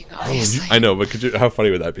 Kidding, obviously. I know, but how funny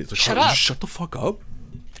would that be? It's like, shut up. Shut the fuck up.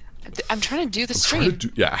 I'm trying to do the stream.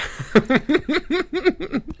 Yeah.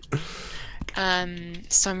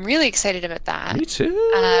 So I'm really excited about that. Me too.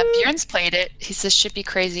 Bjorn's played it. He says should be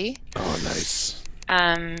crazy. Oh, nice.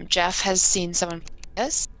 Jeff has seen someone play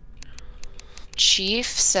this. Chief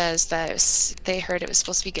says that they heard it was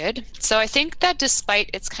supposed to be good. So I think that despite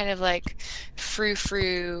its kind of like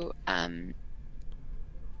frou-frou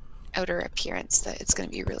outer appearance, that it's going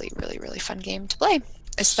to be a really, really, really fun game to play.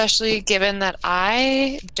 Especially given that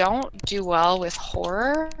I don't do well with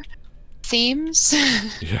horror themes.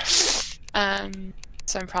 Yeah. So I'm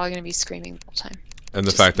probably going to be screaming the whole time. And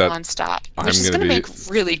the fact that non-stop, which is going to make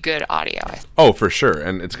really good audio. Oh, for sure.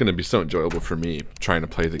 And it's going to be so enjoyable for me trying to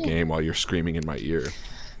play the game while you're screaming in my ear.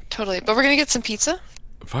 Totally. But we're going to get some pizza.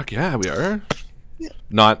 Fuck yeah, we are. Yeah.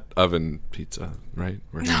 Not oven pizza, right?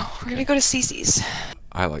 We're going to go to Cece's.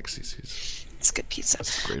 I like Cece's. It's good pizza.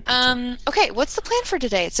 That's great pizza. Okay, what's the plan for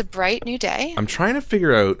today? It's a bright new day. I'm trying to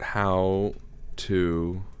figure out how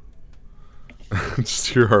to... Just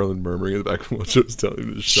hear Harlan murmuring in the back while Joe's telling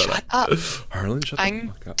him to shut up. Harlan, shut the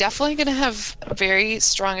fuck up. I'm definitely going to have very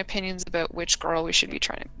strong opinions about which girl we should be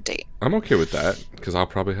trying to date. I'm okay with that, because I'll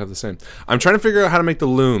probably have the same. I'm trying to figure out how to make the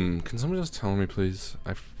loom. Can someone just tell me, please?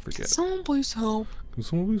 I forget. Someone please help. Can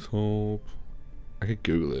someone please help? I could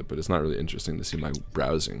Google it, but it's not really interesting to see my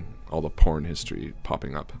browsing. All the porn history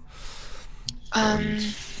popping up.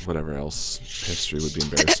 Whatever else history would be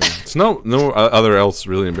embarrassing. It's no other else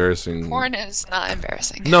really embarrassing. Porn is not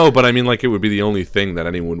embarrassing. No, but I mean, like, it would be the only thing that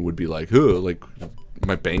anyone would be like, "Huh," like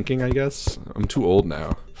my banking, I guess. I'm too old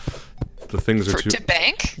now. The things are too... To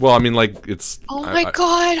bank? Well, I mean, like, it's... Oh my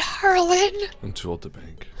god, Harlan! I'm too old to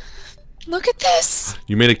bank. Look at this!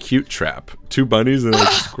 You made a cute trap. 2 bunnies and a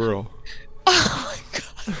squirrel. Oh my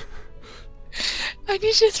god. I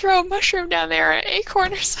need to throw a mushroom down there, an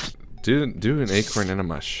acorn or something. Do an acorn and a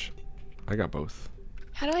mush. I got both.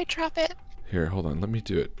 How do I drop it? Here, hold on. Let me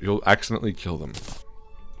do it. You'll accidentally kill them.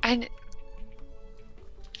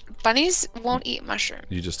 Bunnies won't eat mushrooms.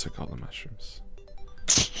 You just took all the mushrooms.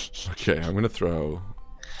 Okay, I'm gonna throw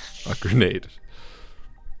a grenade.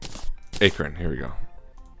 Acorn, here we go.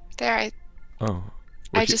 There,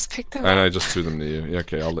 I just picked them up. And I just threw them to you. Yeah,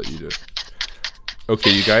 okay, I'll let you do it.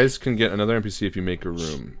 Okay, you guys can get another NPC if you make a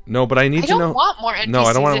room. No, but I need to know... I don't want more NPCs. No,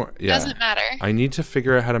 I don't want more. It doesn't matter. I need to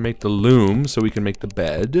figure out how to make the loom so we can make the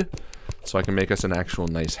bed. So I can make us an actual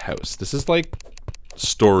nice house. This is like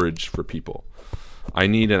storage for people. I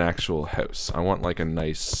need an actual house. I want like a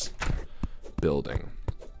nice building.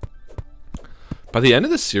 By the end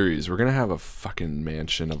of the series, we're gonna have a fucking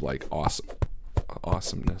mansion of like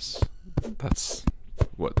awesomeness. That's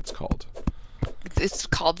what it's called. It's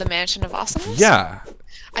called the Mansion of Awesomeness? Yeah.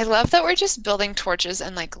 I love that we're just building torches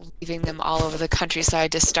and like leaving them all over the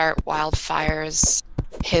countryside to start wildfires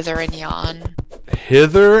hither and yon.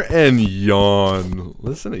 Hither and yon.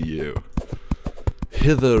 Listen to you.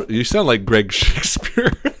 Hither. You sound like Greg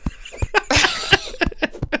Shakespeare.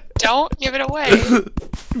 Don't give it away.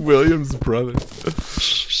 William's brother.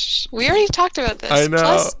 We already talked about this. I know.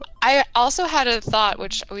 Plus, I also had a thought,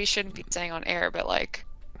 which we shouldn't be saying on air, but like,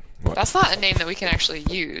 What? that's not a name that we can actually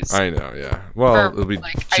use. I know, yeah. Well, Or, it'll be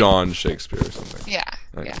like, John Shakespeare or something. Yeah,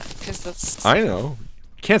 I yeah, know. because that's. I know.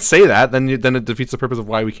 You can't say that. Then it defeats the purpose of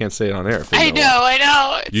why we can't say it on air. If they I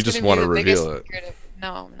know. It's You just gonna be wanna the biggest reveal it. secret of-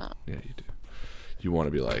 No, I'm not. Yeah, you do. You want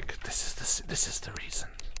to be like, this is the reason.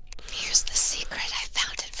 Here's the secret. I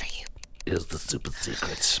found it for you. Is the super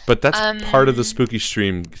secret. But that's part of the spooky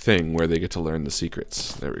stream thing where they get to learn the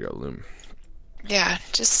secrets. There we go, Loom. Yeah,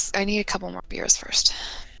 I need a couple more beers first.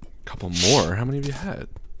 Couple more? How many have you had?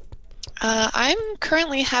 I'm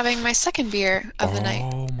currently having my second beer of the night.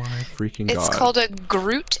 Oh my freaking god. It's called a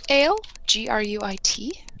Groot Ale.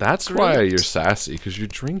 Gruit. That's why you're sassy, because you're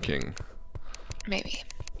drinking. Maybe.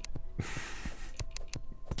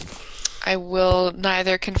 I will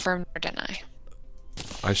neither confirm nor deny.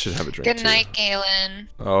 I should have a drink Good night, Galen.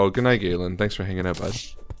 Oh, good night, Galen. Thanks for hanging out, bud.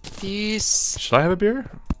 Peace. Should I have a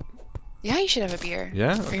beer? Yeah, you should have a beer.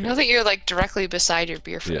 Yeah? I Okay. know that you're like directly beside your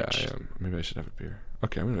beer fridge. Yeah, I am. Maybe I should have a beer.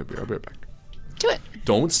 Okay, I'm gonna have a beer. I'll be right back. Do it.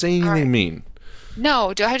 Don't say anything Alright. mean.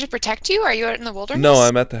 No, do I have to protect you? Are you out in the wilderness? No,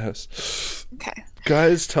 I'm at the house. Okay.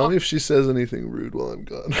 Guys, tell me if she says anything rude while I'm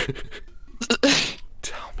gone.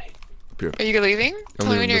 Tell me. Beer. Are you leaving? I'm Tell me when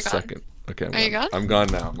leaving you're this gone. second. Okay, I'm Are you gone? I'm gone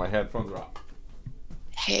now. My headphones are off.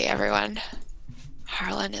 Hey everyone.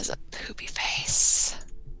 Harlan is a poopy face.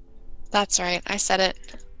 That's right, I said it.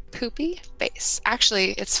 Poopy face.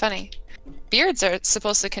 Actually, it's funny. Beards are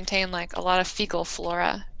supposed to contain like a lot of fecal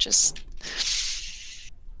flora. Just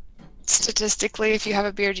statistically, if you have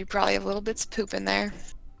a beard, you probably have little bits of poop in there.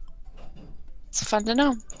 It's fun to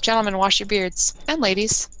know. Gentlemen, wash your beards. And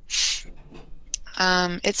ladies.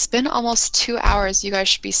 It's been almost 2 hours. You guys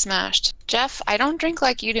should be smashed. Jeff, I don't drink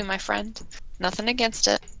like you do, my friend. Nothing against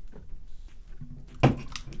it.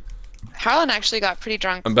 Harlan actually got pretty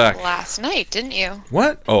drunk I'm back. last night, didn't you?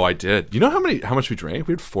 What? Oh, I did. You know how much we drank?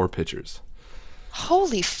 We had 4 pitchers.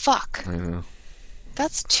 Holy fuck. I know.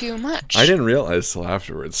 That's too much. I didn't realize till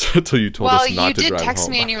afterwards, until you told us not to drive home. Well, you did text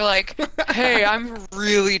me and you were like, hey, I'm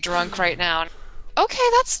really drunk right now. Okay,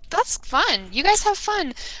 that's fun. You guys have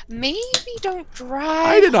fun. Maybe don't drive.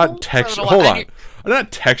 I did home not for text a you. little Hold while. on. I did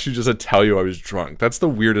not text you just to tell you I was drunk. That's the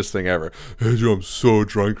weirdest thing ever. Hey, Joe, I'm so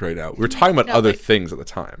drunk right now. We were talking about No, other but- things at the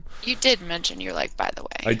time. You did mention you're like, by the way.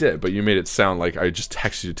 I did, but you made it sound like I just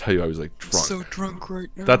texted you to tell you I was like drunk. So drunk right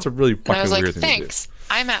now. That's a really And I fucking was like, weird thing thanks.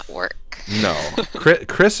 I'm at work. to do. No.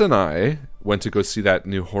 Chris and I went to go see that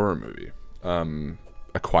new horror movie,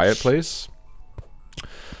 A Quiet Place,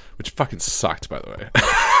 which fucking sucked, by the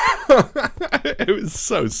way. It was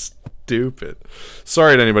so stupid.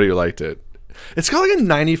 Sorry to anybody who liked it. It's got like a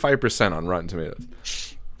 95% on Rotten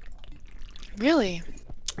Tomatoes. Really?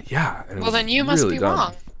 Yeah. and it Well, was then you must really be dumb.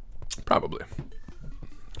 wrong. Probably.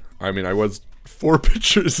 I mean, I was 4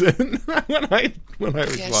 pictures in when I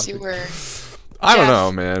was Yes, watching. you were. I don't Jeff,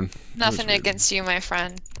 know, man. It was Nothing weird. against you, my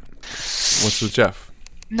friend. What's with Jeff?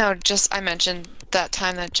 No, just I mentioned that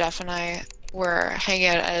time that Jeff and I were hanging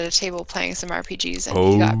out at a table playing some RPGs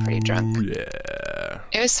and he got pretty drunk. Yeah.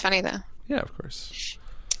 It was funny though. Yeah, of course.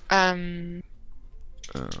 Um,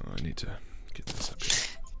 Oh, I need to get this up here.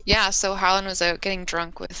 yeah, so Harlan was out getting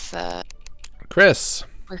drunk with Chris.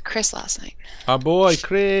 Chris last night. Our boy,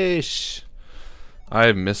 Chris.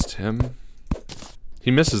 I missed him.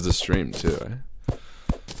 He misses the stream, too, eh?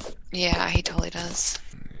 Yeah, he totally does.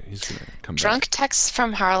 He's gonna come Drunk back. texts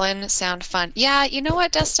from Harlan sound fun. Yeah, you know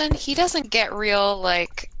what, Dustin? He doesn't get real,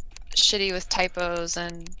 like, shitty with typos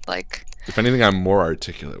and, like... If anything, I'm more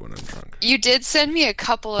articulate when I'm drunk. You did send me a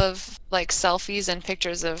couple of, like, selfies and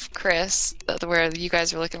pictures of Chris where you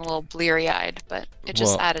guys were looking a little bleary-eyed, but it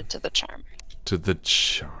just Well- added to the charm. To the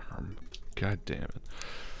charm. God damn it.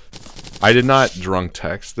 I did not drunk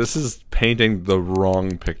text. This is painting the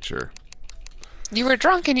wrong picture. You were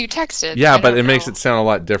drunk and you texted. Yeah, I but don't it makes know. it sound a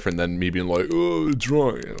lot different than me being like, oh,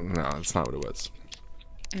 drunk. No, that's not what it was.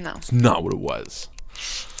 No, It's not what it was.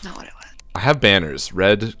 not what it was. I have banners,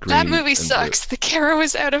 red, green, That movie and sucks. The camera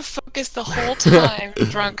was out of focus the whole time.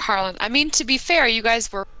 Drunk Harlan. I mean, to be fair, you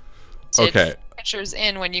guys were Okay. pictures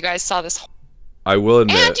in when you guys saw this I will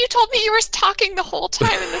admit. And you told me you were talking the whole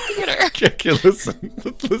time in the theater. Okay, listen.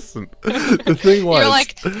 The thing was, You're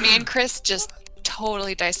like, me and Chris just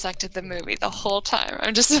totally dissected the movie the whole time.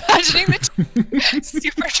 I'm just imagining the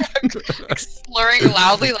super drunk, slurring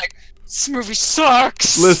loudly, like, this movie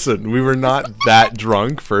sucks. listen, we were not that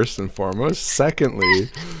drunk, first and foremost. Secondly,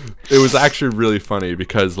 it was actually really funny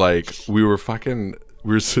because, like, we were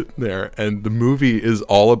sitting there, and the movie is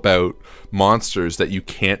all about monsters that you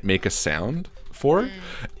can't make a sound for.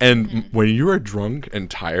 And when you are drunk and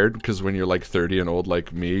tired, because when you're like 30 and old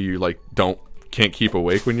like me, you like can't keep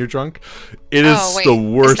awake when you're drunk. It is the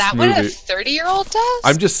worst Is that movie. what a 30-year-old does?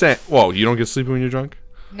 I'm just saying. Well, you don't get sleepy when you're drunk.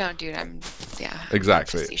 No, dude,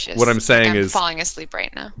 Exactly. facetious. What I'm saying I'm is, falling asleep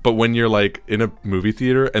right now. but when you're like in a movie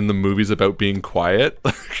theater and the movie's about being quiet,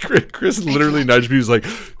 Chris literally nudged me. He was like,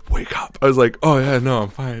 "Wake up!" I was like, "Oh yeah, no, I'm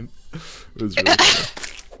fine." It was really funny.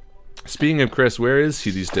 Speaking of Chris, where is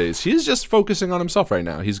he these days? He's just focusing on himself right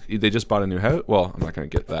now. They just bought a new house. Well, I'm not going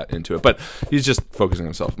to get that into it, but he's just focusing on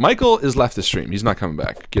himself. Michael is left the stream. He's not coming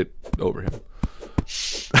back. Get over him.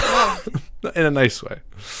 In a nice way.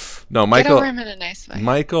 No, Michael. Get over him in a nice way.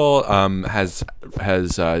 Michael has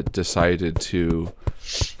decided to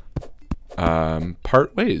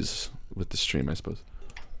part ways with the stream, I suppose.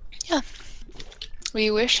 Yeah.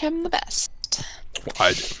 We wish him the best. Well,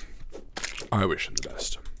 I do. I wish him the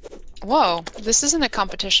best. Whoa, this isn't a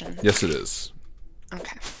competition. Yes, it is.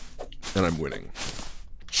 Okay. And I'm winning.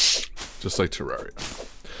 Just like Terraria.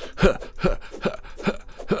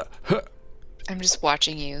 I'm just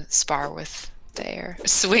watching you spar with the air.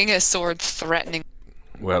 Swing a sword threatening.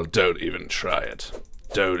 Well, don't even try it.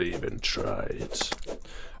 Don't even try it.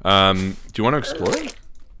 Do you want to explore it?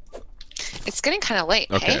 It's getting kind of late,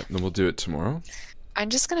 Okay, hey? then we'll do it tomorrow. I'm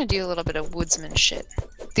just going to do a little bit of woodsman shit.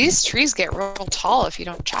 These trees get real tall if you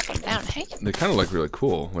don't chop them down, hey? They kind of look really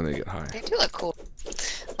cool when they get high. They do look cool.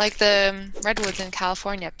 Like the redwoods in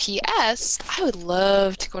California. P.S. I would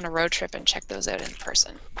love to go on a road trip and check those out in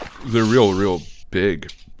person. They're real big.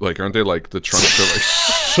 Like, aren't they like the trunks are like...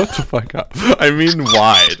 Shut the fuck up. I mean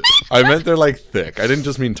wide. I meant they're like thick. I didn't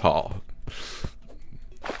just mean tall.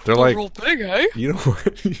 They're like... Real big, eh? You know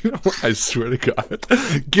what? You know what? I swear to God.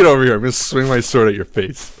 Get over here. I'm going to swing my sword at your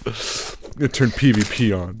face. I'm going to turn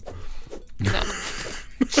PvP on. No.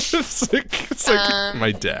 It's like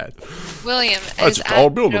my dad. William That's is all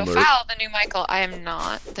at build no alert. foul, the new Michael. I am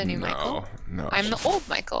not the new Michael. No. I'm the old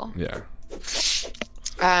Michael. Yeah.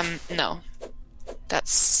 No.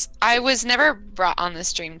 I was never brought on the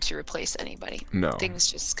stream to replace anybody. No. Things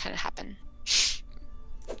just kind of happen.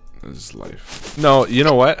 This is life. No, you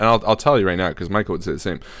know what? And I'll tell you right now, because Michael would say the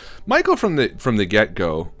same. Michael from the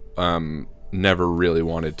get-go never really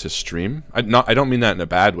wanted to stream. I don't mean that in a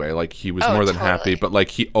bad way. Like, he was more than happy, but like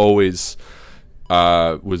he always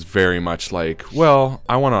was very much like, well,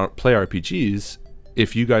 I want to play RPGs.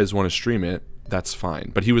 If you guys want to stream it, that's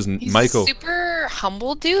fine. But he's Michael. A super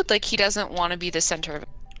humble dude. Like, he doesn't want to be the center of it.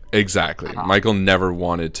 Exactly. Michael never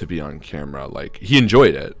wanted to be on camera. Like, he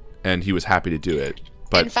enjoyed it and he was happy to do it.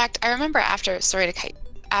 But in fact, I remember after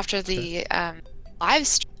the live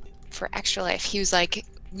stream for Extra Life, he was like,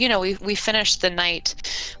 you know, we finished the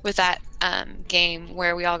night with that game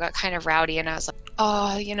where we all got kind of rowdy, and I was like,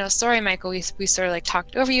 oh, you know, sorry, Michael, we sort of like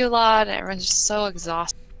talked over you a lot, and everyone's just so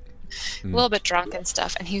exhausted, a little bit drunk and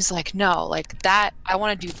stuff. And he was like, no, like that, I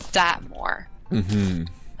want to do that more.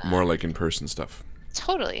 More like in person stuff.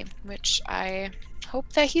 Totally, which I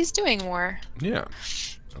hope that he's doing more. Yeah.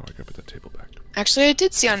 Oh, I gotta put that table back. Actually, I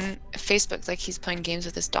did see on Facebook like he's playing games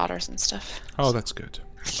with his daughters and stuff. Oh, that's good.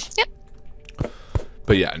 Yep.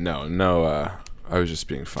 But yeah, no. I was just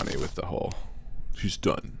being funny with the whole. She's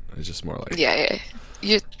done. It's just more like. Yeah.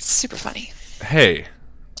 You're super funny. Hey.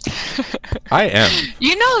 I am.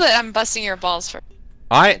 You know that I'm busting your balls for.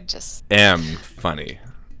 I am funny.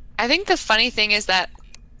 I think the funny thing is that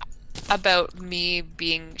about me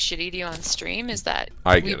being shitty to you on stream is that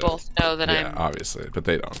we both know that I'm obviously, but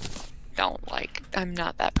they don't. Like, I'm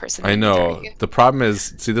not that person. I know. The problem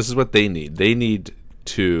is, see, this is what they need. They need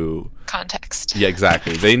to context. Yeah,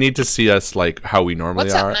 exactly. They need to see us like how we normally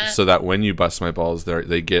What's up, are, Matt? so that when you bust my balls,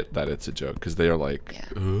 they get that it's a joke, because they are like,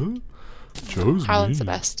 Joe's Harlan's the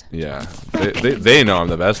mean. best. Yeah, they know I'm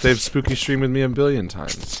the best. They've spooky streamed with me a billion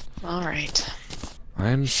times. All right.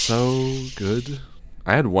 I'm so good.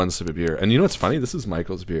 I had one sip of beer, and you know what's funny? This is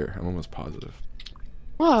Michael's beer. I'm almost positive.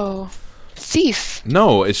 Whoa, thief.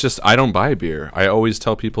 No, it's just I don't buy beer. I always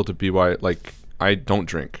tell people to be like I don't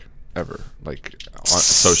drink ever, like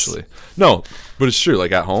socially. No, but it's true.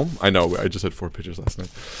 Like at home, I know. I just had 4 pitchers last night.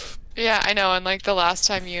 Yeah, I know. And like the last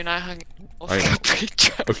time you and I hung, I know. got pretty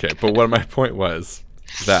drunk. Okay, but what my point was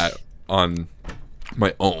that on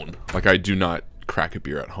my own. Like, I do not crack a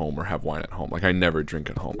beer at home or have wine at home. Like, I never drink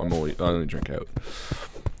at home. I only drink out.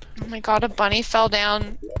 Oh my god, a bunny fell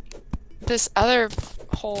down this other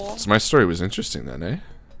hole. So my story was interesting then, eh?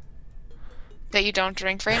 That you don't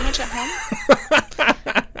drink very much at home?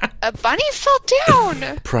 A bunny fell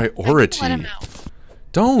down! Priority. Let him out.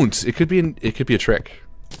 Don't. It could be a trick.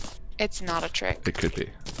 It's not a trick. It could be.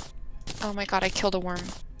 Oh my god, I killed a worm.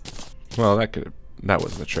 Well, that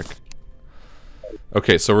wasn't a trick.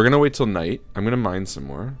 Okay, so we're gonna wait till night. I'm gonna mine some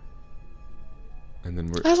more. And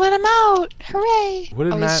then we're... I let him out! Hooray! What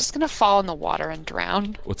did he's Matt... just gonna fall in the water and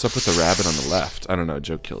drown. What's up with the rabbit on the left? I don't know,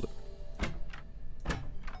 Joe killed it.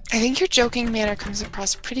 I think your joking manner comes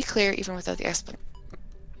across pretty clear even without the explanation.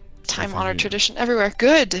 Time-honored tradition everywhere.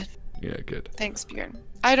 Good! Yeah, good. Thanks, Bjorn.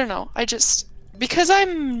 I don't know, because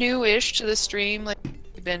I'm new-ish to the stream, like,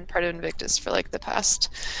 I've been part of Invictus for, like, the past...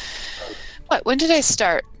 What, when did I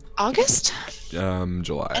start? August?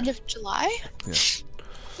 July. End of July? Yeah.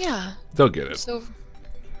 Yeah. They'll get it. So...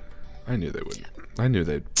 I knew they would. Yeah. I knew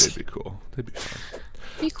they'd be cool. They'd be fun.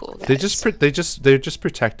 Be cool, guys. They're just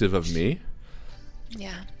protective of me.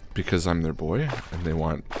 Yeah. Because I'm their boy, and they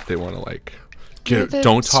want to like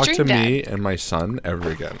don't talk to me and my son ever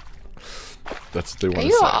again. That's what they want to say. Are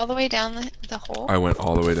you all the way down the hole? I went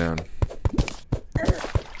all the way down.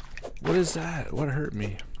 What is that? What hurt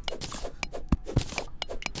me?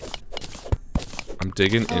 I'm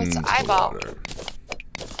digging into the water.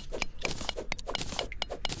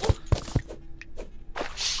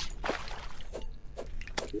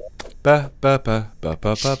 Ba ba ba ba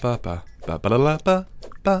ba ba ba ba ba ba la ba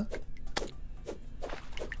ba.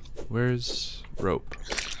 Where's rope?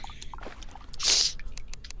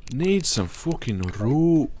 Need some fucking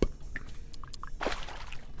rope.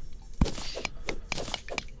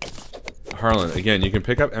 Harlan, again, you can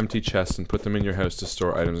pick up empty chests and put them in your house to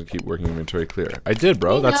store items and keep working inventory clear. I did,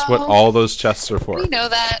 bro. That's what all those chests are for. We know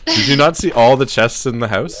that. Did you not see all the chests in the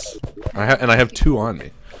house? I have 2 on me.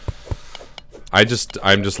 I'm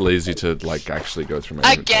just lazy to like actually go through my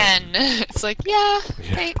inventory. Again. It's like, yeah,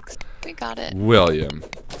 thanks. We got it. William,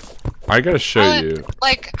 I gotta show you.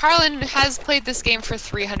 Like, Harlan has played this game for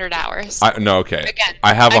 300 hours. No, okay. Again.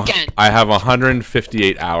 I have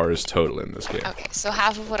 158 hours total in this game. Okay, so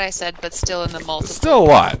half of what I said, but still in the multiple. Still a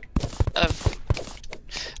lot. Of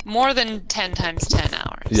more than 10 times 10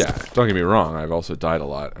 hours. Yeah, don't get me wrong. I've also died a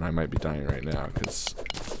lot, and I might be dying right now because.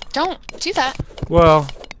 Don't do that. Well,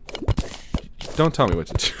 don't tell me what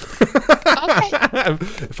to do. Okay.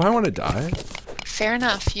 If I want to die. Fair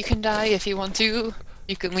enough. You can die if you want to.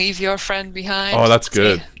 You can leave your friend behind. Oh, that's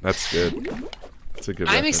good. That's good. That's a good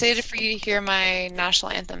I'm reference. excited for you to hear my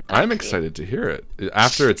national anthem. I'm excited to hear it.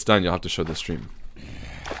 After it's done, you'll have to show the stream.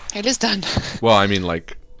 It is done. Well, I mean,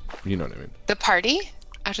 like, you know what I mean. The party?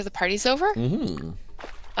 After the party's over? Mm-hmm.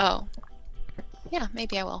 Oh. Yeah,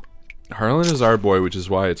 maybe I will. Harlan is our boy, which is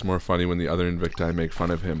why it's more funny when the other Invicti make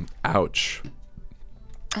fun of him. Ouch.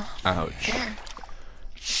 Oh, ouch. Fair.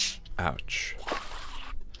 Ouch.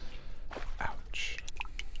 Ouch.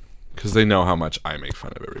 Because they know how much I make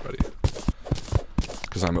fun of everybody.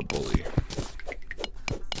 Because I'm a bully.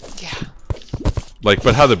 Yeah. Like,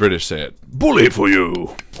 but how the British say it. Bully for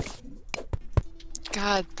you!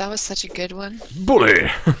 God, that was such a good one. Bully!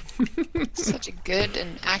 Such a good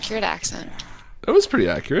and accurate accent. That was pretty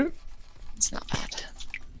accurate. It's not bad.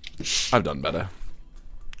 I've done better.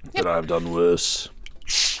 Yep. But I've done worse.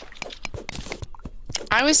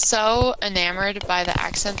 I was so enamored by the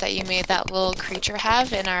accent that you made that little creature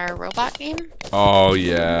have in our robot game. Oh,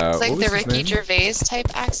 yeah. It's like what was the his Ricky name? Gervais type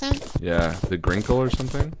accent. Yeah, the Grinkle or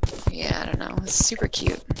something? Yeah, I don't know. It's super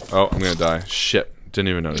cute. Oh, I'm gonna die. Shit. Didn't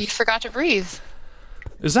even You notice. forgot to breathe.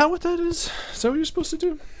 Is that what that is? Is that what you're supposed to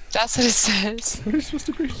do? That's what it says. What are you supposed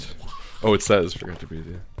to breathe? Oh, it says forgot to breathe,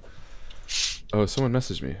 yeah. Oh, someone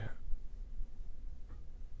messaged me.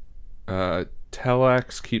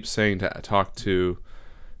 Telex keeps saying to talk to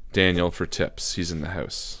Daniel for tips. He's in the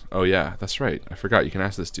house. Oh, yeah, that's right. I forgot. You can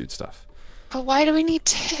ask this dude stuff. But why do we need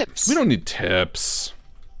tips? We don't need tips.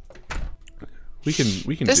 We can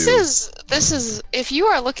This do is if you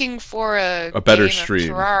are looking for a better game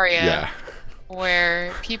stream. of Terraria, Yeah.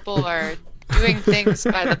 Where people are doing things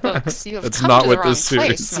by the books, you have That's come not to what the wrong this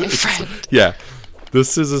series place, my is. friend. Yeah.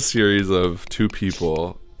 This is a series of 2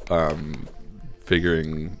 people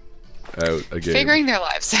figuring out a game. Figuring their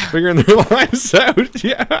lives out. Figuring their lives out,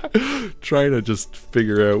 yeah. Trying to just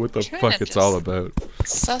figure out what the Trying fuck to it's just all about.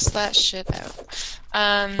 Suss that shit out.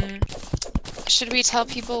 Should we tell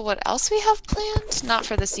people what else we have planned? Not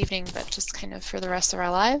for this evening, but just kind of for the rest of our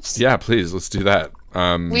lives? Yeah, please, let's do that.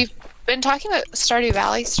 We've been talking about Stardew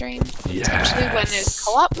Valley stream. Potentially when there's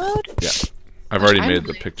co-op mode. Yeah. I've already made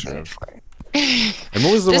the picture of. And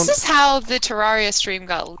what was the This one? is how the Terraria stream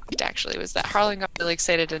got leaked, actually, was that Harlan got really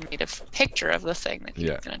excited and made a picture of the thing that he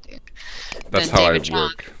was going to do. That's then how David I John,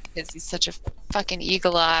 work. because he's such a fucking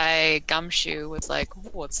eagle-eye gumshoe, was like,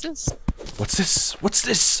 what's this? What's this? What's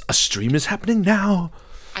this? A stream is happening now.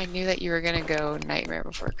 I knew that you were going to go Nightmare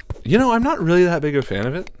Before. You know, I'm not really that big a fan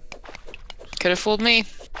of it. Could have fooled me.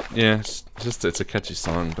 Yeah, it's a catchy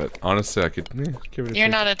song, but honestly, I could give it a You're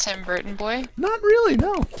try. not a Tim Burton boy? Not really,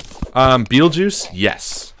 no. Beetlejuice,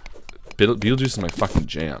 yes. Beetlejuice is my fucking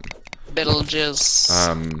jam.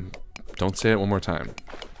 Beetlejuice. Don't say it one more time.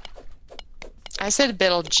 I said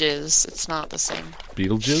Beetlejuice. It's not the same.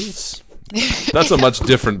 Beetlejuice? That's a much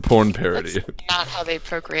different porn parody. That's not how they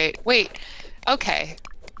procreate. Wait. Okay.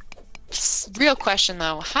 Real question,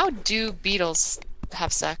 though. How do beetles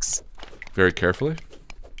have sex? Very carefully.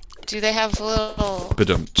 Do they have little...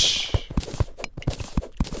 Badumch.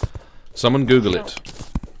 Someone Google it.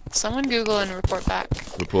 Someone Google and report back.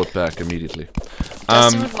 Report back immediately.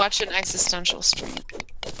 Dustin would watch an existential stream.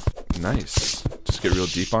 Nice. Just get real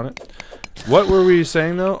deep on it. What were we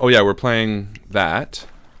saying, though? Oh, yeah, we're playing that.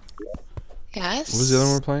 Yes. What was the other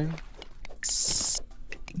one we're playing?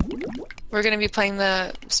 We're gonna be playing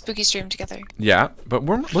the spooky stream together. Yeah, but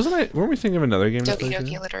weren't we thinking of another game? Doki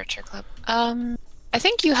Doki Literature Club. I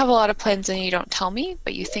think you have a lot of plans and you don't tell me,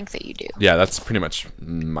 but you think that you do. Yeah, that's pretty much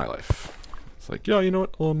my life. It's like, yeah, you know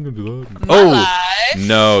what? Oh, I'm gonna do that. My life.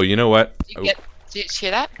 No, you know what? Did you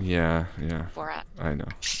hear that? Yeah. Borat. I know.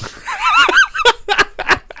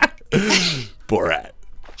 Borat.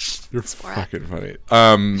 You're fucking funny.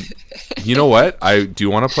 You know what? Do you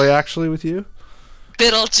want to play actually with you?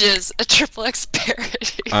 Beetlejuice, a triple X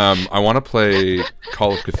parody. I want to play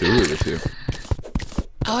Call of Cthulhu with you.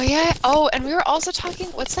 Oh yeah. Oh, and we were also talking.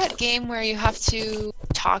 What's that game where you have to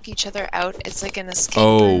talk each other out? It's like an escape.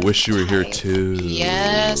 Oh, room. Wish You Were Here Too.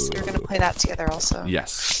 Yes, we're gonna play that together also.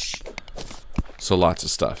 Yes. So lots of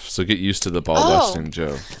stuff. So get used to the ball busting,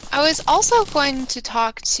 Joe. I was also going to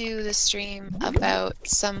talk to the stream about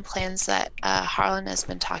some plans that Harlan has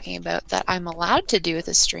been talking about that I'm allowed to do with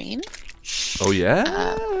the stream. Oh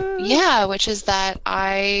yeah. Yeah, which is that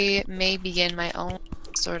I may begin my own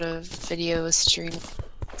sort of video stream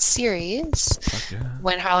series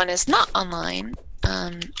when Harlan is not online,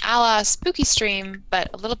 a la spooky stream, but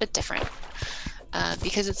a little bit different.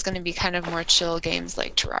 Because it's going to be kind of more chill games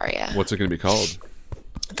like Terraria. What's it going to be called?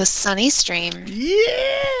 The Sunny Stream.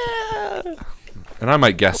 Yeah! And I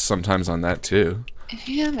might guess sometimes on that too.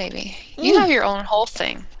 Yeah, maybe. You have your own whole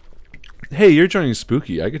thing. Hey, you're joining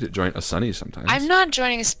Spooky. I get to join a Sunny sometimes. I'm not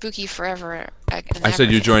joining a Spooky forever. I said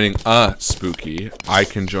you're joining a Spooky. I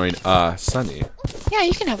can join a Sunny. Yeah,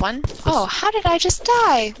 you can have one. Oh, how did I just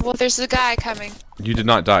die? Well, there's a guy coming. You did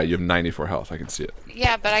not die. You have 94 health. I can see it.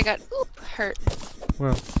 Yeah, but I got hurt.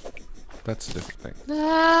 Well, that's a different thing.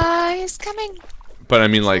 He's coming. But I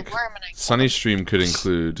mean, like, Sunny Stream could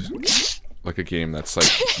include like a game that's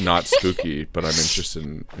like not spooky, but I'm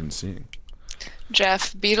interested in seeing.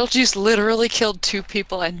 Jeff, Beetlejuice literally killed 2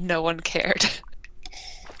 people and no one cared.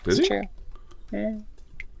 Did he? True. Yeah.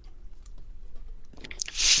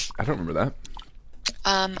 I don't remember that.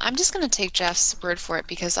 I'm just going to take Jeff's word for it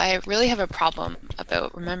because I really have a problem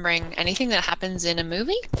about remembering anything that happens in a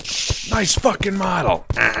movie. Nice fucking model!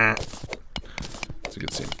 It's a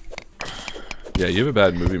good scene. Yeah, you have a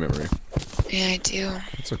bad movie memory. Yeah, I do.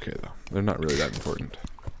 It's okay, though. They're not really that important.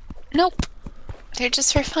 Nope. They're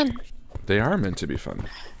just for fun. They are meant to be fun.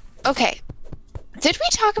 Okay. Did we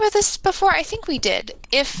talk about this before? I think we did.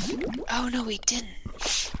 Oh no, we didn't.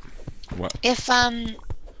 What?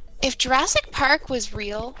 If Jurassic Park was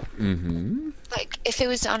real, like if it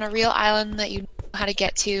was on a real island that you knew how to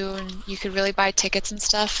get to and you could really buy tickets and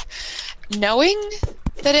stuff, knowing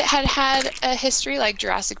that it had a history like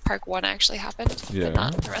Jurassic Park 1 actually happened, but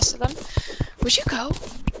not the rest of them, would you go?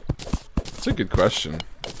 That's a good question.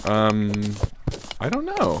 I don't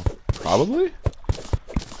know. Probably.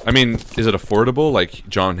 I mean, is it affordable like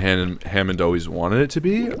John Hammond always wanted it to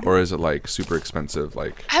be? Or is it like super expensive?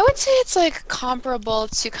 Like I would say it's like comparable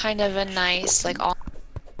to kind of a nice like all...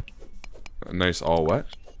 A nice all what?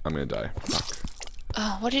 I'm gonna die. Fuck.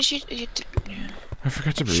 Oh, what did you do? I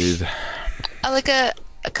forgot to breathe. Like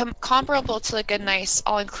comparable to like a nice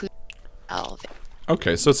all-inclusive.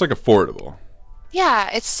 Okay, so it's like affordable.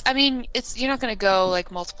 Yeah, I mean, you're not gonna go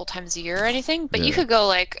like multiple times a year or anything, but you could go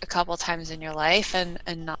like a couple times in your life and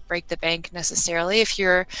not break the bank necessarily if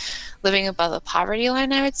you're living above the poverty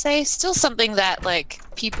line, I would say. Still something that like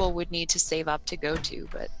people would need to save up to go to,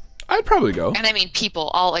 but I'd probably go. And I mean people.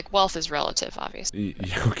 All like wealth is relative, obviously.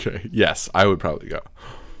 Okay. Yes, I would probably go.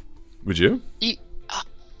 Would you?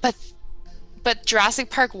 But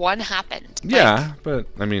Jurassic Park 1 happened. Yeah, but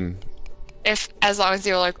I mean, as long as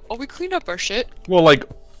they were like, oh, we cleaned up our shit. well, like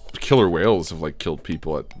killer whales have like killed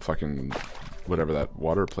people at fucking whatever that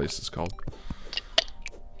water place is called.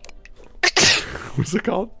 What's it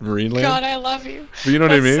called? Marineland? God, I love you. But you know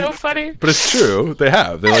what I mean? That's so funny. But it's true. They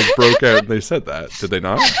have. They like broke out and they said that. Did they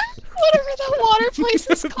not? Whatever that water place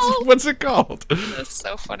is called. What's it called? That's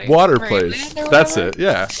so funny. Water Marineland place. or That's whatever? it.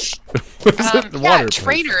 Yeah. What is it? The Yeah, water place.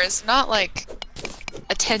 trainers, not like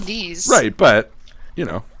attendees. Right, but you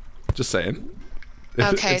know, just saying.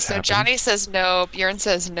 Okay, It's so happened. Johnny says no. Bjorn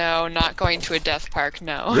says no. Not going to a death park.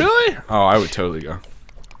 No. Really? Oh, I would totally go.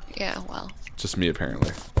 Yeah. Well. Just me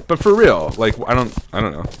apparently. But for real, like I don't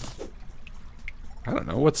know. I don't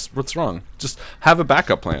know. What's wrong? Just have a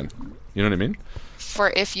backup plan. You know what I mean?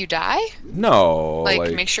 For if you die, No.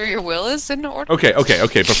 like make sure your will is in order. Okay.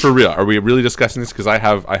 But for real, are we really discussing this? Because I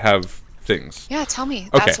have things. Yeah, tell me.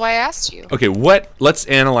 Okay. That's why I asked you. Okay, let's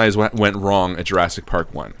analyze what went wrong at Jurassic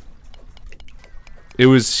Park 1. It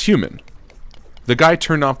was human. The guy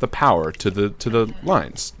turned off the power to the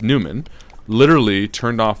lines. Newman literally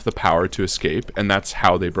turned off the power to escape, and that's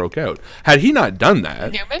how they broke out. Had he not done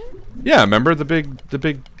that, Newman? yeah, remember the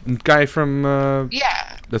big guy from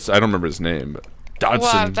Yeah. I don't remember his name, but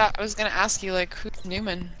Dodson. Well, I was gonna ask you, like, who's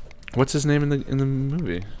Newman? What's his name in the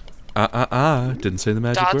movie? Didn't say the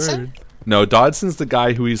magic Dodson? word. No, Dodson's the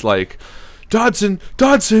guy who he's like, Dodson,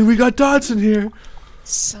 we got Dodson here.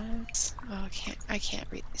 Oh, I can't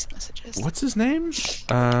read these messages. What's his name?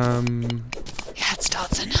 Yeah, it's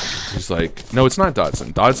Dodson. He's like, no, it's not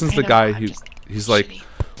Dodson. Dodson's I the know, guy I'm who just he's like,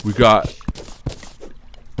 shitty. we got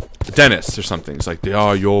Dennis or something. It's like, they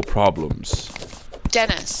are your problems.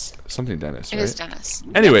 Dennis. Something Dennis, It right? is Dennis.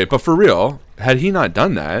 Anyway, but for real, had he not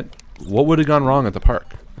done that, what would have gone wrong at the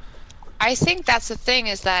park? I think that's the thing,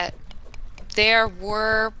 is that there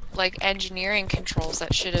were like engineering controls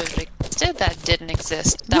that should have existed that didn't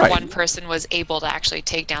exist. That Right. one person was able to actually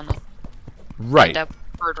take down the Right. end up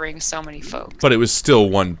murdering so many folks. But it was still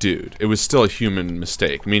one dude. It was still a human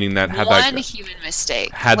mistake, meaning that had One that human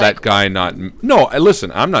mistake. had Like, that guy not no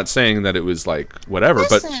listen, I'm not saying that it was like whatever,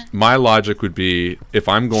 but Listen. my logic would be, if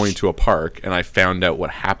I'm going to a park and I found out what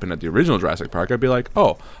happened at the original Jurassic Park, I'd be like,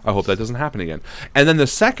 oh, I hope that doesn't happen again. And then the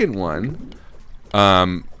second one,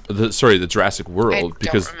 the Jurassic I World,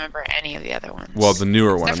 because don't remember any of the other ones. well, the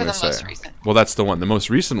newer one, Except I'm for gonna the say. most recent. Well, that's the one. The most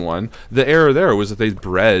recent one. The error there was that they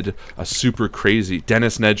bred a super crazy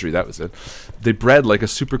Dennis Nedry. That was it. They bred like a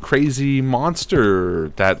super crazy monster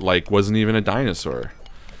that like wasn't even a dinosaur.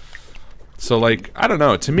 So like, I don't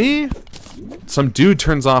know. To me, some dude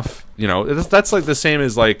turns off. You know, that's like the same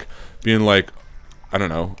as like being like, I don't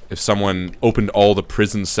know, if someone opened all the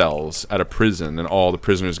prison cells at a prison and all the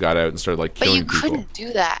prisoners got out and started like But killing you people. couldn't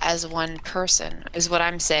do that as one person, is what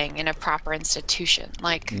I'm saying, in a proper institution.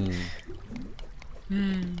 Like,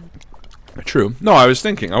 True. No, I was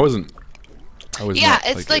thinking. I was yeah, not,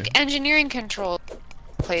 it's like engineering control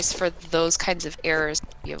place for those kinds of errors to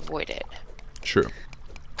be avoided. True.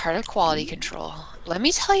 Part of quality control. Let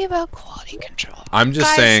me tell you about quality control. I'm just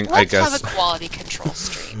Guys, saying, I let's guess. have a quality control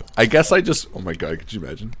stream. I guess I just. Oh my god, could you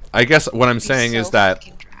imagine? I guess what I'm saying is that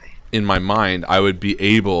fucking dry. in my mind, I would be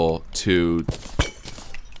able to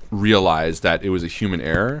realize that it was a human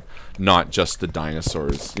error, not just the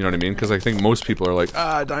dinosaurs. You know what I mean? Because I think most people are like,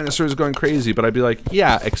 dinosaurs going crazy. But I'd be like,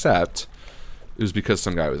 yeah, except it was because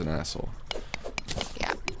some guy was an asshole.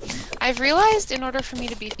 Yeah. I've realized in order for me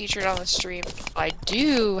to be featured on the stream, I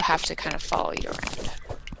do have to kind of follow you around.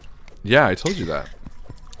 Yeah, I told you that.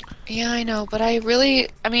 Yeah, I know, but I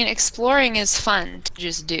mean, exploring is fun to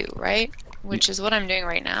just do, right? Which is what I'm doing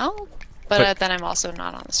right now, but then I'm also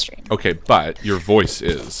not on the stream. Okay, but your voice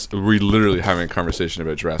is. We're literally having a conversation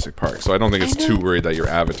about Jurassic Park, so I don't think it's too worried that your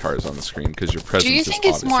avatar is on the screen because your presence Do you is think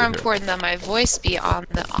it's more obviously here. important that my voice be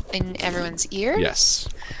in everyone's ears? Yes.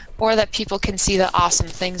 Or that people can see the awesome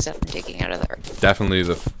things that I'm digging out of the earth? Definitely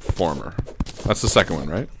the former. That's the second one,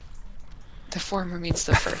 right? The former means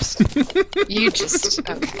the first. You just...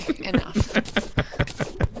 Okay, enough.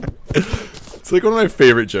 It's like one of my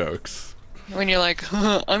favorite jokes. When you're like,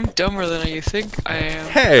 I'm dumber than you think I am.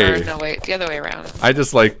 Hey! Or, no, wait, the other way around. I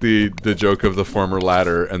just like the joke of the former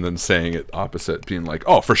ladder and then saying it opposite, being like,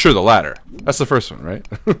 oh, for sure the ladder. That's the first one, right?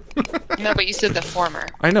 No, but you said the former.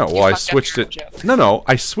 I know. You Well, I fucked up switched your it. own joke. No,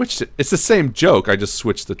 I switched it. It's the same joke. I just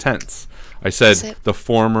switched the tense. I said Is it? the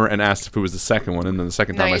former and asked if it was the second one, and then the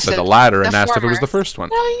second No, time I you said the said ladder the and asked if it was former. the first one.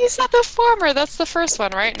 No, you said the former. That's the first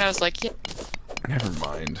one, right? And I was like, yeah. Never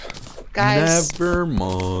mind. Guys, Never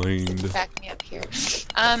mind. back me up here.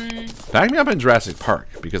 Back me up in Jurassic Park,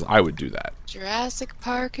 because I would do that. Jurassic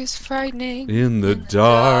Park is frightening. In the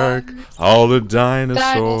dark, all the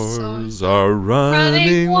dinosaurs are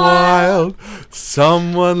running wild.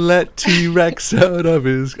 Someone let T-Rex out of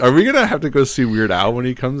his... Are we going to have to go see Weird Al when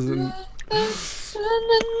he comes in?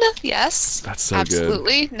 Yes. That's so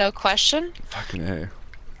absolutely, no question. Fucking A.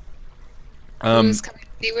 Who's coming to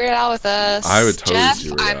see Weird Al with us? I would totally Jeff, see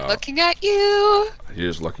Weird I'm Al. looking at you. He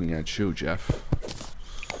is looking at you, Jeff.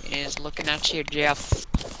 He is looking at you, Jeff.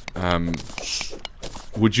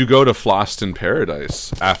 Would you go to Floston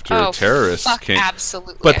Paradise after terrorists fuck, came?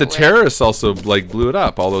 absolutely. But I the would. terrorists also like blew it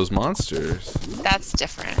up. All those monsters. That's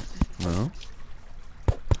different. No.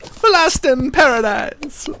 Floston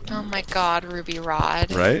Paradise. Oh my God, Ruby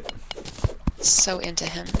Rod. Right. So into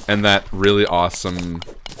him. And that really awesome,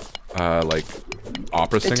 like,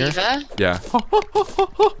 opera The singer. diva. Yeah.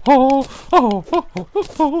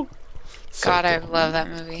 So God, I cool. love that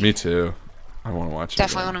movie. Me too. I want to watch it.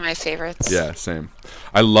 Definitely again. one of my favorites. Yeah, same.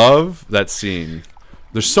 I love that scene.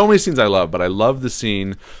 There's so many scenes I love, but I love the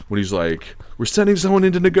scene when he's like, "We're sending someone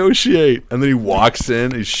in to negotiate," and then he walks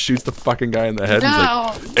in, he shoots the fucking guy in the head.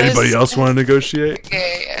 No, He's like, "Anybody else want to negotiate?"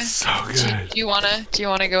 Okay. So good. Do you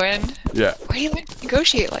wanna go in? Yeah. Why do you like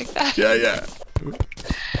negotiate like that? Yeah, yeah.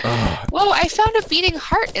 Whoa! I found a beating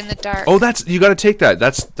heart in the dark. Oh, that's you got to take that.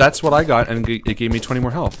 That's what I got, and it gave me 20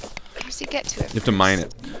 more health. How does he get to it? You have to mine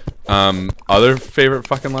it. Other favorite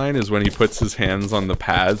fucking line is when he puts his hands on the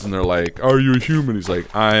pads and they're like, "Are you a human?" He's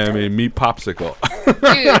like, "I am a meat popsicle."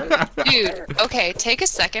 Dude. Okay, take a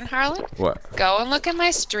second, Harlan. What? Go and look at my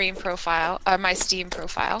stream profile, my Steam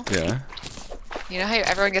profile. Yeah. You know how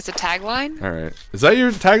everyone gets a tagline? All right. Is that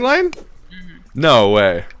your tagline? No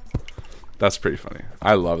way. That's pretty funny.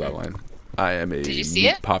 I love that line. I am a Did you see meat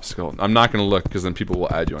it? popsicle. I'm not gonna look because then people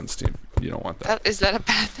will add you on Steam. You don't want that. Is that a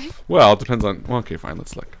bad thing? Well, it depends on. Well, okay, fine.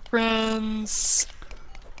 Let's look. Friends.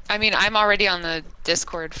 I mean, I'm already on the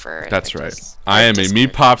Discord for. That's right. Invictus. I am a Discord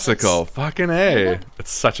meat friends. popsicle. Fucking A.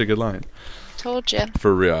 It's such a good line. Told you.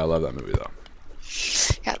 For real, I love that movie though.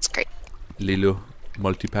 Yeah, it's great. Lilo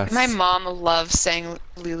Multipass. My mom loves saying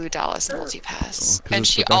Lulu Dallas Multipass. Oh, 'cause and it's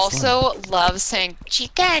she the best also loves saying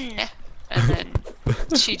chicken. And then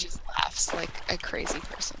she just laughs like a crazy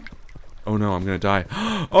person. Oh no, I'm gonna die.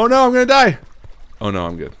 Oh no, I'm gonna die. Oh no,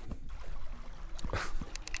 I'm good.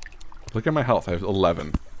 Look at my health. I have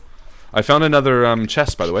 11. I found another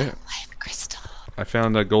chest, by the way. Life crystal. I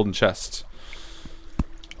found a golden chest.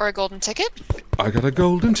 Or a golden ticket? I got a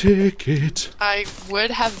golden ticket. I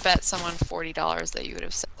would have bet someone $40 that you would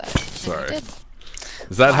have said that. And you Sorry. did.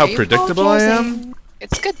 Is that Why how are you predictable I am? apologizing?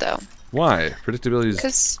 It's good though. Why? Predictability is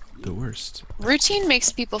Because the worst. routine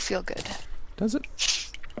makes people feel good. Does it?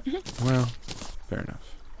 Well, fair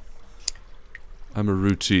enough. I'm a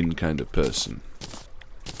routine kind of person.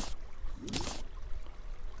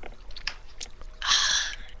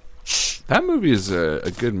 That movie is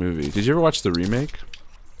a good movie. Did you ever watch the remake?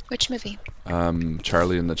 Which movie?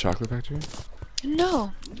 Charlie and the Chocolate Factory?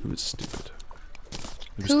 No. It was stupid.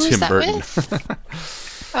 It was Who is Tim that Burton.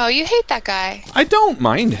 with? Oh, you hate that guy. I don't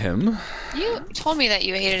mind him. You told me that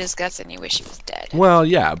you hated his guts and you wish he was dead. Well,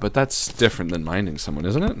 yeah, but that's different than minding someone,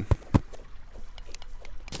 isn't it?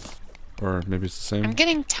 Or maybe it's the same. I'm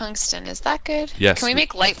getting tungsten. Is that good? Yes. Can we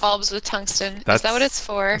make light bulbs with tungsten? Is That's that what it's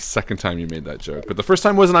for? The second time you made that joke. But the first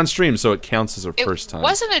time wasn't on stream, so it counts as a first time. It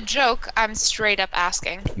wasn't a joke. I'm straight up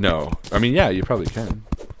asking. No. I mean, yeah, you probably can.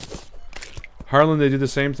 Harlan, they do the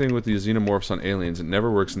same thing with the xenomorphs on Aliens. It never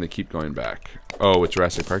works and they keep going back. Oh, with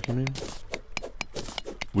Jurassic Park, you mean?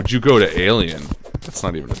 Would you go to Alien? That's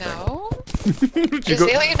not even a thing. No. Would you Is go,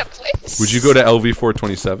 Alien a place? would you go to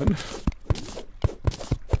LV-427?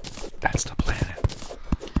 That's the planet.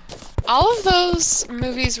 All of those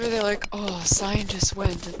movies where they're like, oh, scientists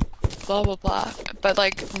went and blah blah blah, but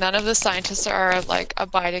like none of the scientists are like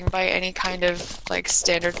abiding by any kind of like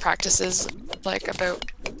standard practices, like about,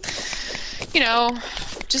 you know,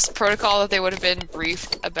 just protocol that they would have been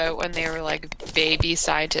briefed about when they were like baby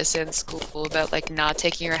scientists in school, about like not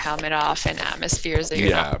taking your helmet off in atmospheres that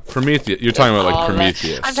you're not. Prometheus. You're talking about like all that.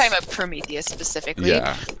 Prometheus. I'm talking about Prometheus specifically.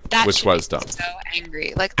 Yeah, That which shit was makes me dumb. so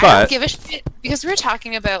angry. Like, I But- don't give a shit, because we're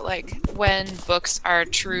talking about like when books are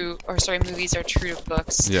true, or sorry, movies are true to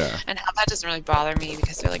books. Yeah. And how that doesn't really bother me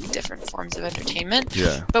because they're like different forms of entertainment.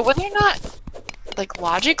 Yeah. But when they're not like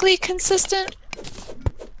logically consistent,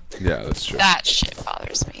 Yeah, that's true. that shit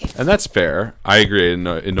bothers me. And that's fair. I agree. It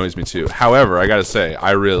annoys me too. However, I gotta say,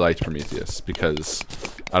 I really liked Prometheus because,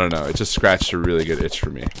 I don't know, it just scratched a really good itch for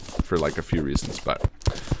me for like a few reasons. But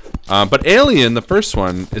But Alien, the first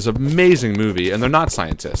one, is an amazing movie, and they're not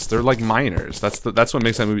scientists. They're like minors. That's what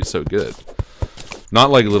makes that movie so good. Not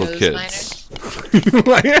like little Those kids.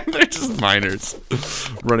 They're just minors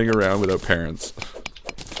running around without parents.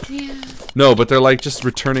 Yeah. No, but they're like just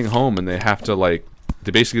returning home, and they have to like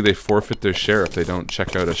they forfeit their share if they don't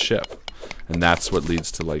check out a ship, and that's what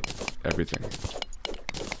leads to like everything.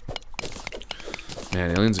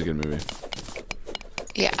 Man, Alien's a good movie.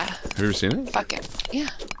 Yeah. Have you ever seen it? Fucking yeah.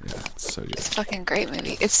 Yeah, it's so good. It's a fucking great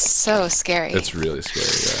movie. It's so scary. It's really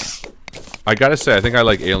scary. Yeah. I gotta say, I think I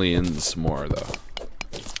like Aliens more though.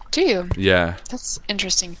 Do you? Yeah. That's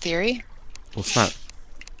interesting theory. Well, it's not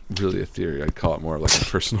really a theory. I'd call it more like a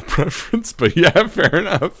personal preference. But yeah, fair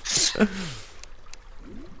enough.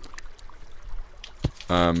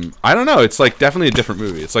 I don't know. It's like definitely a different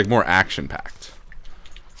movie. It's like more action packed.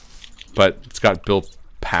 But it's got Bill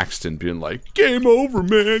Paxton being like, "Game over,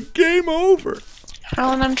 man. Game over."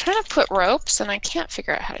 Harlan, I'm trying to put ropes and I can't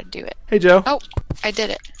figure out how to do it. Hey, Joe. Oh, I did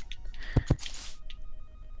it.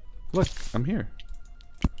 Look, I'm here.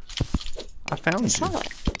 I found I you. saw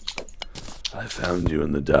it. I found you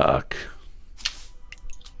in the dark.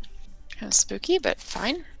 Kind of spooky, but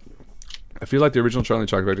fine. I feel like the original Charlie and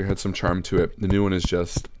the Chocolate Factory had some charm to it. The new one is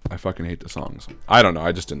just, I fucking hate the songs. I don't know.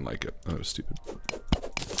 I just didn't like it. That was stupid.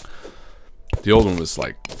 The old one was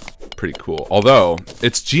like pretty cool. Although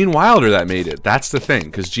it's Gene Wilder that made it. That's the thing,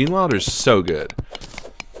 because Gene Wilder's so good.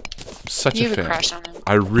 I'm such You a have fan. a crush on him.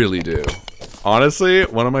 I really do. Honestly,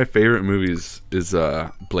 one of my favorite movies is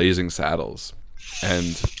Blazing Saddles, and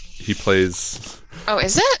he plays Oh,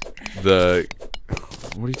 is it? the.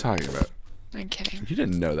 What are you talking about? I'm kidding. You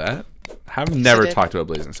didn't know that? I've never did. talked about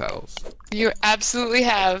Blazing Saddles. You absolutely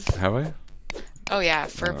have. Have I? Oh yeah,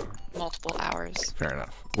 for Oh. multiple hours. Fair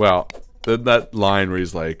enough. Well, that line where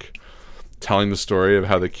he's like telling the story of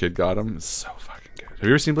how the kid got him is so fucking good. Have you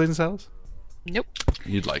ever seen Blazing Saddles? Nope.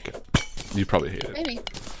 You'd like it. You'd probably hate it. Maybe.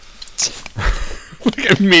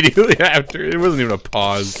 Like immediately after. It wasn't even a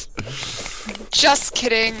pause. Just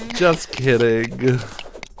kidding. Just kidding.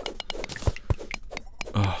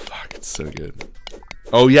 Oh, fuck. It's so good.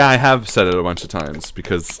 Oh, yeah, I have said it a bunch of times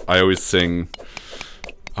because I always sing,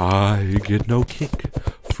 "I get no kick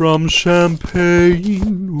from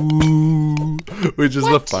champagne," ooh, which is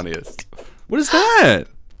the What? funniest. What is that?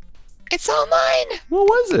 It's all mine. What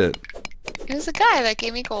was it? It was a guy that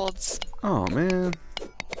gave me golds. Oh, man.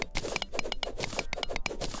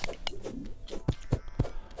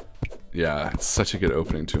 Yeah, it's such a good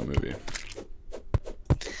opening to a movie.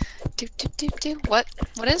 Do. What?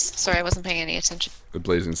 What is? Sorry, I wasn't paying any attention. The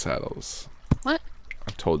Blazing Saddles. What?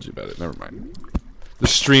 I've told you about it. Never mind. The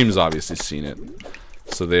stream's obviously seen it,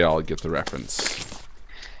 so they all get the reference.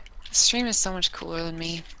 The stream is so much cooler than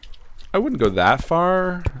me. I wouldn't go that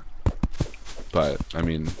far, but I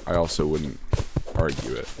mean, I also wouldn't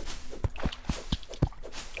argue it.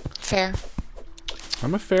 Fair.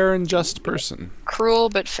 I'm a fair and just person. Cruel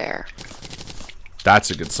but fair. That's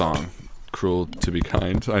a good song. Cruel to be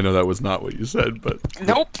kind. I know that was not what you said, but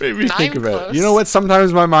Nope. maybe Not think even about it. close. You know what?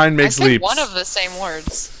 Sometimes my mind I makes said leaps. one of the same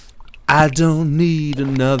words. I don't need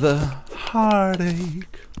another heartache.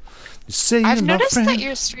 You say I've you're my noticed friend. that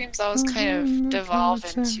your streams always kind of devolve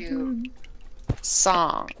into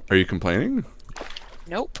song. Are you complaining?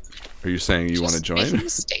 Nope. Are you saying you want to Just making join? a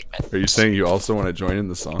statement. Are you saying you also want to join in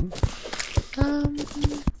the song?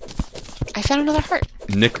 I found another heart.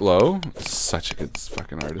 Nick Lowe, such a good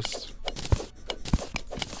fucking artist.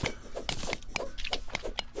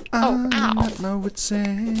 Oh, ow. At my wit's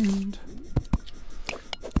end.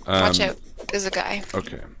 Watch out. There's a guy.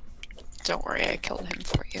 Okay, Don't worry, I killed him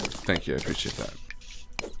for you. thank you. I appreciate that.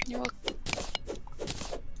 You're welcome.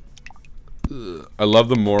 Ugh. I love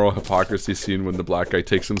the moral hypocrisy scene when the black guy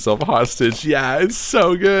takes himself hostage. Yeah, it's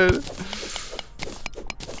so good.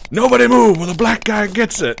 Nobody move when the black guy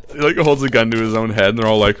gets it. He like holds a gun to his own head, and they're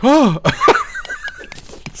all like, "Oh."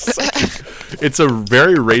 It's a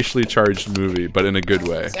very racially charged movie, but in a good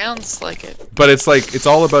way. Sounds like it. But it's like it's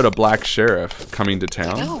all about a black sheriff coming to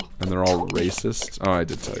town, know. and they're all racist. Oh, I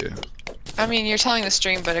did tell you. I mean, you're telling the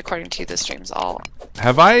stream, but according to you, the stream's all.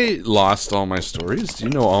 Have I lost all my stories? Do you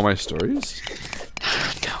know all my stories?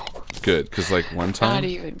 No. Good, because like one Not time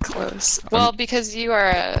even close. Well, because you're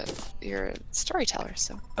a storyteller,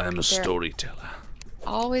 so I'm a storyteller.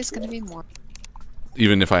 always going to be more,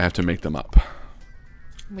 Even if I have to make them up.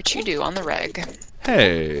 which you do on the reg.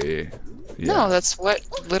 Hey. Yeah. No, that's what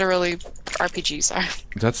literally RPGs are.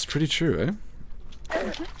 That's pretty true, eh?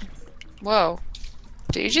 Whoa.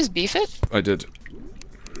 Did you just beef it? I did.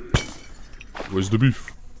 Where's the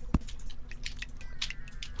beef?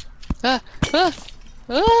 Ah, ah,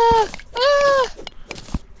 ah, ah.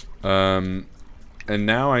 And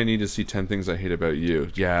now I need to see 10 Things I Hate About You.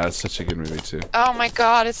 Yeah, that's such a good movie too. Oh my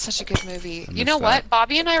god, it's such a good movie. You know what?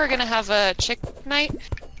 Bobby and I were gonna have a chick night.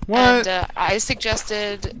 What? And I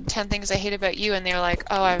suggested 10 Things I Hate About You, and they were like,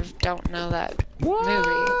 "Oh, I don't know that movie."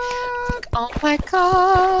 Like, oh my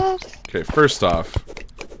god. Okay, first off,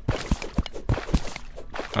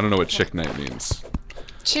 I don't know what chick night means.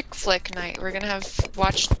 Chick flick night. We're gonna have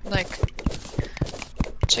watched like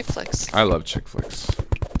chick flicks. I love chick flicks.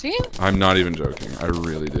 Do you? I'm not even joking. I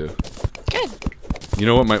really do. Good. You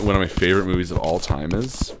know what one of my favorite movies of all time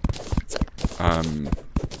is?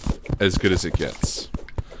 As Good as It Gets,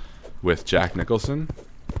 with Jack Nicholson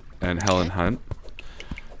and Helen Hunt.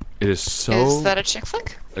 It is so... Is that a chick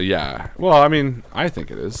flick? Yeah. Well, I mean, I think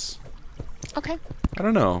it is. Okay. I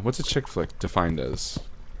don't know. What's a chick flick defined as?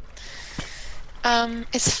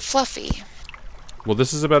 It's fluffy. Well,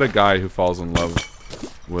 this is about a guy who falls in love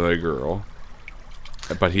with a girl,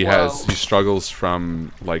 but he struggles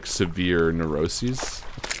from like severe neuroses,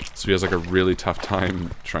 so he has like a really tough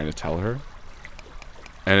time trying to tell her.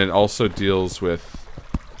 And it also deals with...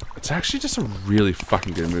 It's actually just a really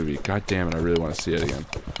fucking good movie. God damn it, I really want to see it again.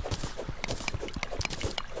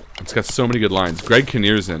 It's got so many good lines. Greg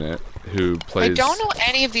Kinnear's in it, who plays... I don't know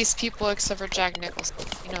any of these people except for Jack Nicholson.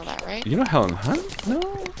 You know that, right? You know Helen Hunt? No.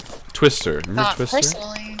 Twister. Remember Not Twister?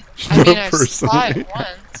 personally. I mean, I saw it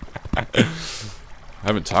once. I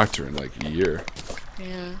haven't talked to her in like a year.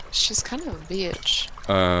 Yeah, she's kind of a bitch.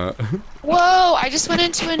 Whoa! I just went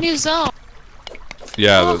into a new zone.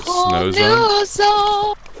 Yeah, the snow zone.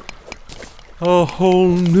 zone. A whole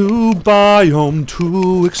new biome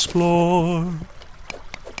to explore.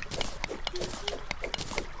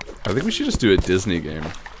 I think we should just do a Disney game.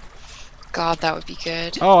 God, that would be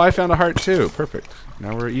good. Oh, I found a heart too. Perfect.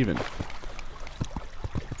 Now we're even.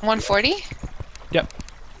 140? Yep.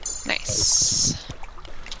 Nice.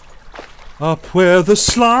 Up where the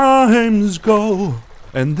slimes go,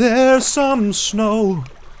 and there's some snow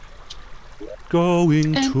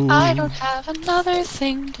going And to... I don't have another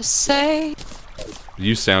thing to say.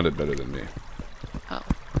 You sounded better than me. Oh.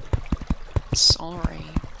 Sorry.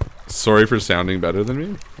 Sorry for sounding better than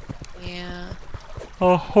me? Yeah.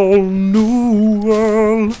 A whole new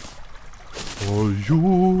world for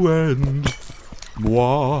you and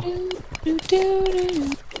moi.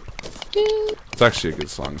 It's actually a good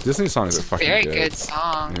song. Disney songs are fucking Very good. good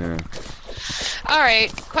song. Yeah.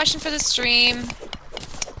 Alright, question for the stream.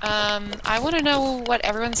 I want to know what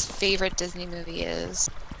everyone's favorite Disney movie is.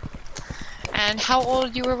 And how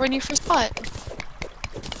old you were when you first saw it.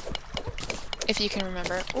 If you can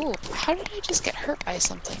remember. Ooh, how did I just get hurt by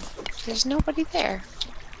something? There's nobody there.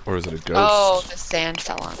 Or is it a ghost? Oh, the sand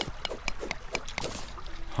fell on.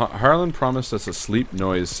 Harlan promised us a sleep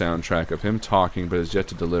noise soundtrack of him talking, but has yet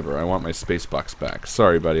to deliver. I want my space box back.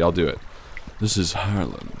 Sorry, buddy, I'll do it. This is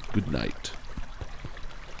Harlan. Good night.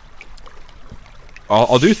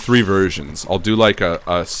 I'll do 3 versions. I'll do like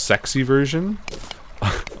a sexy version.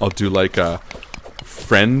 I'll do like a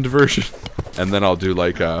friend version. And then I'll do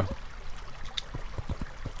like a...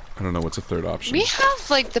 I don't know, what's a third option? We have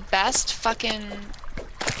like the best fucking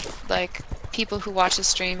like people who watch the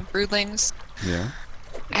stream, broodlings. Yeah.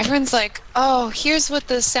 Everyone's like, oh, here's what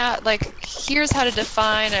the sound, like, here's how to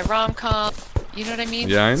define a rom-com. You know what I mean?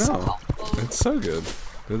 Yeah, I know. It's so good.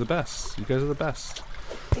 They're the best. You guys are the best.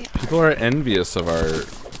 People are envious of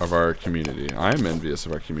our community. I'm envious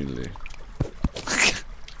of our community.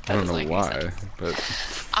 I don't know why,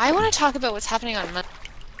 but I want to talk about what's happening on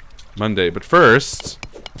Monday. But first,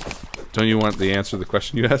 don't you want the answer to the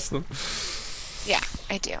question you asked them? Yeah,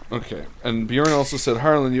 I do. Okay. And Bjorn also said,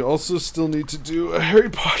 Harlan, you also still need to do a Harry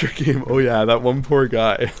Potter game. Oh yeah, that one poor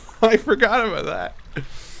guy. I forgot about that.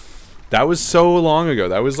 That was so long ago.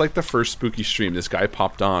 That was like the first spooky stream. This guy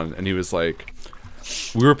popped on and he was like,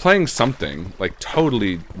 we were playing something, like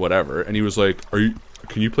totally whatever, and he was like,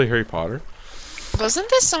 can you play Harry Potter? Wasn't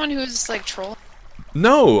this someone who was like troll?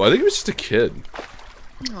 No, I think it was just a kid.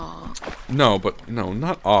 Aww. No, but no,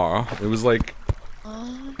 not aw. It was like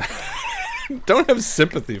don't have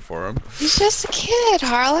sympathy for him. He's just a kid,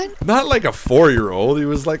 Harlan. Not like a 4-year-old. He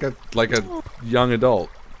was like a young adult.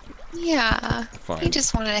 Yeah. Fine. He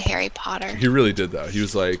just wanted a Harry Potter. He really did though. He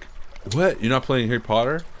was like, "What? You're not playing Harry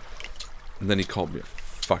Potter?" And then he called me a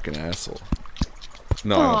fucking asshole.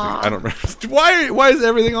 No, I don't remember. Why is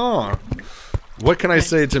everything on? What can I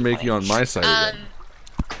say to make you on my side again?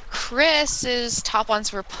 Chris's top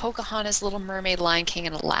ones were Pocahontas, Little Mermaid, Lion King,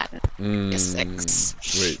 and Aladdin. 6.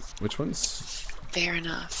 Wait, which ones? Fair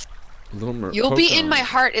enough. You'll Be in My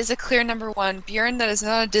Heart is a clear #1. Bjorn, that is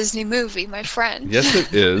not a Disney movie, my friend. Yes,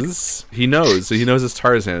 it is. He knows. He knows it's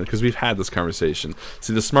Tarzan because we've had this conversation.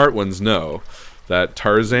 See, the smart ones know that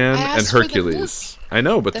Tarzan and Hercules. I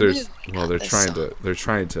know, but they're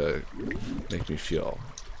trying to make me feel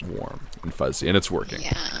warm and fuzzy, and it's working.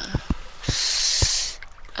 Yeah.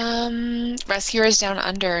 Rescuers Down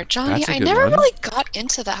Under. Johnny, I never really got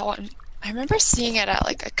into that one. I remember seeing it at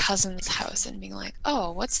like a cousin's house and being like,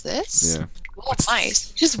 "Oh, what's this?" Yeah. Well,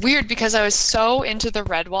 nice. Just weird because I was so into the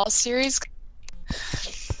Redwall series.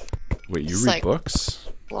 Wait, you read books?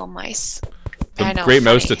 Little mice. The Great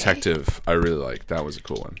Mouse Detective, I really like. That was a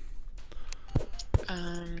cool one.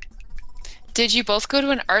 Did you both go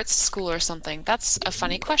to an arts school or something? That's a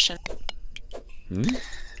funny question.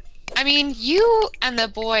 I mean, you and the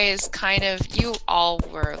boys you all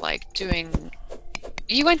were like doing.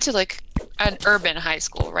 You went to like an urban high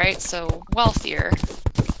school, right? So wealthier.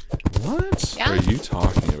 What are you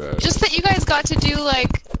talking about? Just that you guys got to do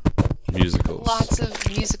like musicals. Lots of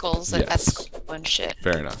musicals at school and shit.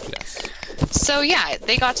 Fair enough, yes. So yeah,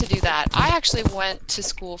 they got to do that. I actually went to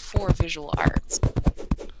school for visual arts,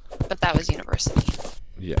 but that was university.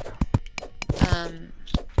 Yeah.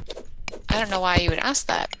 I don't know why you would ask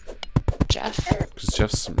that, Jeff. Because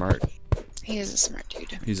Jeff's smart. He is a smart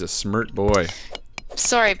dude. He's a smart boy.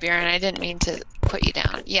 Sorry, Bjorn, I didn't mean to put you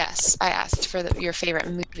down. Yes, I asked for your favorite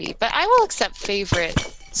movie, but I will accept favorite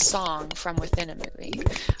song from within a movie.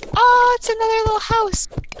 Oh, it's another little house.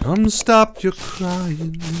 Come stop your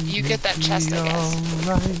crying. You get that chest, I guess.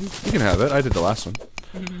 Right. You can have it. I did the last one.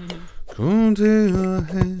 Come take your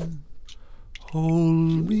hand,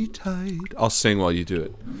 hold me tight. I'll sing while you do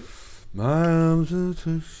it. My arms are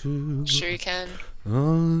touch you. Sure you can. All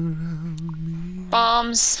around me.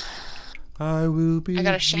 Bombs. I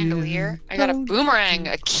got a chandelier. I got a boomerang.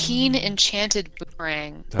 A keen enchanted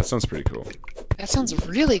boomerang. That sounds pretty cool. That sounds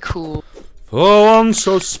really cool. For one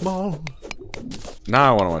so small. Now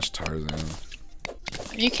I want to watch Tarzan.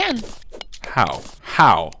 You can.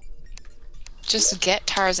 How? Just get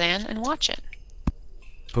Tarzan and watch it.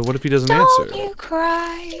 But what if he doesn't answer? Don't you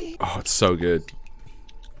cry. Oh, it's so good.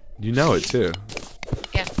 You know it too.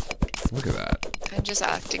 Yeah. Look at that. I'm just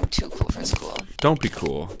acting too cool for school. Don't be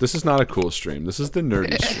cool. This is not a cool stream. This is the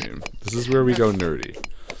nerdy stream. This is where we go nerdy.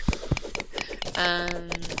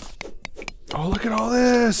 Oh, look at all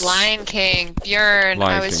this! Lion King. Bjorn.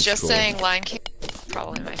 I was King's just cool. saying Lion King is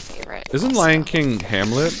probably my favorite. Isn't Lion King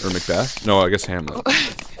Hamlet or Macbeth? No, I guess Hamlet.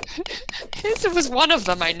 It was one of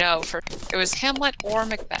them, I know. It was Hamlet or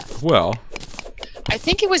Macbeth. Well. I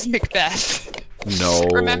think it was Macbeth. No.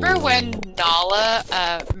 Remember when Nala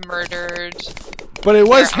murdered... But it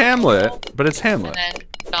was Hamlet. Uncle? But it's Hamlet. And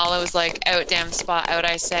then Nala was like, out damn spot, out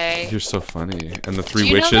I say. You're so funny. And the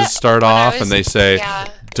three witches start off and they say,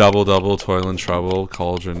 double, double, toil and trouble,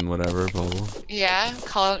 cauldron, whatever, bubble. Yeah,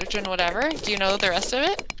 cauldron, whatever. Do you know the rest of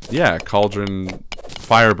it? Yeah, cauldron,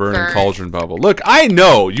 fire burn, and cauldron bubble. Look, I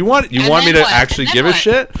know. You want me to actually give a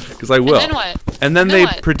shit? Because I will. And then what? And then they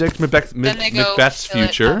predict Macbeth's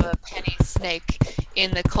future. A penny snake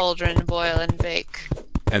in the cauldron, boil and bake.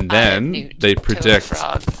 And then they predict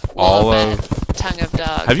frog, all of tongue of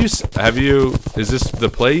dog. Have you? Is this the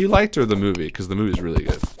play you liked or the movie? Because the movie's really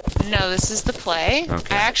good. No, this is the play.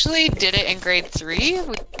 Okay. I actually did it in grade 3.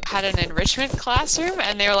 We had an enrichment classroom,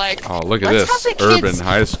 and they were like, "Oh, look at this urban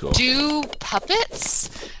high school. Do puppets."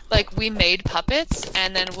 Like, we made puppets,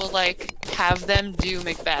 and then we'll, like, have them do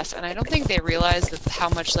Macbeth. And I don't think they realize that how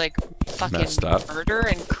much, like, fucking murder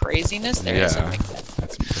and craziness there is in Macbeth.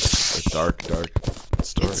 It's a dark, dark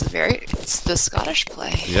story. It's the Scottish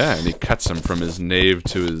play. Yeah, and he cuts him from his nape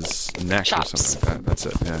to his neck chops. Or something like that. That's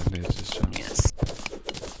it, yeah, nape to his chops. Yes.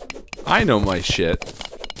 I know my shit.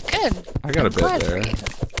 Good. I got a bit there.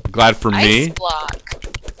 Glad for me. Ice block.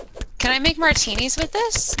 Can I make martinis with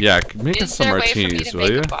this? Yeah, make us some martinis, will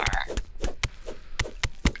you?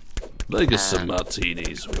 Make us some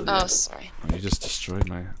martinis, will you? Oh, sorry. Oh, you just destroyed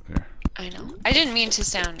my... There. I know. I didn't mean to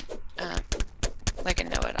sound like a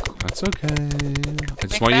know-it-all. That's okay. I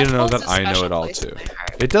just want you to know that I know it all, too.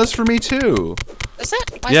 It does for me, too. Does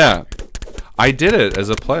it? Why yeah. I did it as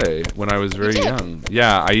a play when I was very young.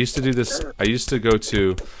 Yeah, I used to do this. I used to go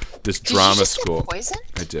to this drama school. Get poisoned?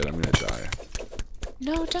 I did. I'm gonna die.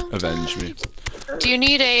 No, don't Avenge me. Do you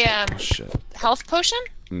need a oh, shit. health potion?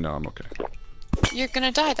 No, I'm okay. You're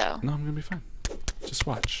gonna die though. No, I'm gonna be fine. Just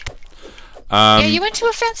watch. Yeah, you went to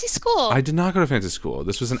a fancy school. I did not go to fancy school.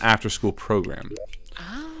 This was an after-school program.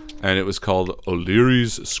 Oh. And it was called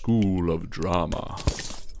O'Leary's School of Drama.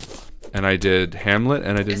 And I did Hamlet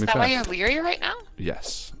and I did Macbeth. Is that why you're Leary right now?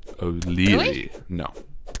 Yes. O'Leary. Really? No.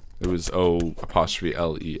 It was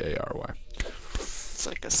O''Leary. It's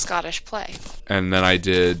like a Scottish play. And then I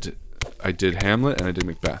did Hamlet and I did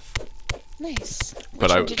Macbeth. Nice. But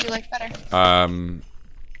Which one did you like better?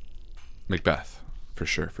 Macbeth, for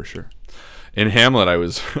sure. In Hamlet, I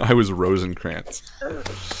was Rosencrantz,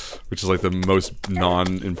 which is like the most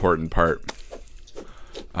non-important part.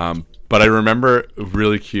 But I remember a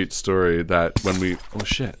really cute story that when we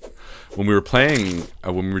were playing,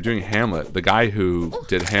 when we were doing Hamlet, the guy who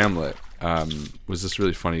did Hamlet was this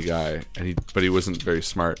really funny guy, but he wasn't very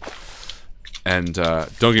smart. And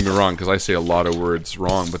don't get me wrong, because I say a lot of words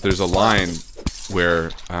wrong, but there's a line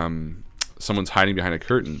where someone's hiding behind a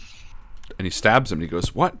curtain, and he stabs him, and he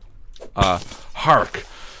goes, "What? Hark!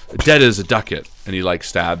 Dead as a ducat." And he like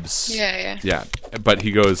stabs. Yeah. But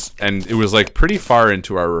he goes, and it was like pretty far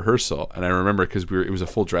into our rehearsal, and I remember because it was a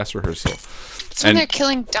full dress rehearsal. It's when they're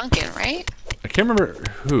killing Duncan, right? I can't remember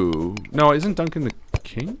who. No, isn't Duncan the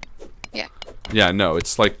king? Yeah. Yeah, no,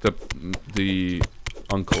 it's like the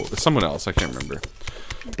uncle, someone else. I can't remember.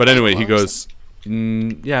 But anyway, he goes,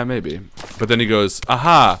 yeah, maybe. But then he goes,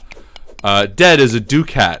 "Aha, dead as a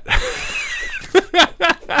ducat."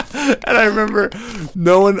 And I remember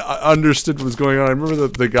no one understood what was going on. I remember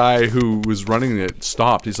the guy who was running it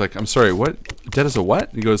stopped. He's like, "I'm sorry, what? Dead as a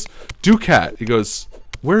what?" He goes, "Ducat." He goes,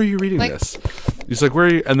 "Where are you reading this?" He's like, "Where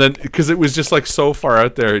are you?" And then, because it was just like so far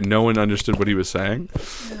out there, no one understood what he was saying.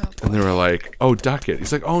 And they were like, "Oh, ducat."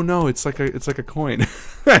 He's like, "Oh no, it's like a coin."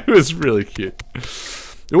 It was really cute.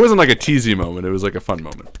 It wasn't like a teasy moment. It was like a fun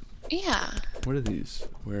moment. Yeah. What are these?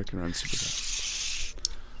 Where I can run super fast.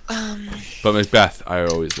 But Macbeth, I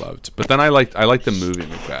always loved. But then I liked the movie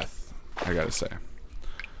Macbeth. I gotta say,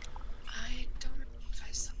 I don't know if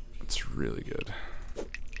I saw. it's really good.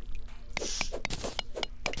 What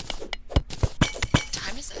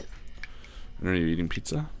time is it? Are you eating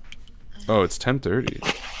pizza? Oh, it's 10:30.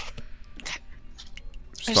 Okay. I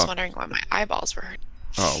was just wondering why my eyeballs were hurting.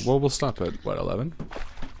 Oh, well, we'll stop at what, 11?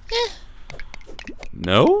 Eh,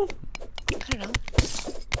 No? I don't know.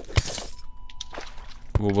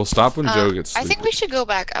 Well, we'll stop when Joe gets I sleepy. think we should go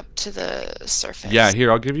back up to the surface. Yeah, here,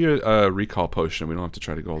 I'll give you a recall potion. We don't have to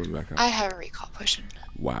try to go all the way back up. I have a recall potion.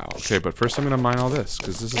 Wow. Okay, but first I'm going to mine all this,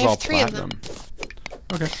 because this is I have all 3 of platinum. them.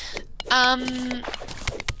 Okay.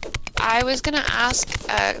 I was gonna ask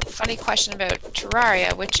a funny question about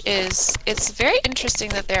Terraria, which is, it's very interesting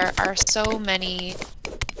that there are so many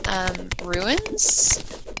ruins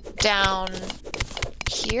down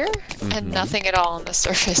here and nothing at all on the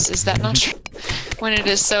surface. Is that not true? When it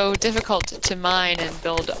is so difficult to mine and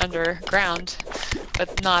build underground,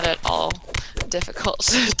 but not at all difficult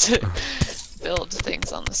to build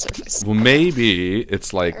things on the surface. Well, maybe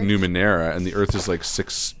it's like Numenera, and the Earth is like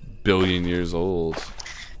 6 billion years old.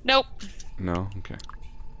 Nope. No? Okay.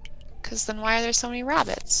 Because then why are there so many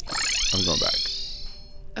rabbits? I'm going back.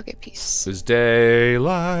 Okay, peace. It's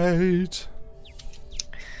daylight.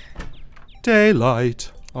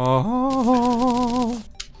 Daylight. Oh.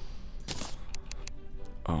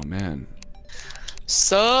 Oh, man.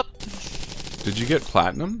 Sup? Did you get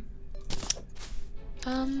platinum?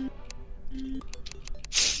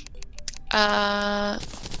 By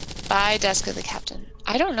desk of the captain.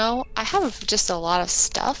 I don't know. I have just a lot of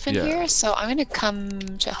stuff in here, so I'm gonna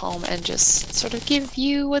come to home and just sort of give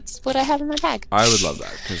you what I have in my bag. I would love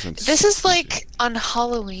that, because This is like on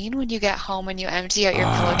Halloween when you get home and you empty out your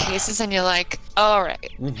pillowcases and you're like, all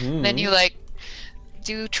right. Then you like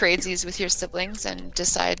do tradesies with your siblings and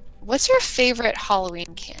decide what's your favorite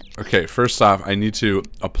Halloween candy. Okay, first off, I need to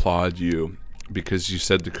applaud you because you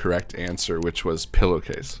said the correct answer, which was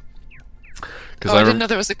pillowcase. Oh, I didn't know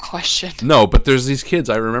there was a question. No, but there's these kids,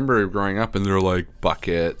 I remember growing up, and they're like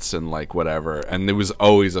buckets and like whatever, and there was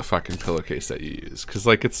always a fucking pillowcase that you use. Because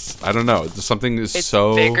like it's, I don't know, something is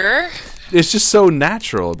so... bigger? It's just so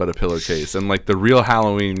natural about a pillowcase, and like the real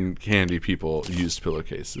Halloween candy people used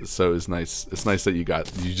pillowcases, so it's nice. It's nice that you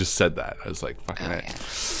just said that. I was like, fucking right.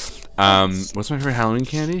 Yeah. What's my favorite Halloween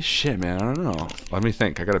candy? Shit, man, I don't know. Let me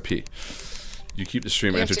think. I gotta pee. You keep the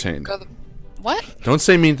stream entertained. What? Don't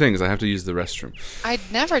say mean things. I have to use the restroom. I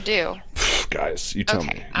never do. Guys, you tell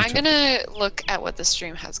me. I'm gonna look at what the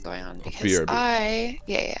stream has going on because BRB.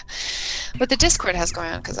 what the Discord has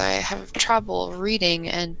going on because I have trouble reading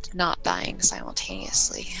and not dying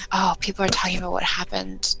simultaneously. Oh, people are talking about what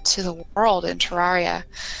happened to the world in Terraria.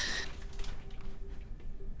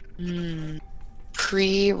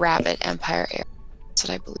 Pre-Rabbit Empire era. That's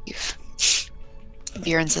what I believe.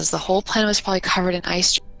 Viren says the whole planet was probably covered in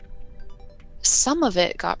ice. Some of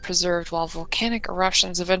it got preserved while volcanic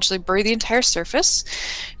eruptions eventually buried the entire surface,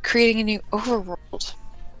 creating a new overworld.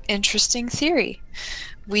 Interesting theory.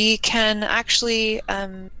 We can actually,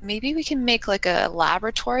 maybe we can make like a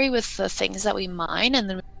laboratory with the things that we mine, and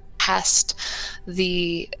then we test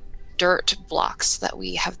the dirt blocks that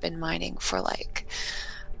we have been mining for like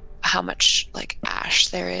how much like ash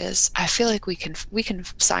there is. I feel like we can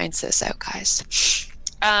science this out, guys.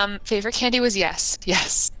 Favorite candy was yes.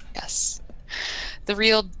 The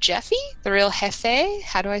real Jeffy, the real Hefe.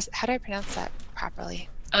 How do I pronounce that properly?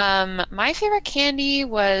 My favorite candy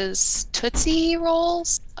was Tootsie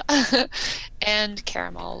Rolls and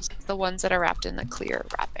caramels, the ones that are wrapped in the clear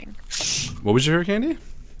wrapping. What was your favorite candy?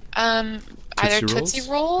 Either Tootsie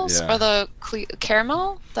Rolls Yeah. or the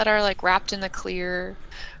caramel that are like wrapped in the clear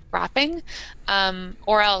wrapping,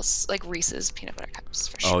 or else like Reese's peanut butter cups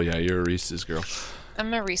for sure. Oh yeah, you're a Reese's girl.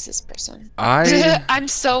 I'm a Reese's person. I I'm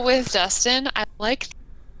so with Dustin. I like the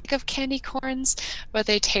think of candy corns, but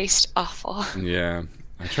they taste awful. Yeah.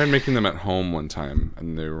 I tried making them at home one time,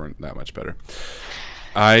 and they weren't that much better.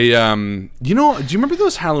 You know, do you remember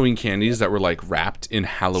those Halloween candies that were like wrapped in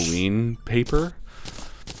Halloween paper?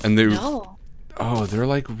 And they No. Oh, they're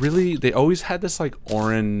like really, they always had this like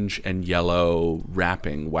orange and yellow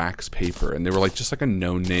wrapping wax paper, and they were like just like a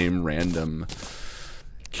no-name random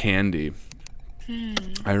candy.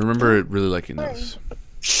 I remember really liking those.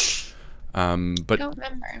 But Don't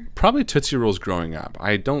remember. probably Tootsie Rolls growing up.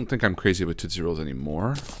 I don't think I'm crazy about Tootsie Rolls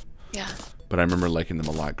anymore, Yeah. but I remember liking them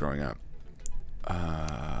a lot growing up.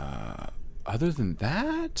 Other than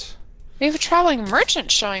that, We have a traveling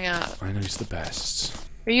merchant showing up. I know he's the best.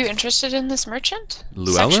 Are you interested in this merchant?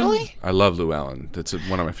 Llewellyn? Sexually? I love Llewellyn. That's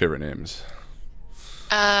one of my favorite names.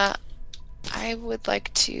 I would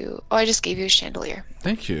like to. Oh, I just gave you a chandelier.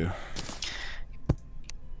 Thank you.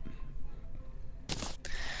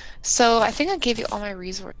 So I think I gave you all my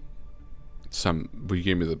resources. You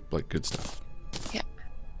gave me the like good stuff. Yeah.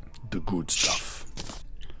 The good stuff.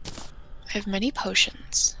 I have many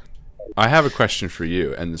potions. I have a question for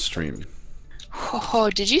you and the stream. Oh,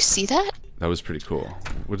 did you see that? That was pretty cool.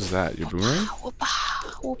 What is that? Your boomerang? Whoopa,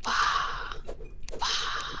 whoopa.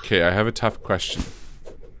 Okay, I have a tough question.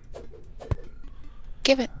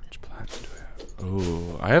 Give it. How much platinum do I have?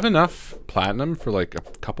 Oh, I have enough platinum for like a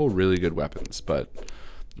couple really good weapons, but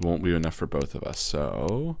it won't be enough for both of us.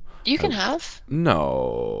 So You can have.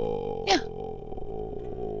 no. Yeah.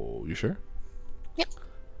 You sure? Yep.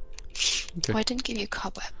 Okay. Oh, I didn't give you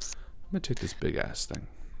cobwebs. I'm gonna take this big ass thing.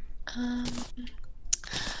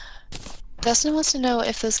 Dustin wants to know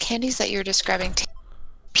if those candies that you're describing taste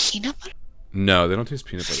peanut butter. No, they don't taste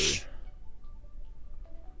peanut buttery.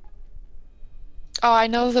 Oh, I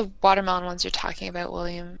know the watermelon ones you're talking about,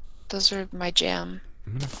 William. Those are my jam.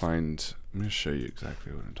 I'm gonna show you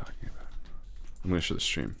exactly what I'm talking about. I'm gonna show the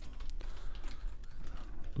stream.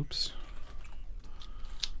 Oops.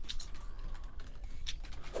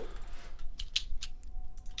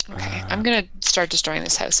 Okay, I'm gonna start destroying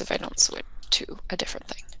this house if I don't switch to a different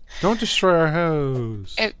thing. Don't destroy our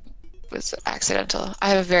house. It was accidental. I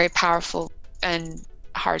have a very powerful and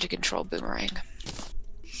hard to control boomerang.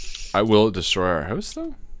 Will it destroy our house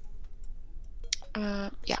though?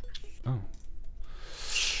 Yeah. Oh.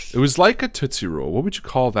 It was like a Tootsie Roll. What would you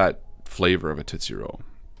call that flavor of a Tootsie Roll?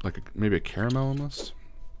 Like maybe a caramel almost?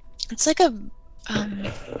 It's like a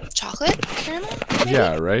chocolate caramel? Maybe?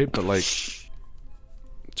 Yeah, right? But like,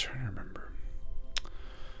 I'm trying to remember.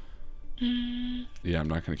 Yeah, I'm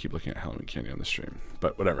not going to keep looking at Halloween candy on the stream.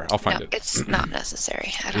 But whatever, I'll find No, it. it's not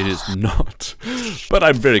necessary at all. It is not. But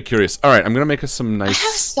I'm very curious. All right, I'm going to make us some nice... I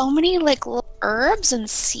have so many like little herbs and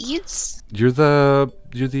seeds. You're the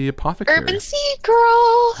apothecary. Urban seed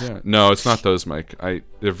girl. Yeah. No, it's not those, Mike.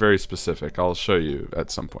 They're very specific. I'll show you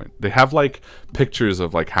at some point. They have like pictures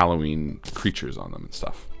of like Halloween creatures on them and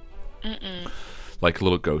stuff. Like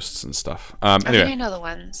little ghosts and stuff. I think I Anyway, know the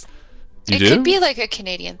ones. you It do? could be like a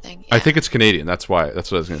Canadian thing. I yeah. think it's Canadian. That's what I was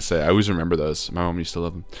going to say. I always remember those. My mom used to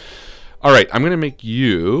love them. All right, I'm going to make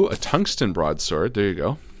you a tungsten broadsword. There you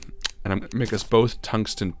go. And I'm going to make us both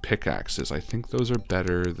tungsten pickaxes. I think those are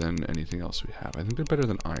better than anything else we have. I think they're better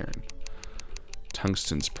than iron.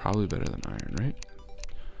 Tungsten's probably better than iron, right?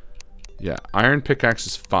 Yeah, iron pickaxe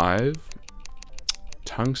is 5.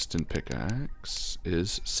 Tungsten pickaxe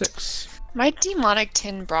is 6. My demonic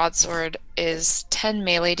tin broadsword is 10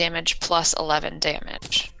 melee damage plus 11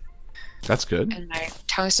 damage. That's good. And my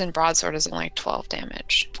tungsten broadsword is only 12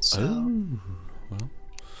 damage. So Oh, well.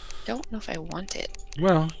 don't know if I want it.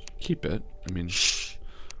 Well, keep it. I mean,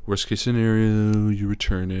 worst case scenario, you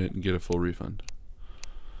return it and get a full refund.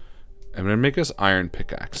 I'm going to make us iron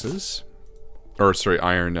pickaxes. Or, sorry,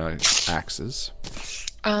 iron axes.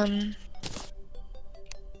 And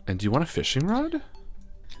do you want a fishing rod?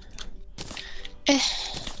 Eh.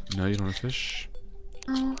 No, you don't want to fish?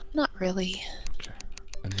 Oh, not really. Okay.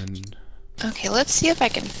 And then... Okay, let's see if I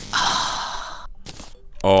can...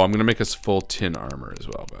 Oh, I'm going to make us full tin armor as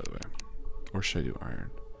well, by the way. Or should I do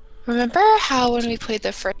iron? Remember how when we played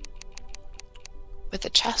the first... with the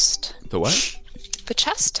chest? The what? The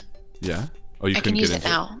chest? Yeah. Oh, you I couldn't can use get it into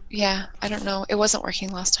now. Yeah, I don't know. It wasn't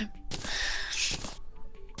working last time.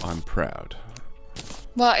 I'm proud.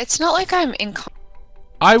 Well, it's not like I'm in...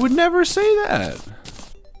 I would never say that.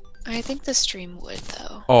 I think the stream would,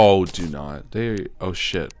 though. Oh, do not. Oh,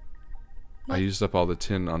 shit. What? I used up all the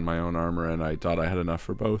tin on my own armor, and I thought I had enough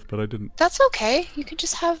for both, but I didn't. That's okay. You can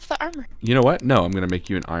just have the armor. You know what? No, I'm going to make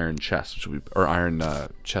you an iron chest, which will be... Or iron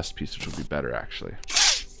chest piece, which will be better, actually.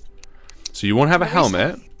 So you won't have a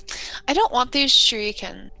helmet. I don't want these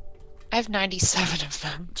shuriken. I have 97 of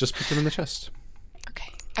them. Just put them in the chest. Okay.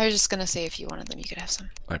 I was just gonna say if you wanted them, you could have some.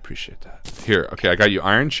 I appreciate that. Here, okay, I got you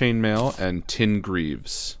iron chainmail and tin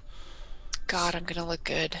greaves. God, I'm gonna look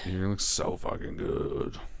good. You're gonna look so fucking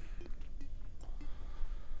good.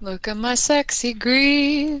 Look at my sexy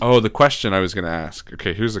greave. Oh, the question I was gonna ask.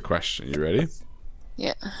 Okay, here's the question. You ready?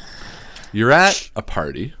 Yeah. You're at a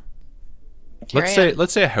party. Here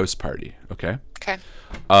Let's say a house party, okay? Okay.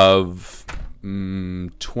 Of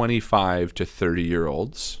 25 to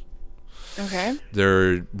 30-year-olds. Okay.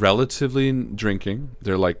 They're relatively drinking.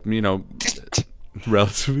 They're like, you know,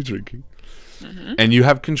 relatively drinking. Mm-hmm. And you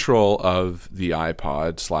have control of the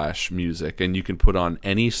iPod / music, and you can put on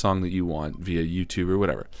any song that you want via YouTube or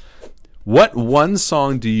whatever. What one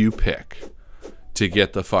song do you pick to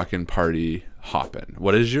get the fucking party hopping?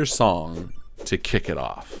 What is your song to kick it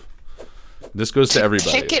off? This goes to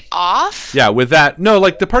everybody. Kick it off? Yeah, with that. No,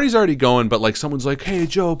 like the party's already going, but like someone's like, "Hey,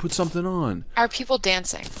 Joe, put something on." Are people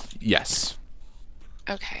dancing? Yes.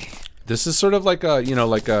 Okay. This is sort of like a, you know,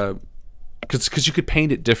 like a, because you could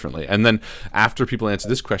paint it differently. And then after people answer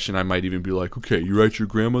this question, I might even be like, okay, you're at your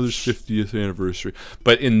grandmother's 50th anniversary.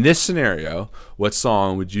 But in this scenario, what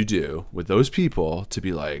song would you do with those people to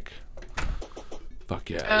be like, fuck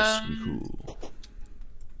yeah, this is cool?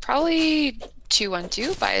 Probably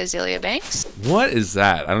 212 by Azalea Banks. What is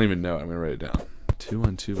that? I don't even know. I'm going to write it down.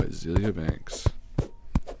 212 by Azalea Banks.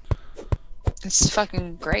 It's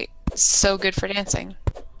fucking great. It's so good for dancing.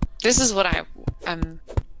 This is what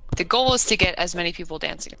the goal is to get as many people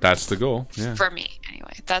dancing. That's the goal, yeah. For me,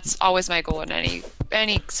 anyway. That's always my goal in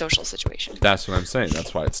any social situation. That's what I'm saying.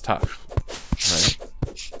 That's why it's tough, right?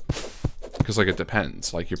 Because, like, it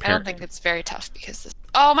depends. Like, your I don't think it's very tough because this...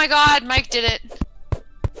 Oh my god, Mike did it!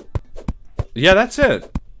 Yeah, that's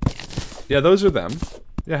it. Yeah, those are them.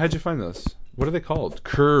 Yeah, how'd you find those? What are they called?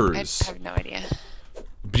 Curs. I have no idea.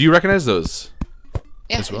 Do you recognize those?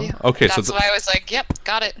 Yeah, as well? I do. Okay, that's so why I was like, yep,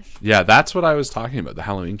 got it. Yeah, that's what I was talking about, the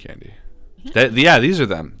Halloween candy. Yeah, these are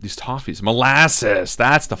them. These toffees. Molasses.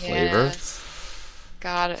 That's the flavor. Yes.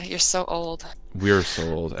 God, you're so old. We're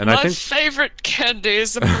so old. And My I think favorite candy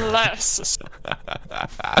is molasses.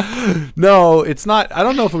 No, it's not. I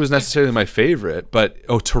don't know if it was necessarily my favorite, but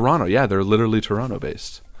Toronto. Yeah, they're literally Toronto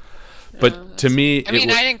based. But to me, I mean,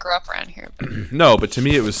 I didn't grow up around here. But... No, but to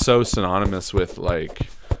me it was so synonymous with like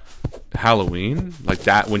Halloween, like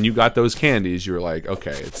that. When you got those candies, you were like,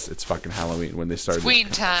 okay, it's fucking Halloween. When they started, Ween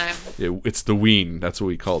time. It's the ween. That's what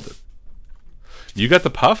we called it. You got the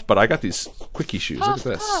puff, but I got these quickie shoes. Puff,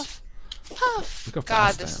 Look at this. Puff, puff. Look how God,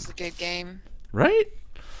 fast this I am. is a good game. Right?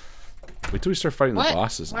 Wait till we start fighting What? the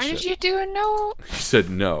bosses. Why And did shit. you do a no? He said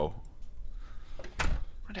no.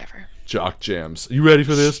 Whatever. Jock jams. You ready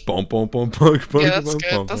for this? Boom, boom, boom, boom, boom, Yeah, that's boom,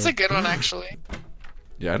 good. boom, That's boom. a good one, actually.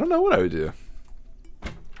 Yeah, I don't know what I would do.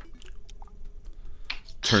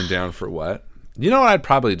 Turn down for what? You know what I'd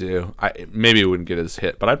probably do? Maybe it wouldn't get as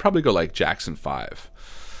hit, but I'd probably go like Jackson 5.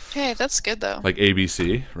 Hey, that's good though. Like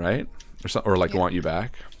ABC, right? Or like Want You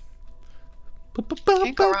Back.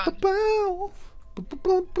 Can't go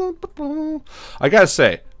wrong. I gotta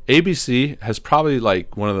say, ABC has probably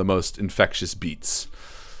like one of the most infectious beats.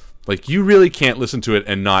 Like you really can't listen to it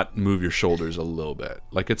and not move your shoulders a little bit.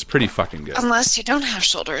 Like it's pretty fucking good. Unless you don't have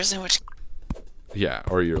shoulders, in which... Yeah,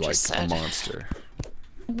 or you're like a said. monster.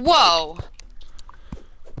 Whoa!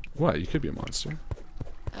 What? You could be a monster.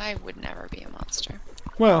 I would never be a monster.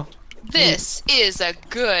 Well, This is a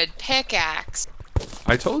good pickaxe.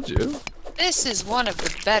 I told you. This is one of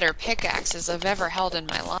the better pickaxes I've ever held in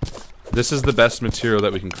my life. This is the best material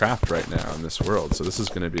that we can craft right now in this world, so this is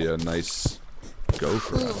going to be a nice go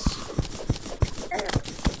for us.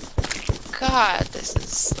 God,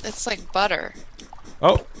 it's like butter.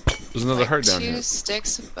 Oh, there's another Like heart down 2 here.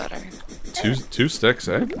 sticks of butter. Two sticks,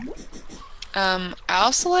 eh? I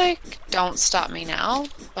also like Don't Stop Me Now.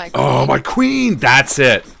 Like, Oh, my queen! That's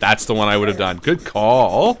it. That's the one I would have done. Good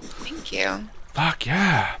call. thank you. Fuck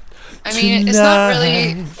yeah. I mean, it's not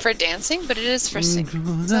really for dancing, but it is for singing.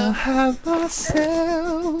 Gonna So, have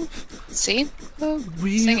myself see? a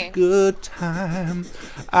real Singing. good time.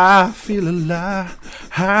 I feel alive.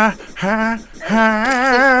 Ha, ha,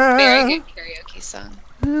 ha. Very good karaoke song.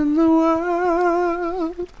 In the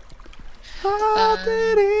world.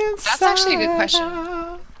 That's actually a good question.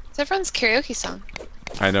 It's everyone's karaoke song.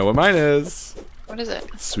 I know what mine is. What is it?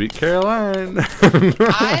 Sweet Caroline.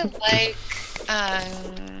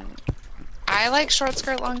 I like Short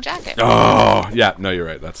Skirt Long Jacket. Oh, yeah. No, you're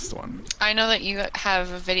right. That's the one. I know that you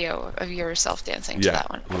have a video of yourself dancing to that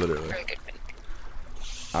one. Literally. Very good video.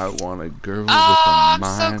 I want a girl with Oh, a I'm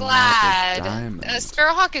mind so glad. like a diamond.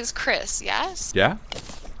 Sparrowhawk is Chris, yes? Yeah?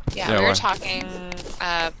 Yeah, Yeah, we why? were talking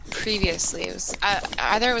previously. It was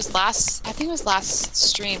either it was last, I think it was last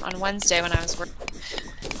stream on Wednesday when I was working.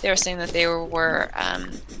 They were saying that they were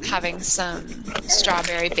having some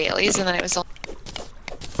strawberry Baileys, and then it was all,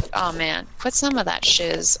 oh man, put some of that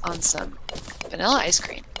shiz on some vanilla ice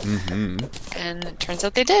cream. Mm-hmm. And it turns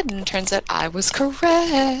out they did, and it turns out I was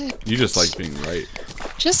correct. You just like being right.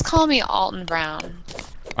 Just call me Alton Brown.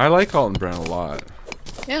 I like Alton Brown a lot.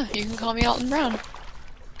 Yeah, you can call me Alton Brown.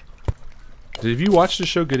 Have you watched the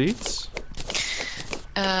show Good Eats?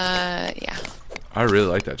 Yeah. I really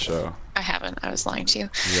like that show. I haven't. I was lying to you.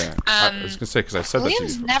 Yeah. I was gonna say because I said that to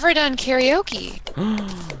William's you. never done karaoke.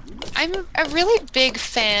 I'm a really big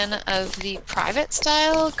fan of the private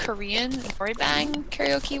style Korean Noribang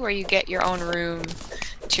karaoke where you get your own room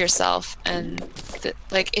to yourself, and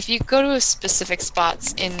like if you go to a specific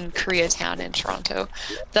spots in Koreatown in Toronto,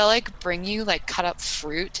 they'll like bring you like cut up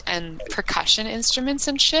fruit and percussion instruments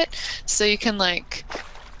and shit, so you can like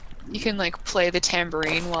play the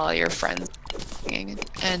tambourine while your friends singing.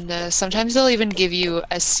 And sometimes they'll even give you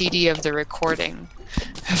a CD of the recording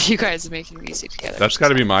of you guys making music together. That's got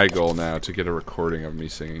to be my goal now, to get a recording of me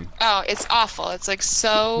singing. Oh, it's awful. It's like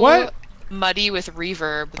so What? muddy with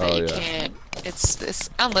reverb that you can't. It's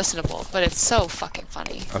unlistenable, but it's so fucking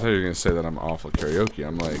funny. I thought you were gonna say that I'm awful at karaoke.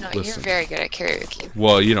 I'm like, No, listen. you're very good at karaoke.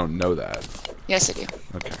 Well, you don't know that. Yes, I do.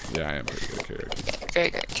 Okay. Yeah, I am pretty good at karaoke. Yeah, very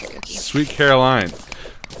good at karaoke. Sweet Caroline.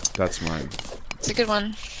 That's mine. It's a good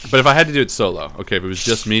one. But if I had to do it solo, okay, if it was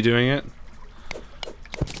just me doing it,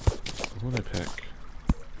 what would I pick?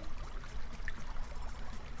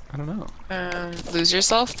 I don't know. Lose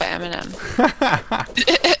Yourself by Eminem.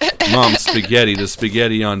 Mom, spaghetti. The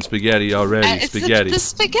spaghetti on spaghetti already. It's Spaghetti. the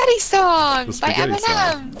Spaghetti Song The by Spaghetti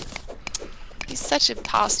Eminem. He's such a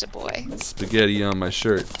pasta boy. Spaghetti on my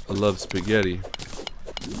shirt. I love spaghetti.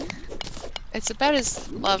 It's about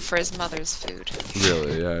his love for his mother's food.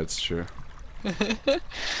 Really? Yeah, it's true.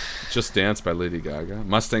 Just Dance by Lady Gaga.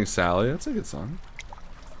 Mustang Sally. That's a good song.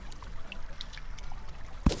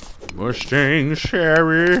 Mustang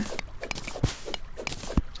Sherry.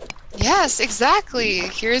 Yes, exactly.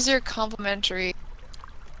 Here's your complimentary.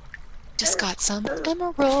 Just got some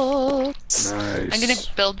emeralds. Nice. I'm gonna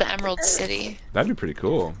build the Emerald City. That'd be pretty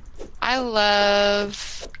cool. I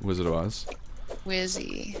love Wizard of Oz.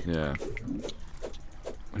 Wizzy. Yeah.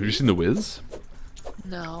 Have you seen The Wiz?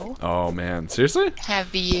 No. Oh man, seriously?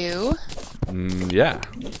 Have you? Yeah.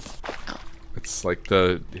 Oh. It's like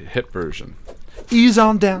the hip version. Ease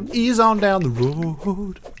on down the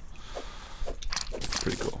road.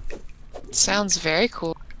 Pretty cool. Sounds very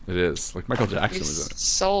cool. It is. Like Michael Jackson You was in it.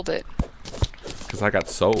 sold it. Because I got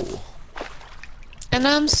soul. And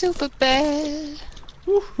I'm super bad.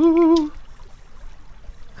 Woohoo.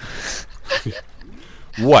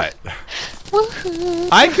 What? Woohoo.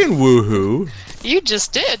 I can woohoo. You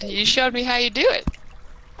just did. You showed me how you do it.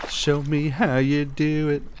 Show me how you do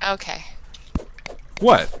it. Okay.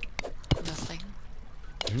 What? Nothing.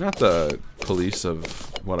 You're not the police of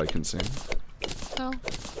what I can sing. Oh.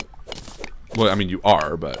 Well, I mean, you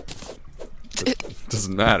are, but it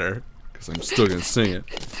doesn't matter. Because I'm still going to sing it.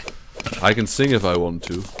 I can sing if I want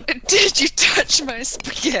to. Did you touch my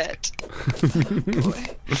spaghetti? Boy.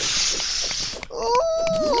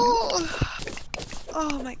 Ooh.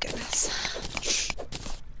 Oh my goodness.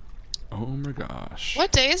 Oh my gosh.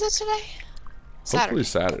 What day is it today? Hopefully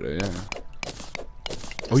Saturday, yeah.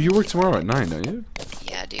 Oh, you work tomorrow at 9, don't you?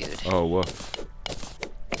 Yeah, dude. Oh, woof.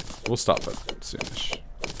 We'll stop at soonish.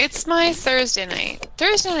 It's my Thursday night.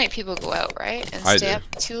 Thursday night people go out, right? And I stay do. up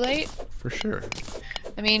too late? For sure.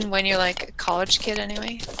 I mean, when you're like a college kid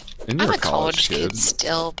anyway. And I'm you're a college kid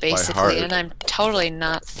still, basically, heart. and I'm totally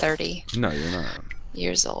not 30 No, you're not.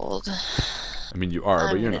 years old. I mean, you are,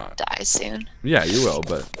 I'm but you're gonna not. die soon. Yeah, you will,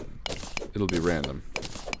 but it'll be random.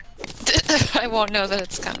 I won't know that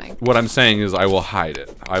it's coming. What I'm saying is I will hide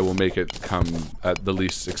it. I will make it come at the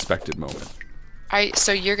least expected moment.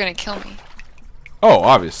 So you're gonna kill me? Oh,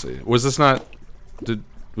 obviously. Was this not?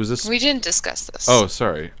 Was this? We didn't discuss this. Oh,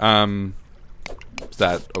 sorry. Is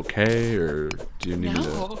that okay, or do you need me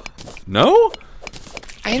to? No.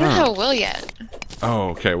 I don't have a will yet. Oh,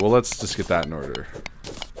 okay. Well, let's just get that in order.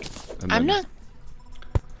 And I'm then not.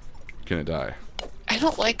 Gonna die. I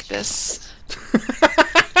don't like this.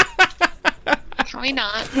 Can we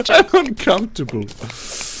not? I'm uncomfortable.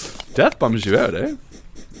 Death bums you out, eh?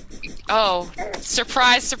 Oh,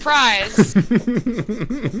 surprise, surprise.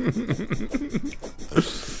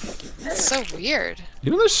 That's so weird.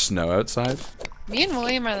 You know there's snow outside? Me and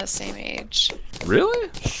William are the same age. Really?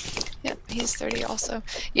 Yep, he's 30 also.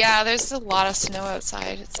 Yeah, there's a lot of snow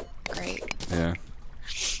outside. It's great. Yeah.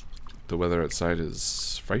 The weather outside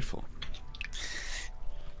is frightful.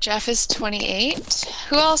 Jeff is 28.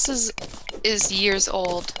 Who else is years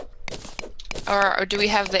old? Or do we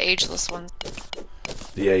have the ageless ones?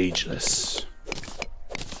 The ageless.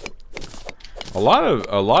 A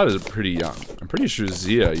lot is pretty young. I'm pretty sure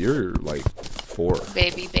Zia, you're like 4.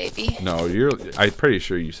 Baby. No, I'm pretty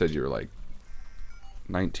sure you said you were like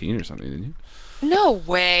 19 or something, didn't you? No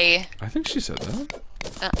way. I think she said that.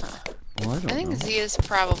 Well, I don't know. I think Zia's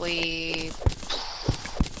probably.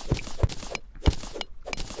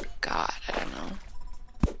 God, I don't know.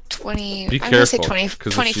 20. Be I'm gonna say careful, 20, because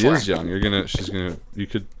if 24. she is young, you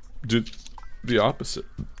could do the opposite.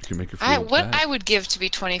 You can make her feel bad. I would give to be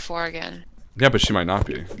 24 again. Yeah, but she might not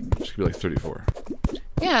be. She could be like 34.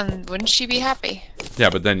 Yeah, and wouldn't she be happy? Yeah,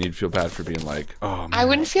 but then you'd feel bad for being like, oh man. I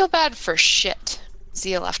wouldn't feel bad for shit.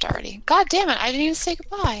 Zia left already. God damn it, I didn't even say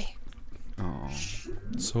goodbye. Oh,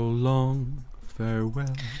 so long,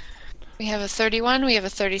 farewell. We have a 31, we have a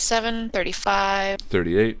 37, 35.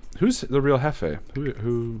 38. Who's the real Hefe?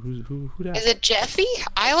 Who that? Is it Jeffy?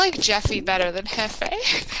 I like Jeffy better than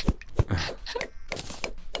Hefe.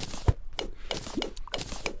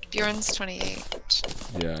 Bjorn's 28.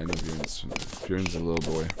 Yeah, I know Bjorn's a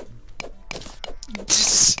little boy.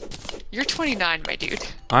 You're 29, my dude.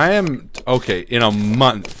 I am, okay, in a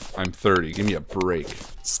month, I'm 30. Give me a break.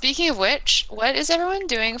 Speaking of which, what is everyone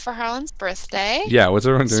doing for Harlan's birthday? Yeah, what's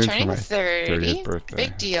everyone doing He's for turning my 30. 30th birthday?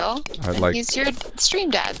 Big deal. I'd And like- he's your stream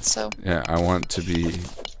dad, so Yeah, I want to be,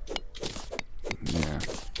 yeah.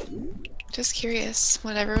 just curious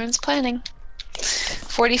what everyone's planning.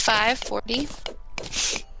 45, 40.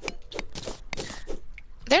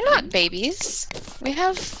 They're not babies. We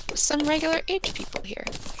have some regular age people here.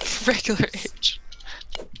 Regular age.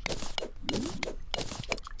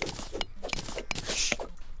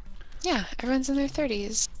 Yeah, everyone's in their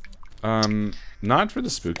 30s. Not for the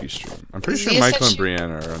spooky stream. I'm pretty sure Zia said Michael and she-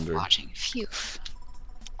 Brianna are under. Watching. Phew.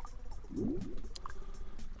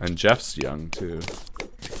 And Jeff's young, too.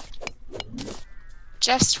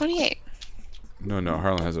 Jeff's 28. No,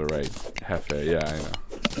 Harlan has it right. Hefe, yeah, I know.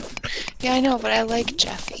 Yeah, I know, but I like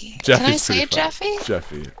Jeffy. Jeffy's Can I say pretty fun. Jeffy?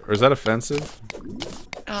 Jeffy. Or is that offensive?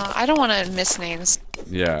 I don't want to miss names.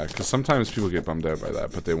 Yeah, because sometimes people get bummed out by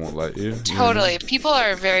that, but they won't let you. Totally. People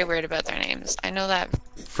are very weird about their names. I know that.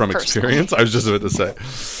 From personally. experience? I was just about to say.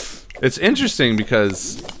 It's interesting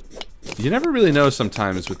because you never really know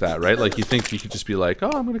sometimes with that, right? Like, you think you could just be like,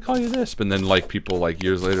 oh, I'm going to call you this. But then, like, people, like,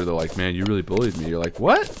 years later, they're like, man, you really bullied me. You're like,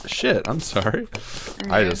 what? Shit, I'm sorry.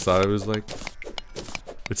 Yeah. I just thought it was like...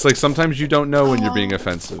 It's like sometimes you don't know when you're being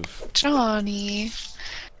offensive. Johnny's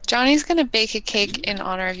gonna bake a cake in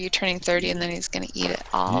honor of you turning 30, and then he's gonna eat it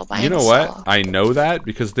all by You know himself. what? I know that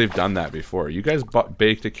because they've done that before. You guys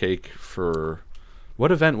baked a cake for... What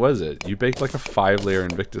event was it? You baked like a 5-layer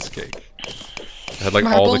Invictus cake. It had like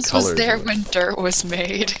all the Marbles colors. was there in it. when dirt was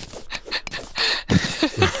made.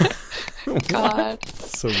 God.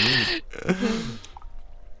 So mean.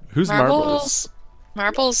 Who's Marbles?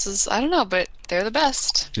 Marbles is, I don't know, but they're the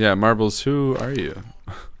best. Yeah, Marbles, who are you?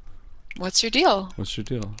 What's your deal? What's your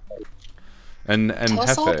deal? And Tell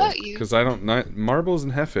us all about Hefe, you. because I don't Marbles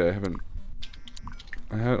and Hefe.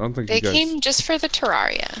 I don't think They you guys came just for the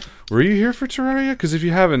Terraria. Were you here for Terraria? Because if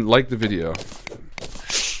you haven't, like the video.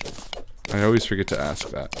 I always forget to ask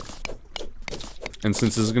that. And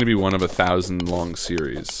since this is going to be one of 1,000 long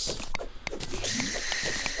series,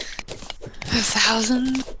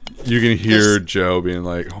 1,000. you're going to hear Joe being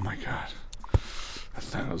like, "Oh my god,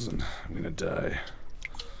 1,000! I'm going to die."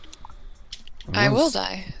 I will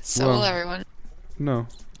die. So well, will everyone. No,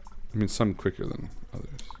 I mean some quicker than others.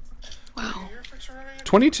 Wow.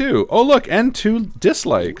 22. Oh look, and 2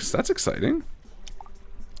 dislikes. That's exciting.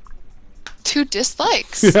 2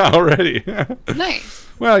 dislikes. Yeah, already. Nice.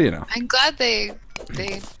 Well, you know. I'm glad they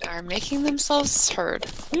are making themselves heard.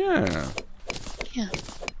 Yeah. Yeah.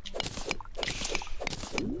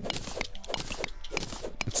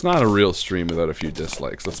 It's not a real stream without a few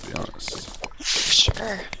dislikes. Let's be honest.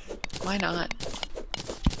 Sure. Why not?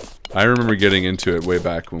 I remember getting into it way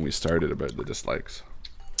back when we started about the dislikes.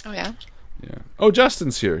 Oh, yeah? Yeah. Oh,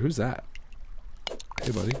 Justin's here. Who's that?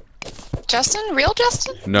 Hey, buddy. Justin? Real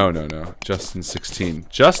Justin? No. Justin's 16.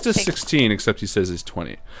 Justice Fake. 16, except he says he's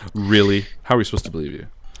 20. Really? How are we supposed to believe you?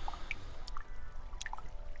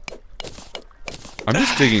 I'm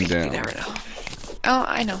just digging You down. never know. Oh,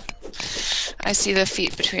 I know. I see the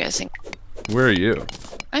feet between us. Where are you?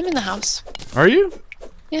 I'm in the house. Are you?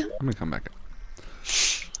 Yeah. I'm gonna come back.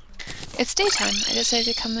 It's daytime. I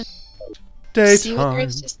decided to come and see what there Daytime.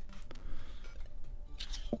 is.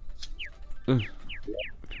 Can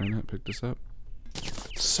I not pick this up?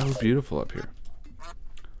 It's so beautiful up here.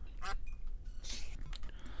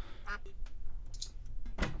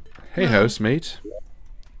 Hey, housemate.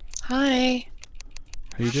 Hi.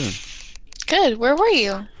 How you doing? Good. Where were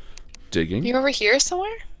you? Digging? You over here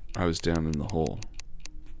somewhere? I was down in the hole.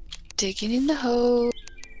 Digging in the hole.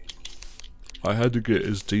 I had to get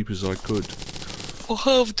as deep as I could.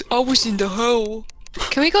 I was in the hole.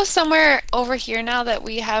 Can we go somewhere over here now that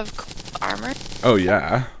we have armor? Oh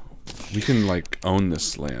yeah, we can like own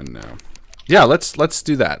this land now. Yeah, let's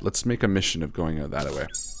do that. Let's make a mission of going out that way.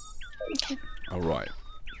 Okay. All right,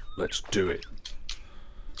 let's do it.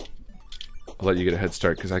 I'll let you get a head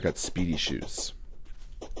start because I got speedy shoes.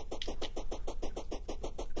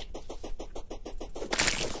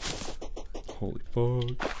 Holy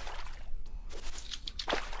fuck.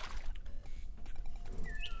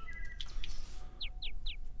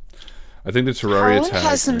 I think the Terraria Harlan tag.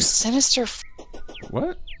 has some sinister.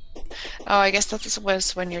 What? Oh, I guess that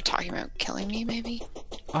was when you're talking about killing me, maybe.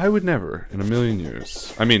 I would never in a million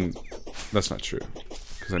years. I mean, that's not true.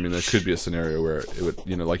 Because I mean, there could be a scenario where it would,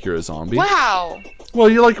 you know, like you're a zombie. Wow. Well,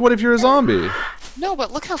 you're like, what if you're a zombie? No,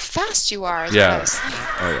 but look how fast you are. is what I Yeah. was saying.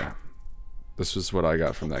 Oh yeah. This was what I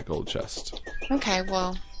got from that gold chest. Okay,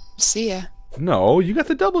 well, see ya. No, you got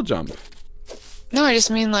the double jump. No, I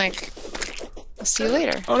just mean like, I'll see you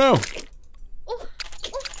later. Oh no.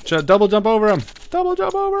 Double jump over him. Double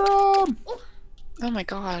jump over him. Oh my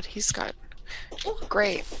god, he's got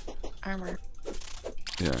great armor.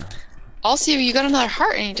 Yeah. Also, you got another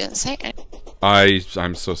heart and you didn't say it.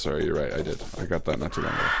 I'm so sorry. You're right. I did. I got that not too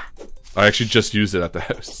long ago. I actually just used it at the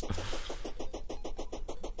house.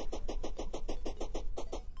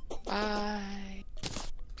 Bye.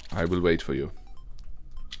 I will wait for you.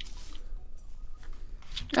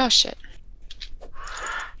 Oh shit.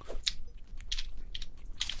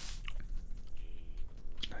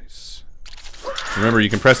 Nice. Remember, you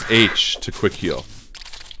can press H to quick heal.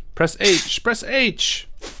 Press H. Press H.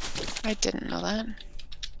 I didn't know that.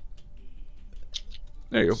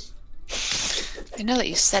 There you go. I know that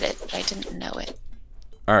you said it, but I didn't know it.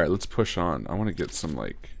 Alright, let's push on. I want to get some,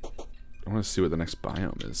 like... I want to see what the next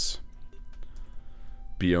biome is.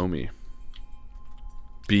 Biome.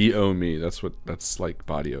 B-O-me. That's like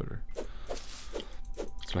body odor.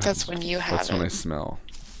 That's That's when you have That's it. when I smell.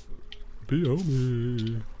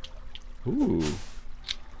 B-O-me. Ooh.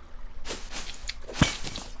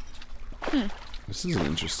 This is an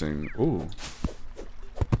interesting... Ooh.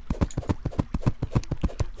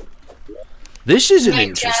 This is an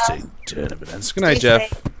interesting turn of events. Good night,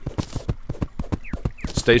 Jeff.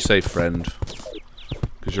 Stay safe, friend.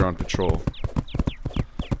 Because you're on patrol.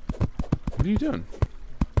 What are you doing?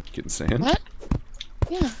 Getting sand? What?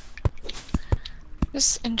 Yeah.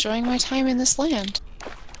 Just enjoying my time in this land.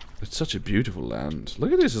 It's such a beautiful land.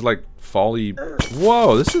 Look at this. It's like folly.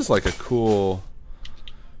 Whoa, this is like a cool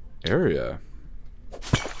area.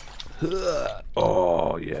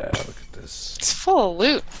 Oh, yeah. Look at this. It's full of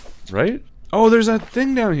loot. Right? Oh, there's that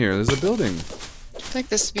thing down here. There's a building. I think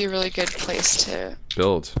this would be a really good place to...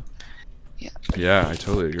 Build. Yeah. Yeah, I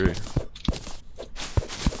totally agree.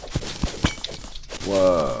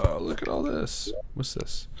 Whoa, look at all this. What's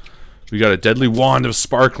this? We got a deadly wand of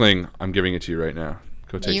sparkling. I'm giving it to you right now.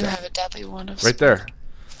 Go take You that. have a deadly wand of Right there.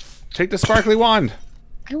 Take the sparkly wand.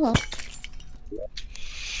 I will.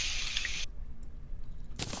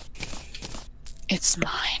 It's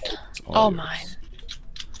mine. It's All yours. mine.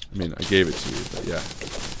 I mean, I gave it to you, but yeah.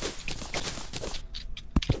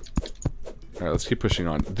 Alright, let's keep pushing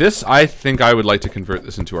on. This, I think I would like to convert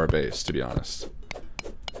this into our base, to be honest.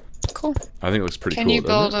 Cool. I think it looks pretty Can cool, you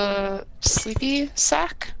build doesn't it? a sleepy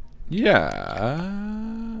sack?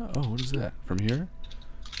 Yeah. Oh, what is that? From here?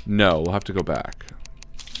 No, we'll have to go back.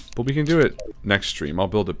 But we can do it next stream. I'll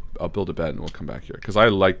build a bed and we'll come back here. Because I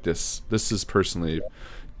like this. This is personally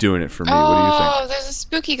doing it for me. Oh, What do you think? there's a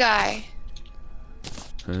spooky guy.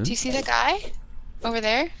 Huh? Do you see that guy? Over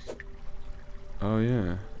there? Oh,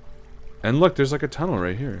 yeah. And look, there's like a tunnel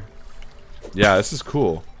right here. Yeah, this is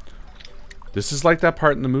cool. This is like that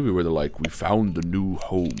part in the movie where they're like, we found the new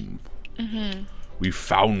home. Mm-hmm. We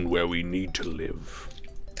found where we need to live.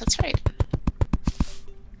 That's right.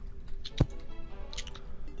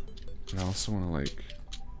 And I also want to like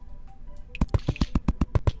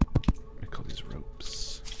make all these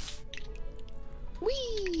ropes.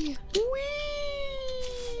 Whee!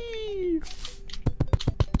 Whee!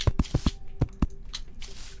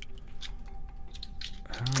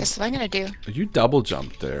 Guess what I'm gonna do? You double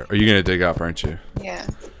jumped there. Are you gonna dig up, aren't you? Yeah.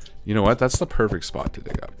 You know what? That's the perfect spot to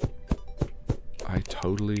dig up. I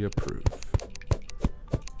totally approve.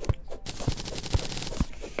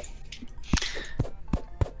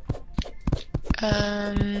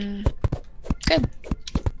 Good.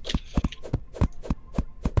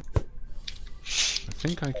 I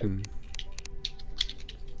think I can.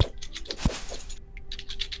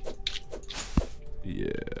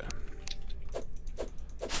 Yeah.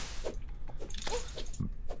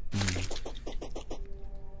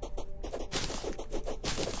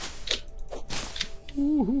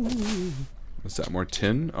 What's that? More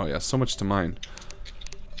tin? Oh yeah, so much to mine.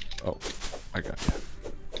 Oh, I got you.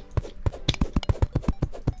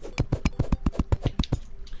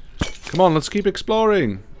 Come on, let's keep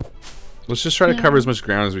exploring. Let's just try to cover as much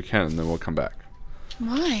ground as we can, and then we'll come back.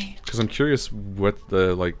 Why? Because I'm curious what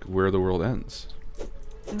the where the world ends.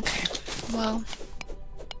 Okay. Well,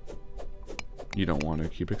 You don't want to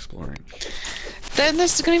keep exploring. then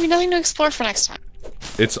there's going to be nothing to explore for next time.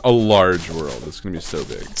 It's a large world. It's gonna be so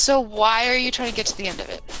big. So why are you trying to get to the end of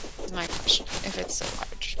it? Is my question. If it's so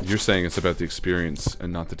large. You're saying it's about the experience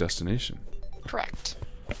and not the destination. Correct.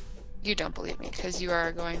 You don't believe me because you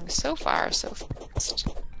are going so far so fast.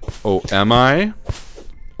 Oh, am I?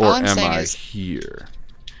 Or All I'm am saying I is- here?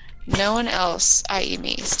 No one else, i.e.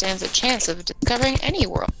 me, stands a chance of discovering any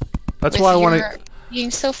world. That's with why I want your to.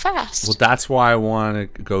 being so fast. Well, that's why I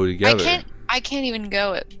want to go together. I can't even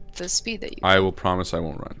go at the speed that you. I will promise I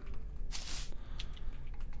won't run.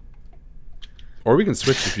 Or we can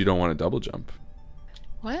switch if you don't want to double jump.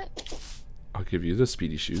 What? I'll give you the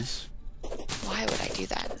speedy shoes. Why would I do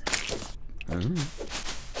that? I don't know.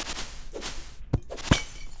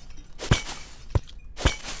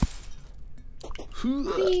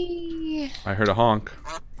 Whee! I heard a honk.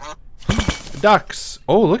 Ducks.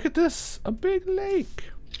 Oh, look at this. A big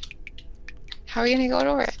lake. How are you gonna go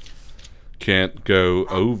over it? Can't go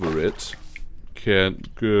over it.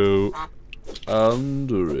 Can't go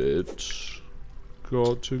under it.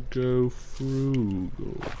 Got to go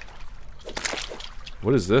frugal.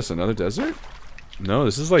 What is this? Another desert? No,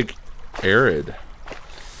 this is like arid.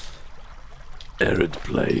 Arid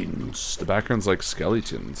plains. The background's like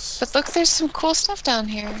skeletons. But look, there's some cool stuff down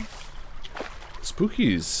here.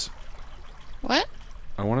 Spookies. What?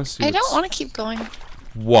 I want to see. I don't want to keep going.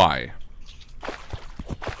 Why?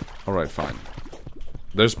 Alright, fine.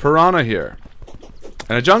 There's piranha here.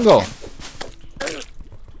 And a jungle.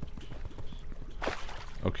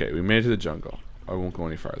 Okay, we made it to the jungle. I won't go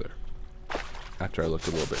any farther. After I looked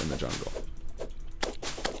a little bit in the jungle.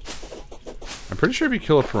 I'm pretty sure if you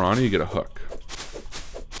kill a piranha, you get a hook.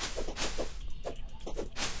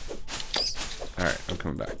 Alright, I'm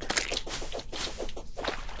coming back.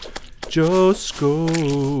 Joe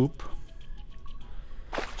Scope.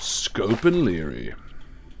 Scope and Leary.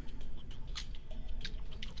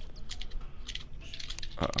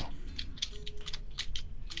 Uh-oh.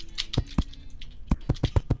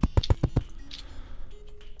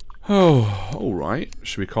 Oh, alright.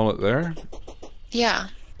 Should we call it there? Yeah.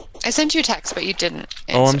 I sent you a text, but you didn't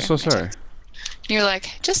Oh, I'm answer so my sorry. text. You're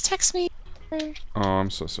like, just text me. Oh, I'm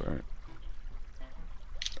so sorry.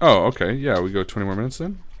 Oh, okay. Yeah, we go 20 more minutes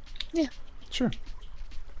then? Yeah. Sure.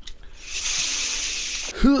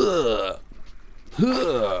 Huh.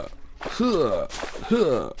 Huh. Huh.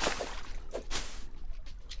 Huh.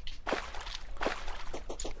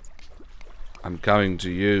 I'm coming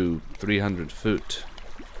to you 300 foot.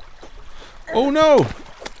 Oh no!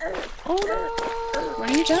 Oh no! What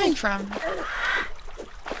are you dying from?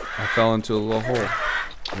 I fell into a little hole.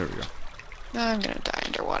 There we go. I'm gonna die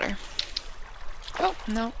underwater. Oh,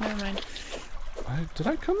 no, never mind. Did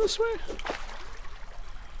I come this way?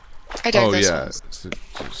 I died Oh this yeah, once.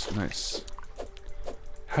 it's nice.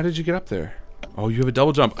 How did you get up there? Oh, you have a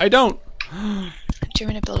double jump. I don't! Do you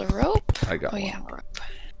want me to build a rope? I got one. Yeah, a rope.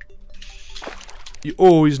 You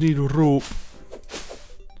always need a rope.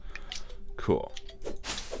 Cool.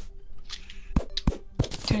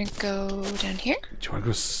 Do you want to go down here? Do you want to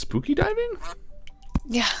go spooky diving?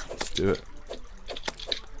 Yeah. Let's do it.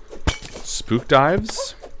 Spook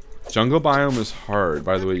dives? Jungle biome is hard.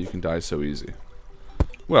 By the way, you can die so easy.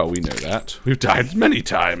 Well, we know that. We've died many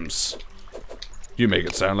times. You make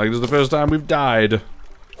it sound like this is the first time we've died.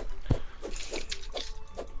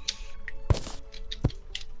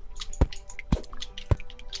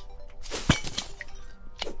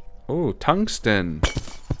 Oh, tungsten.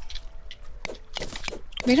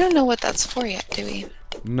 We don't know what that's for yet, do we?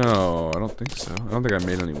 No, I don't think so. I don't think I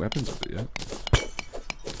made any weapons with it yet.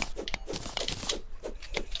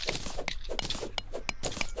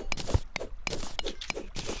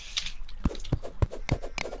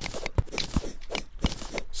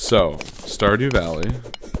 So, Stardew Valley.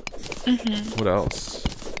 What else?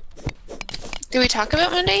 Did we talk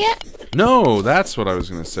about Monday yet? No, that's what I was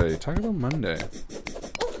gonna say. Talk about Monday.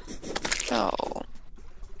 Oh.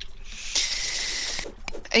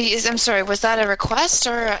 I'm sorry, was that a request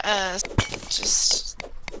or just...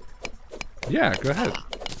 Yeah, go ahead.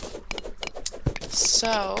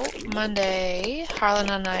 So, Monday, Harlan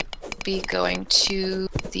and I will be going to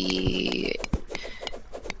the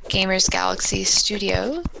Gamers Galaxy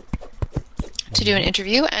studio to do an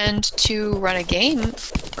interview and to run a game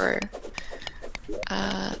for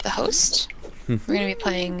the host. We're going to be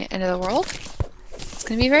playing End of the World. It's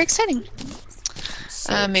going to be very exciting.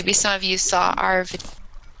 Maybe some of you saw our video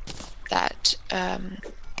that,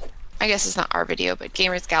 I guess it's not our video, but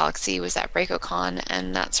Gamers Galaxy was at BreakoCon,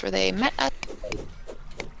 and that's where they met us.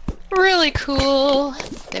 Really cool.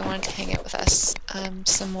 They wanted to hang out with us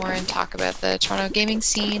some more and talk about the Toronto gaming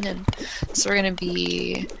scene, and so we're going to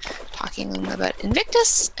be talking about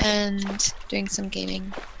Invictus and doing some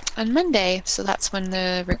gaming on Monday, so that's when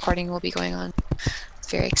the recording will be going on. It's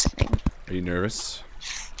very exciting. Are you nervous?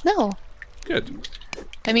 No. Good.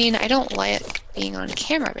 I mean, I don't like being on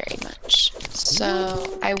camera very much,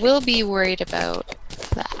 so I will be worried about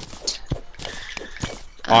that.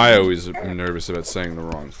 I always am nervous about saying the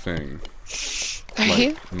wrong thing. Are Like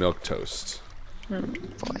you? milk toast.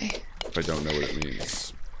 Boy. If I don't know what it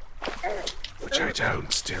means. Which I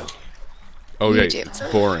don't still. Oh, You yeah, do. it's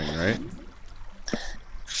boring, right?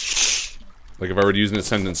 Like if I were to use in a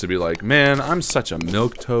sentence, it'd be like, man, I'm such a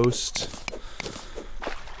milk toast.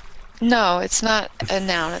 No, it's not a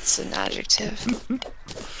noun, it's an adjective.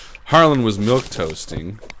 Harlan was milk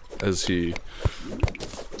toasting as he...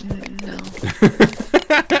 No.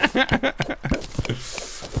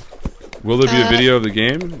 Will there be a video of the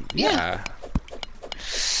game? Yeah.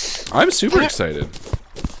 I'm super excited.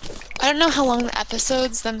 I don't know how long the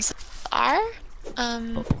episodes themselves are,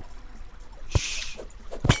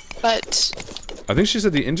 but... I think she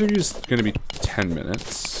said the interview's going to be 10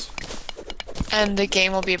 minutes. And the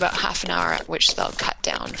game will be about half an hour, at which they'll cut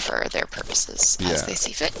down for their purposes as they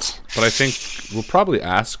see fit. But I think we'll probably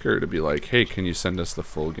ask her to be like, hey, can you send us the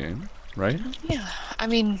full game? Right? Yeah. I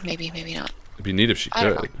mean, maybe, maybe not. It'd be neat if she I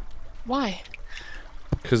don't could. know. Why?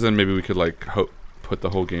 Because then maybe we could like put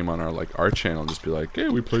the whole game on our channel and just be like, hey,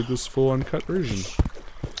 we played this full uncut version.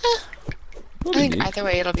 I think either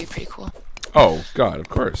way it'll be pretty cool. Oh, God, of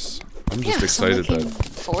course. I'm just excited so I'm looking that...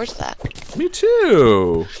 forward to that. Me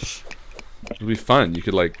too! It'll be fun. You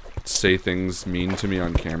could like say things mean to me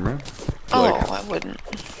on camera. Oh, Like, I wouldn't.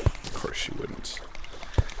 of course you wouldn't.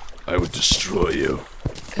 I would destroy you.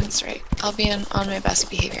 That's right. I'll be on my best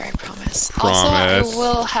behavior, I promise. Promise. Also, I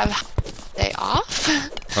will have a day off.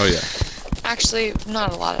 Oh, yeah. Actually,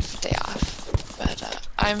 not a lot of day off, but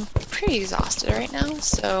I'm pretty exhausted right now,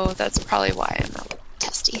 so that's probably why I'm a little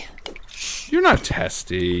testy. You're not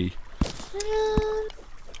testy.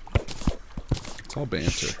 It's all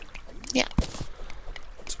banter. Yeah.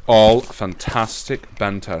 It's all fantastic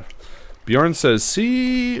banter. Bjorn says,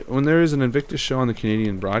 see, when there is an Invictus show on the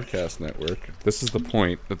Canadian Broadcast Network, this is the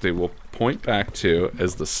point that they will point back to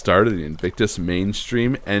as the start of the Invictus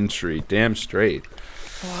mainstream entry. Damn straight.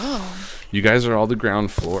 Wow. You guys are all the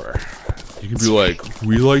ground floor. You can be like,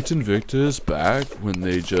 we liked Invictus back when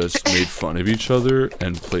they just made fun of each other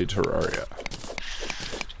and played Terraria.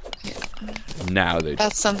 Yeah. Now they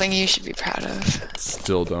That's something you should be proud of.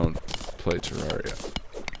 still don't play Terraria.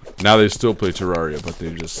 Now they still play Terraria, but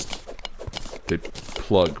they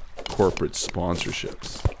plug corporate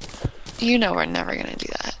sponsorships. You know we're never going to do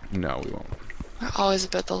that. No, we won't. We're always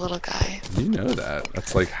about the little guy. You know that.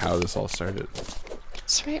 That's like how this all started.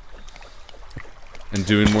 That's right. And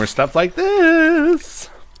doing more stuff like this.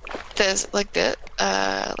 Like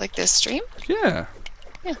this stream? Yeah.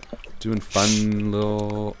 Yeah. Doing fun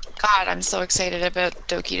little... God, I'm so excited about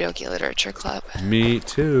Doki Doki Literature Club. Me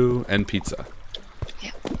too. And pizza.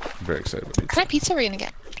 Yeah. I'm very excited about What pizza. kind of pizza are we going to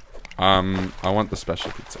get? I want the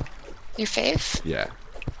special pizza. Your fave? Yeah.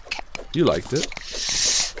 Okay. You liked it.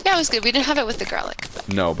 Yeah, it was good. We didn't have it with the garlic. But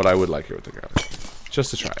No, but I would like it with the garlic. Just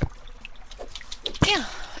to try it. yeah.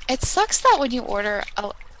 It sucks that when you order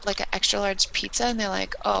like an extra large pizza, and they're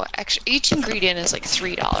like, oh, extra, each ingredient is like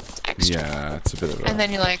 $3 extra. Yeah, it's a bit of a... And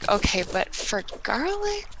then you're like, okay, but for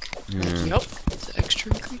garlic, like, yep, it's an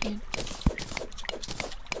extra ingredient.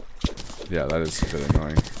 Yeah, that is a bit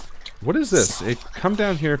annoying. What is this? Hey, come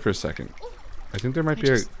down here for a second. I think there might be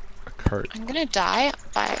a cart. I'm gonna die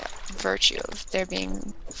by virtue of there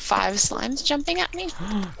being 5 slimes jumping at me.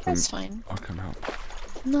 That's fine. I'll come out.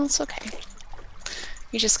 No, it's okay.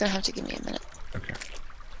 You're just gonna have to give me a minute. Okay.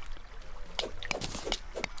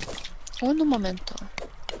 Un momento.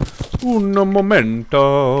 Un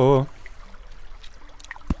momento.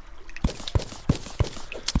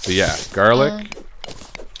 But yeah, garlic,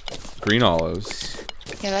 green olives.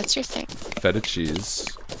 Yeah, that's your thing. Feta cheese,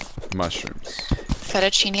 mushrooms.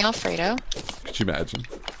 Fettuccine Alfredo. Could you imagine?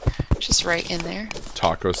 Just right in there.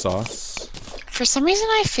 Taco sauce. For some reason,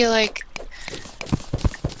 I feel like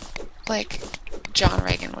John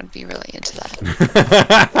Reagan would be really into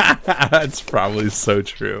that. That's probably so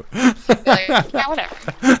true. Like, yeah, whatever.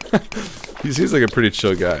 He seems like a pretty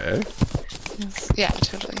chill guy, eh? Yeah,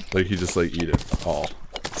 totally. Like he just like eat it all.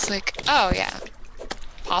 It's like, oh yeah,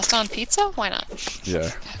 pasta on pizza? Why not?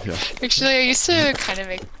 Yeah, yeah. Actually, I used to kind of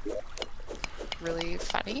make really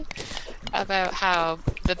funny about how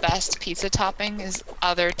the best pizza topping is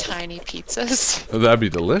other tiny pizzas. Oh, that'd be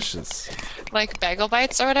delicious. Like bagel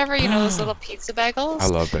bites or whatever, you know, those little pizza bagels? I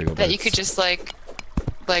love bagel bites. That you could just like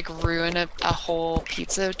ruin a whole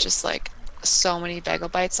pizza, just like so many bagel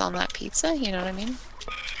bites on that pizza, you know what I mean?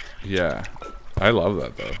 Yeah. I love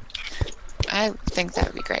that though. I think that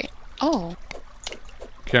would be great. Oh.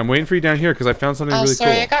 Okay, I'm waiting for you down here because I found something really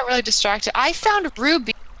sorry, cool. I got really distracted. I found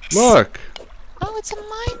rubies. Look! Oh, it's a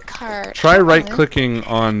minecart. Try right-clicking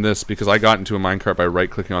on this because I got into a minecart by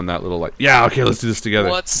right-clicking on that little like. Yeah, okay, let's do this together.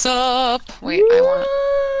 What's up? Wait, I want.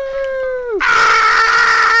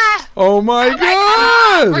 Oh my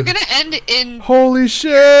god! We're gonna end in. Holy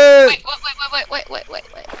shit! Wait.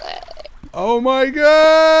 Oh my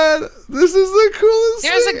god! This is the coolest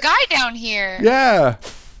There's thing. a guy down here. Yeah.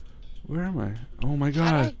 Where am I? Oh my god.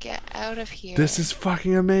 How do I get out of here? This is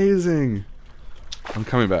fucking amazing. I'm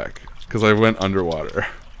coming back because I went underwater.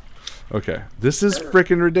 Okay. This is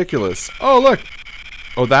freaking ridiculous. Oh, look.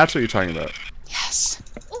 Oh, that's what you're talking about. Yes.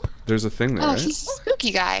 There's a thing there, Oh, right? he's a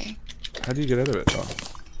spooky guy. How do you get out of it, though?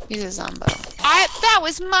 He's a zombo. That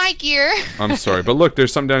was my gear. I'm sorry, but look,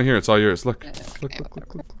 there's something down here. It's all yours. Look.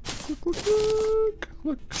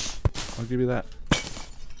 Look. I'll give you that.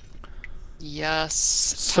 Yes.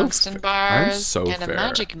 So Tungsten I'm bars so and fair. a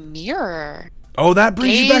magic mirror. Oh, that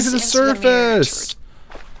brings you back to the Gaze into the mirror. surface.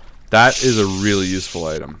 That is a really useful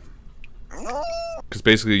item. Because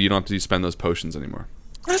basically you don't have to spend those potions anymore.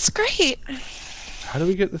 That's great. How do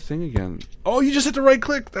we get the thing again? Oh, you just hit the right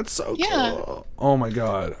click. That's so Yeah. cool. Oh my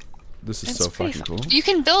god. This is It's so pretty fucking fun. cool. You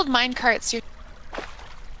can build minecarts.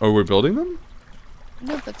 Oh, we're building them?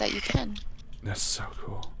 No, but that you can. That's so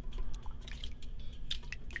cool.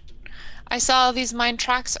 I saw these mine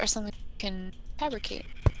tracks or something you can fabricate.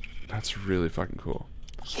 That's really fucking cool.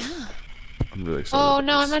 Yeah. I'm really excited. Oh about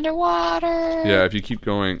no, this. I'm underwater. Yeah, if you keep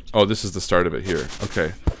going. Oh, this is the start of it here.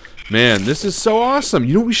 Okay. Man, this is so awesome.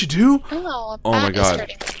 You know what we should do? Oh, Oh my God.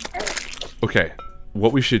 hurting me. Okay.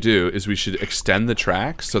 What we should do is we should extend the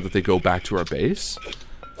tracks so that they go back to our base.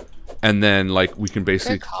 And then, like, we can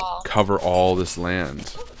basically Good call. cover all this land.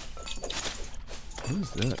 What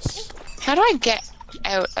is this? How do I get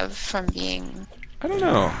out of from being? I don't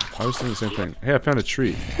know. I was thinking the same thing. Hey, I found a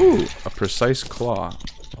tree. Ooh, a precise claw.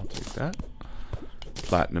 I'll take that.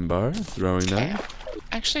 Platinum bar. Throwing that.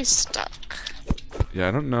 Actually stuck. Yeah,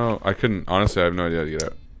 I don't know. I couldn't. Honestly, I have no idea how to get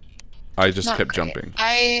out. I just Not kept great. jumping.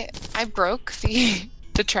 I broke the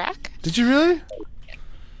track, Did you really?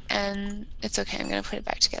 and it's okay. I'm gonna put it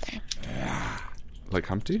back together. Like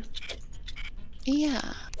Humpty?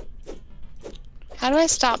 Yeah. How do I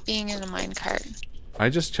stop being in a minecart? I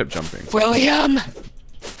just kept jumping. William!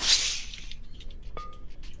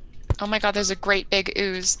 Oh my god, there's a great big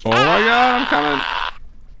ooze. Oh my god, I'm coming!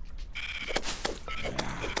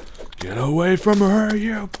 Get away from her,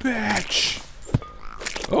 you bitch!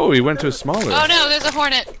 Oh, he went to a smaller. Oh no, there's a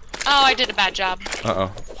hornet! Oh, I did a bad job.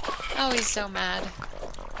 Uh-oh. Oh, he's so mad.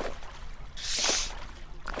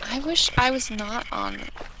 I wish I was not on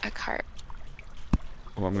a cart.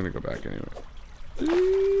 Well, I'm gonna go back anyway.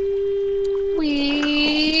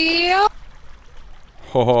 Wee!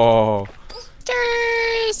 Oh, Wee!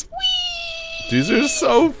 these are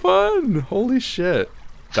so fun! Holy shit.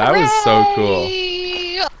 That was so cool.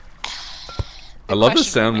 Hooray! I love the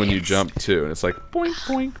question sound when you remains. jump too, and it's like boink,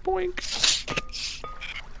 boink, boink.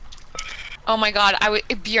 Oh my god,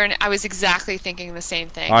 Bjorn, I was exactly thinking the same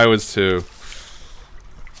thing. I was too.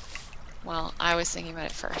 Well, I was thinking about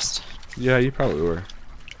it first. Yeah, you probably were.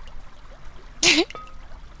 God.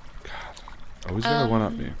 Always gotta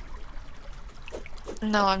one-up me.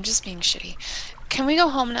 No, I'm just being shitty. Can we go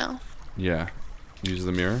home now? Yeah. Use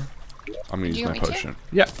the mirror? I'm gonna use You my want me to? potion.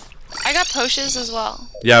 Yeah. I got potions as well.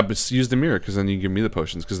 Yeah, but use the mirror, because then you give me the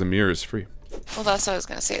potions, because the mirror is free. Well, that's what I was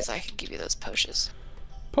gonna say, is I could give you those potions.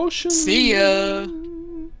 Potions! See ya.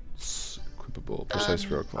 Equipable, precise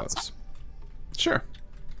row class. Sure.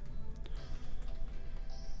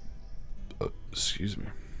 Excuse me.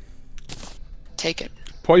 Take it.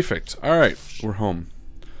 Perfect. Alright, we're home.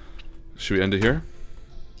 Should we end it here?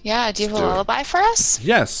 Yeah, do you have Let's a do it. lullaby for us?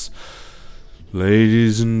 Yes.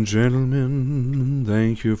 Ladies and gentlemen,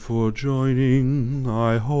 thank you for joining.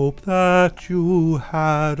 I hope that you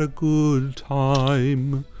had a good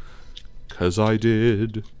time. 'Cause I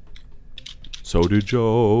did. So did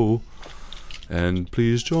Joe. And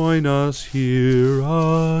please join us here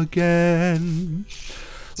again.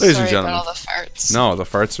 Ladies and Sorry gentlemen. about all the farts. No, the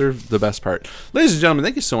farts are the best part. Ladies and gentlemen,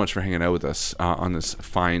 thank you so much for hanging out with us on this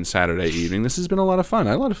fine Saturday evening. This has been a lot of fun.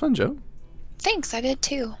 I had a lot of fun, Joe. Thanks, I did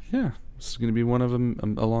too. Yeah, this is going to be one of them,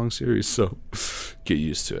 a long series, so get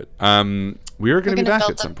used to it. We are going to be back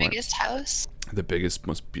at some point. The biggest house. The biggest,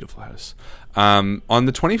 most beautiful house. On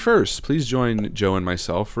the 21st, please join Joe and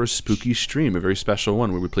myself for a spooky stream, a very special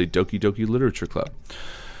one where we play Doki Doki Literature Club.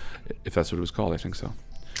 If that's what it was called, I think so.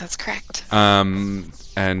 That's correct.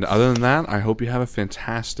 And other than that, I hope you have a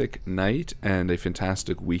fantastic night and a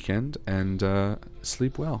fantastic weekend, and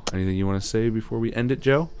sleep well. Anything you want to say before we end it,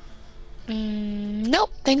 Joe?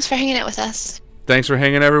 Nope. Thanks for hanging out with us. Thanks for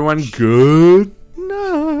hanging, everyone. Good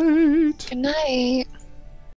night. Good night.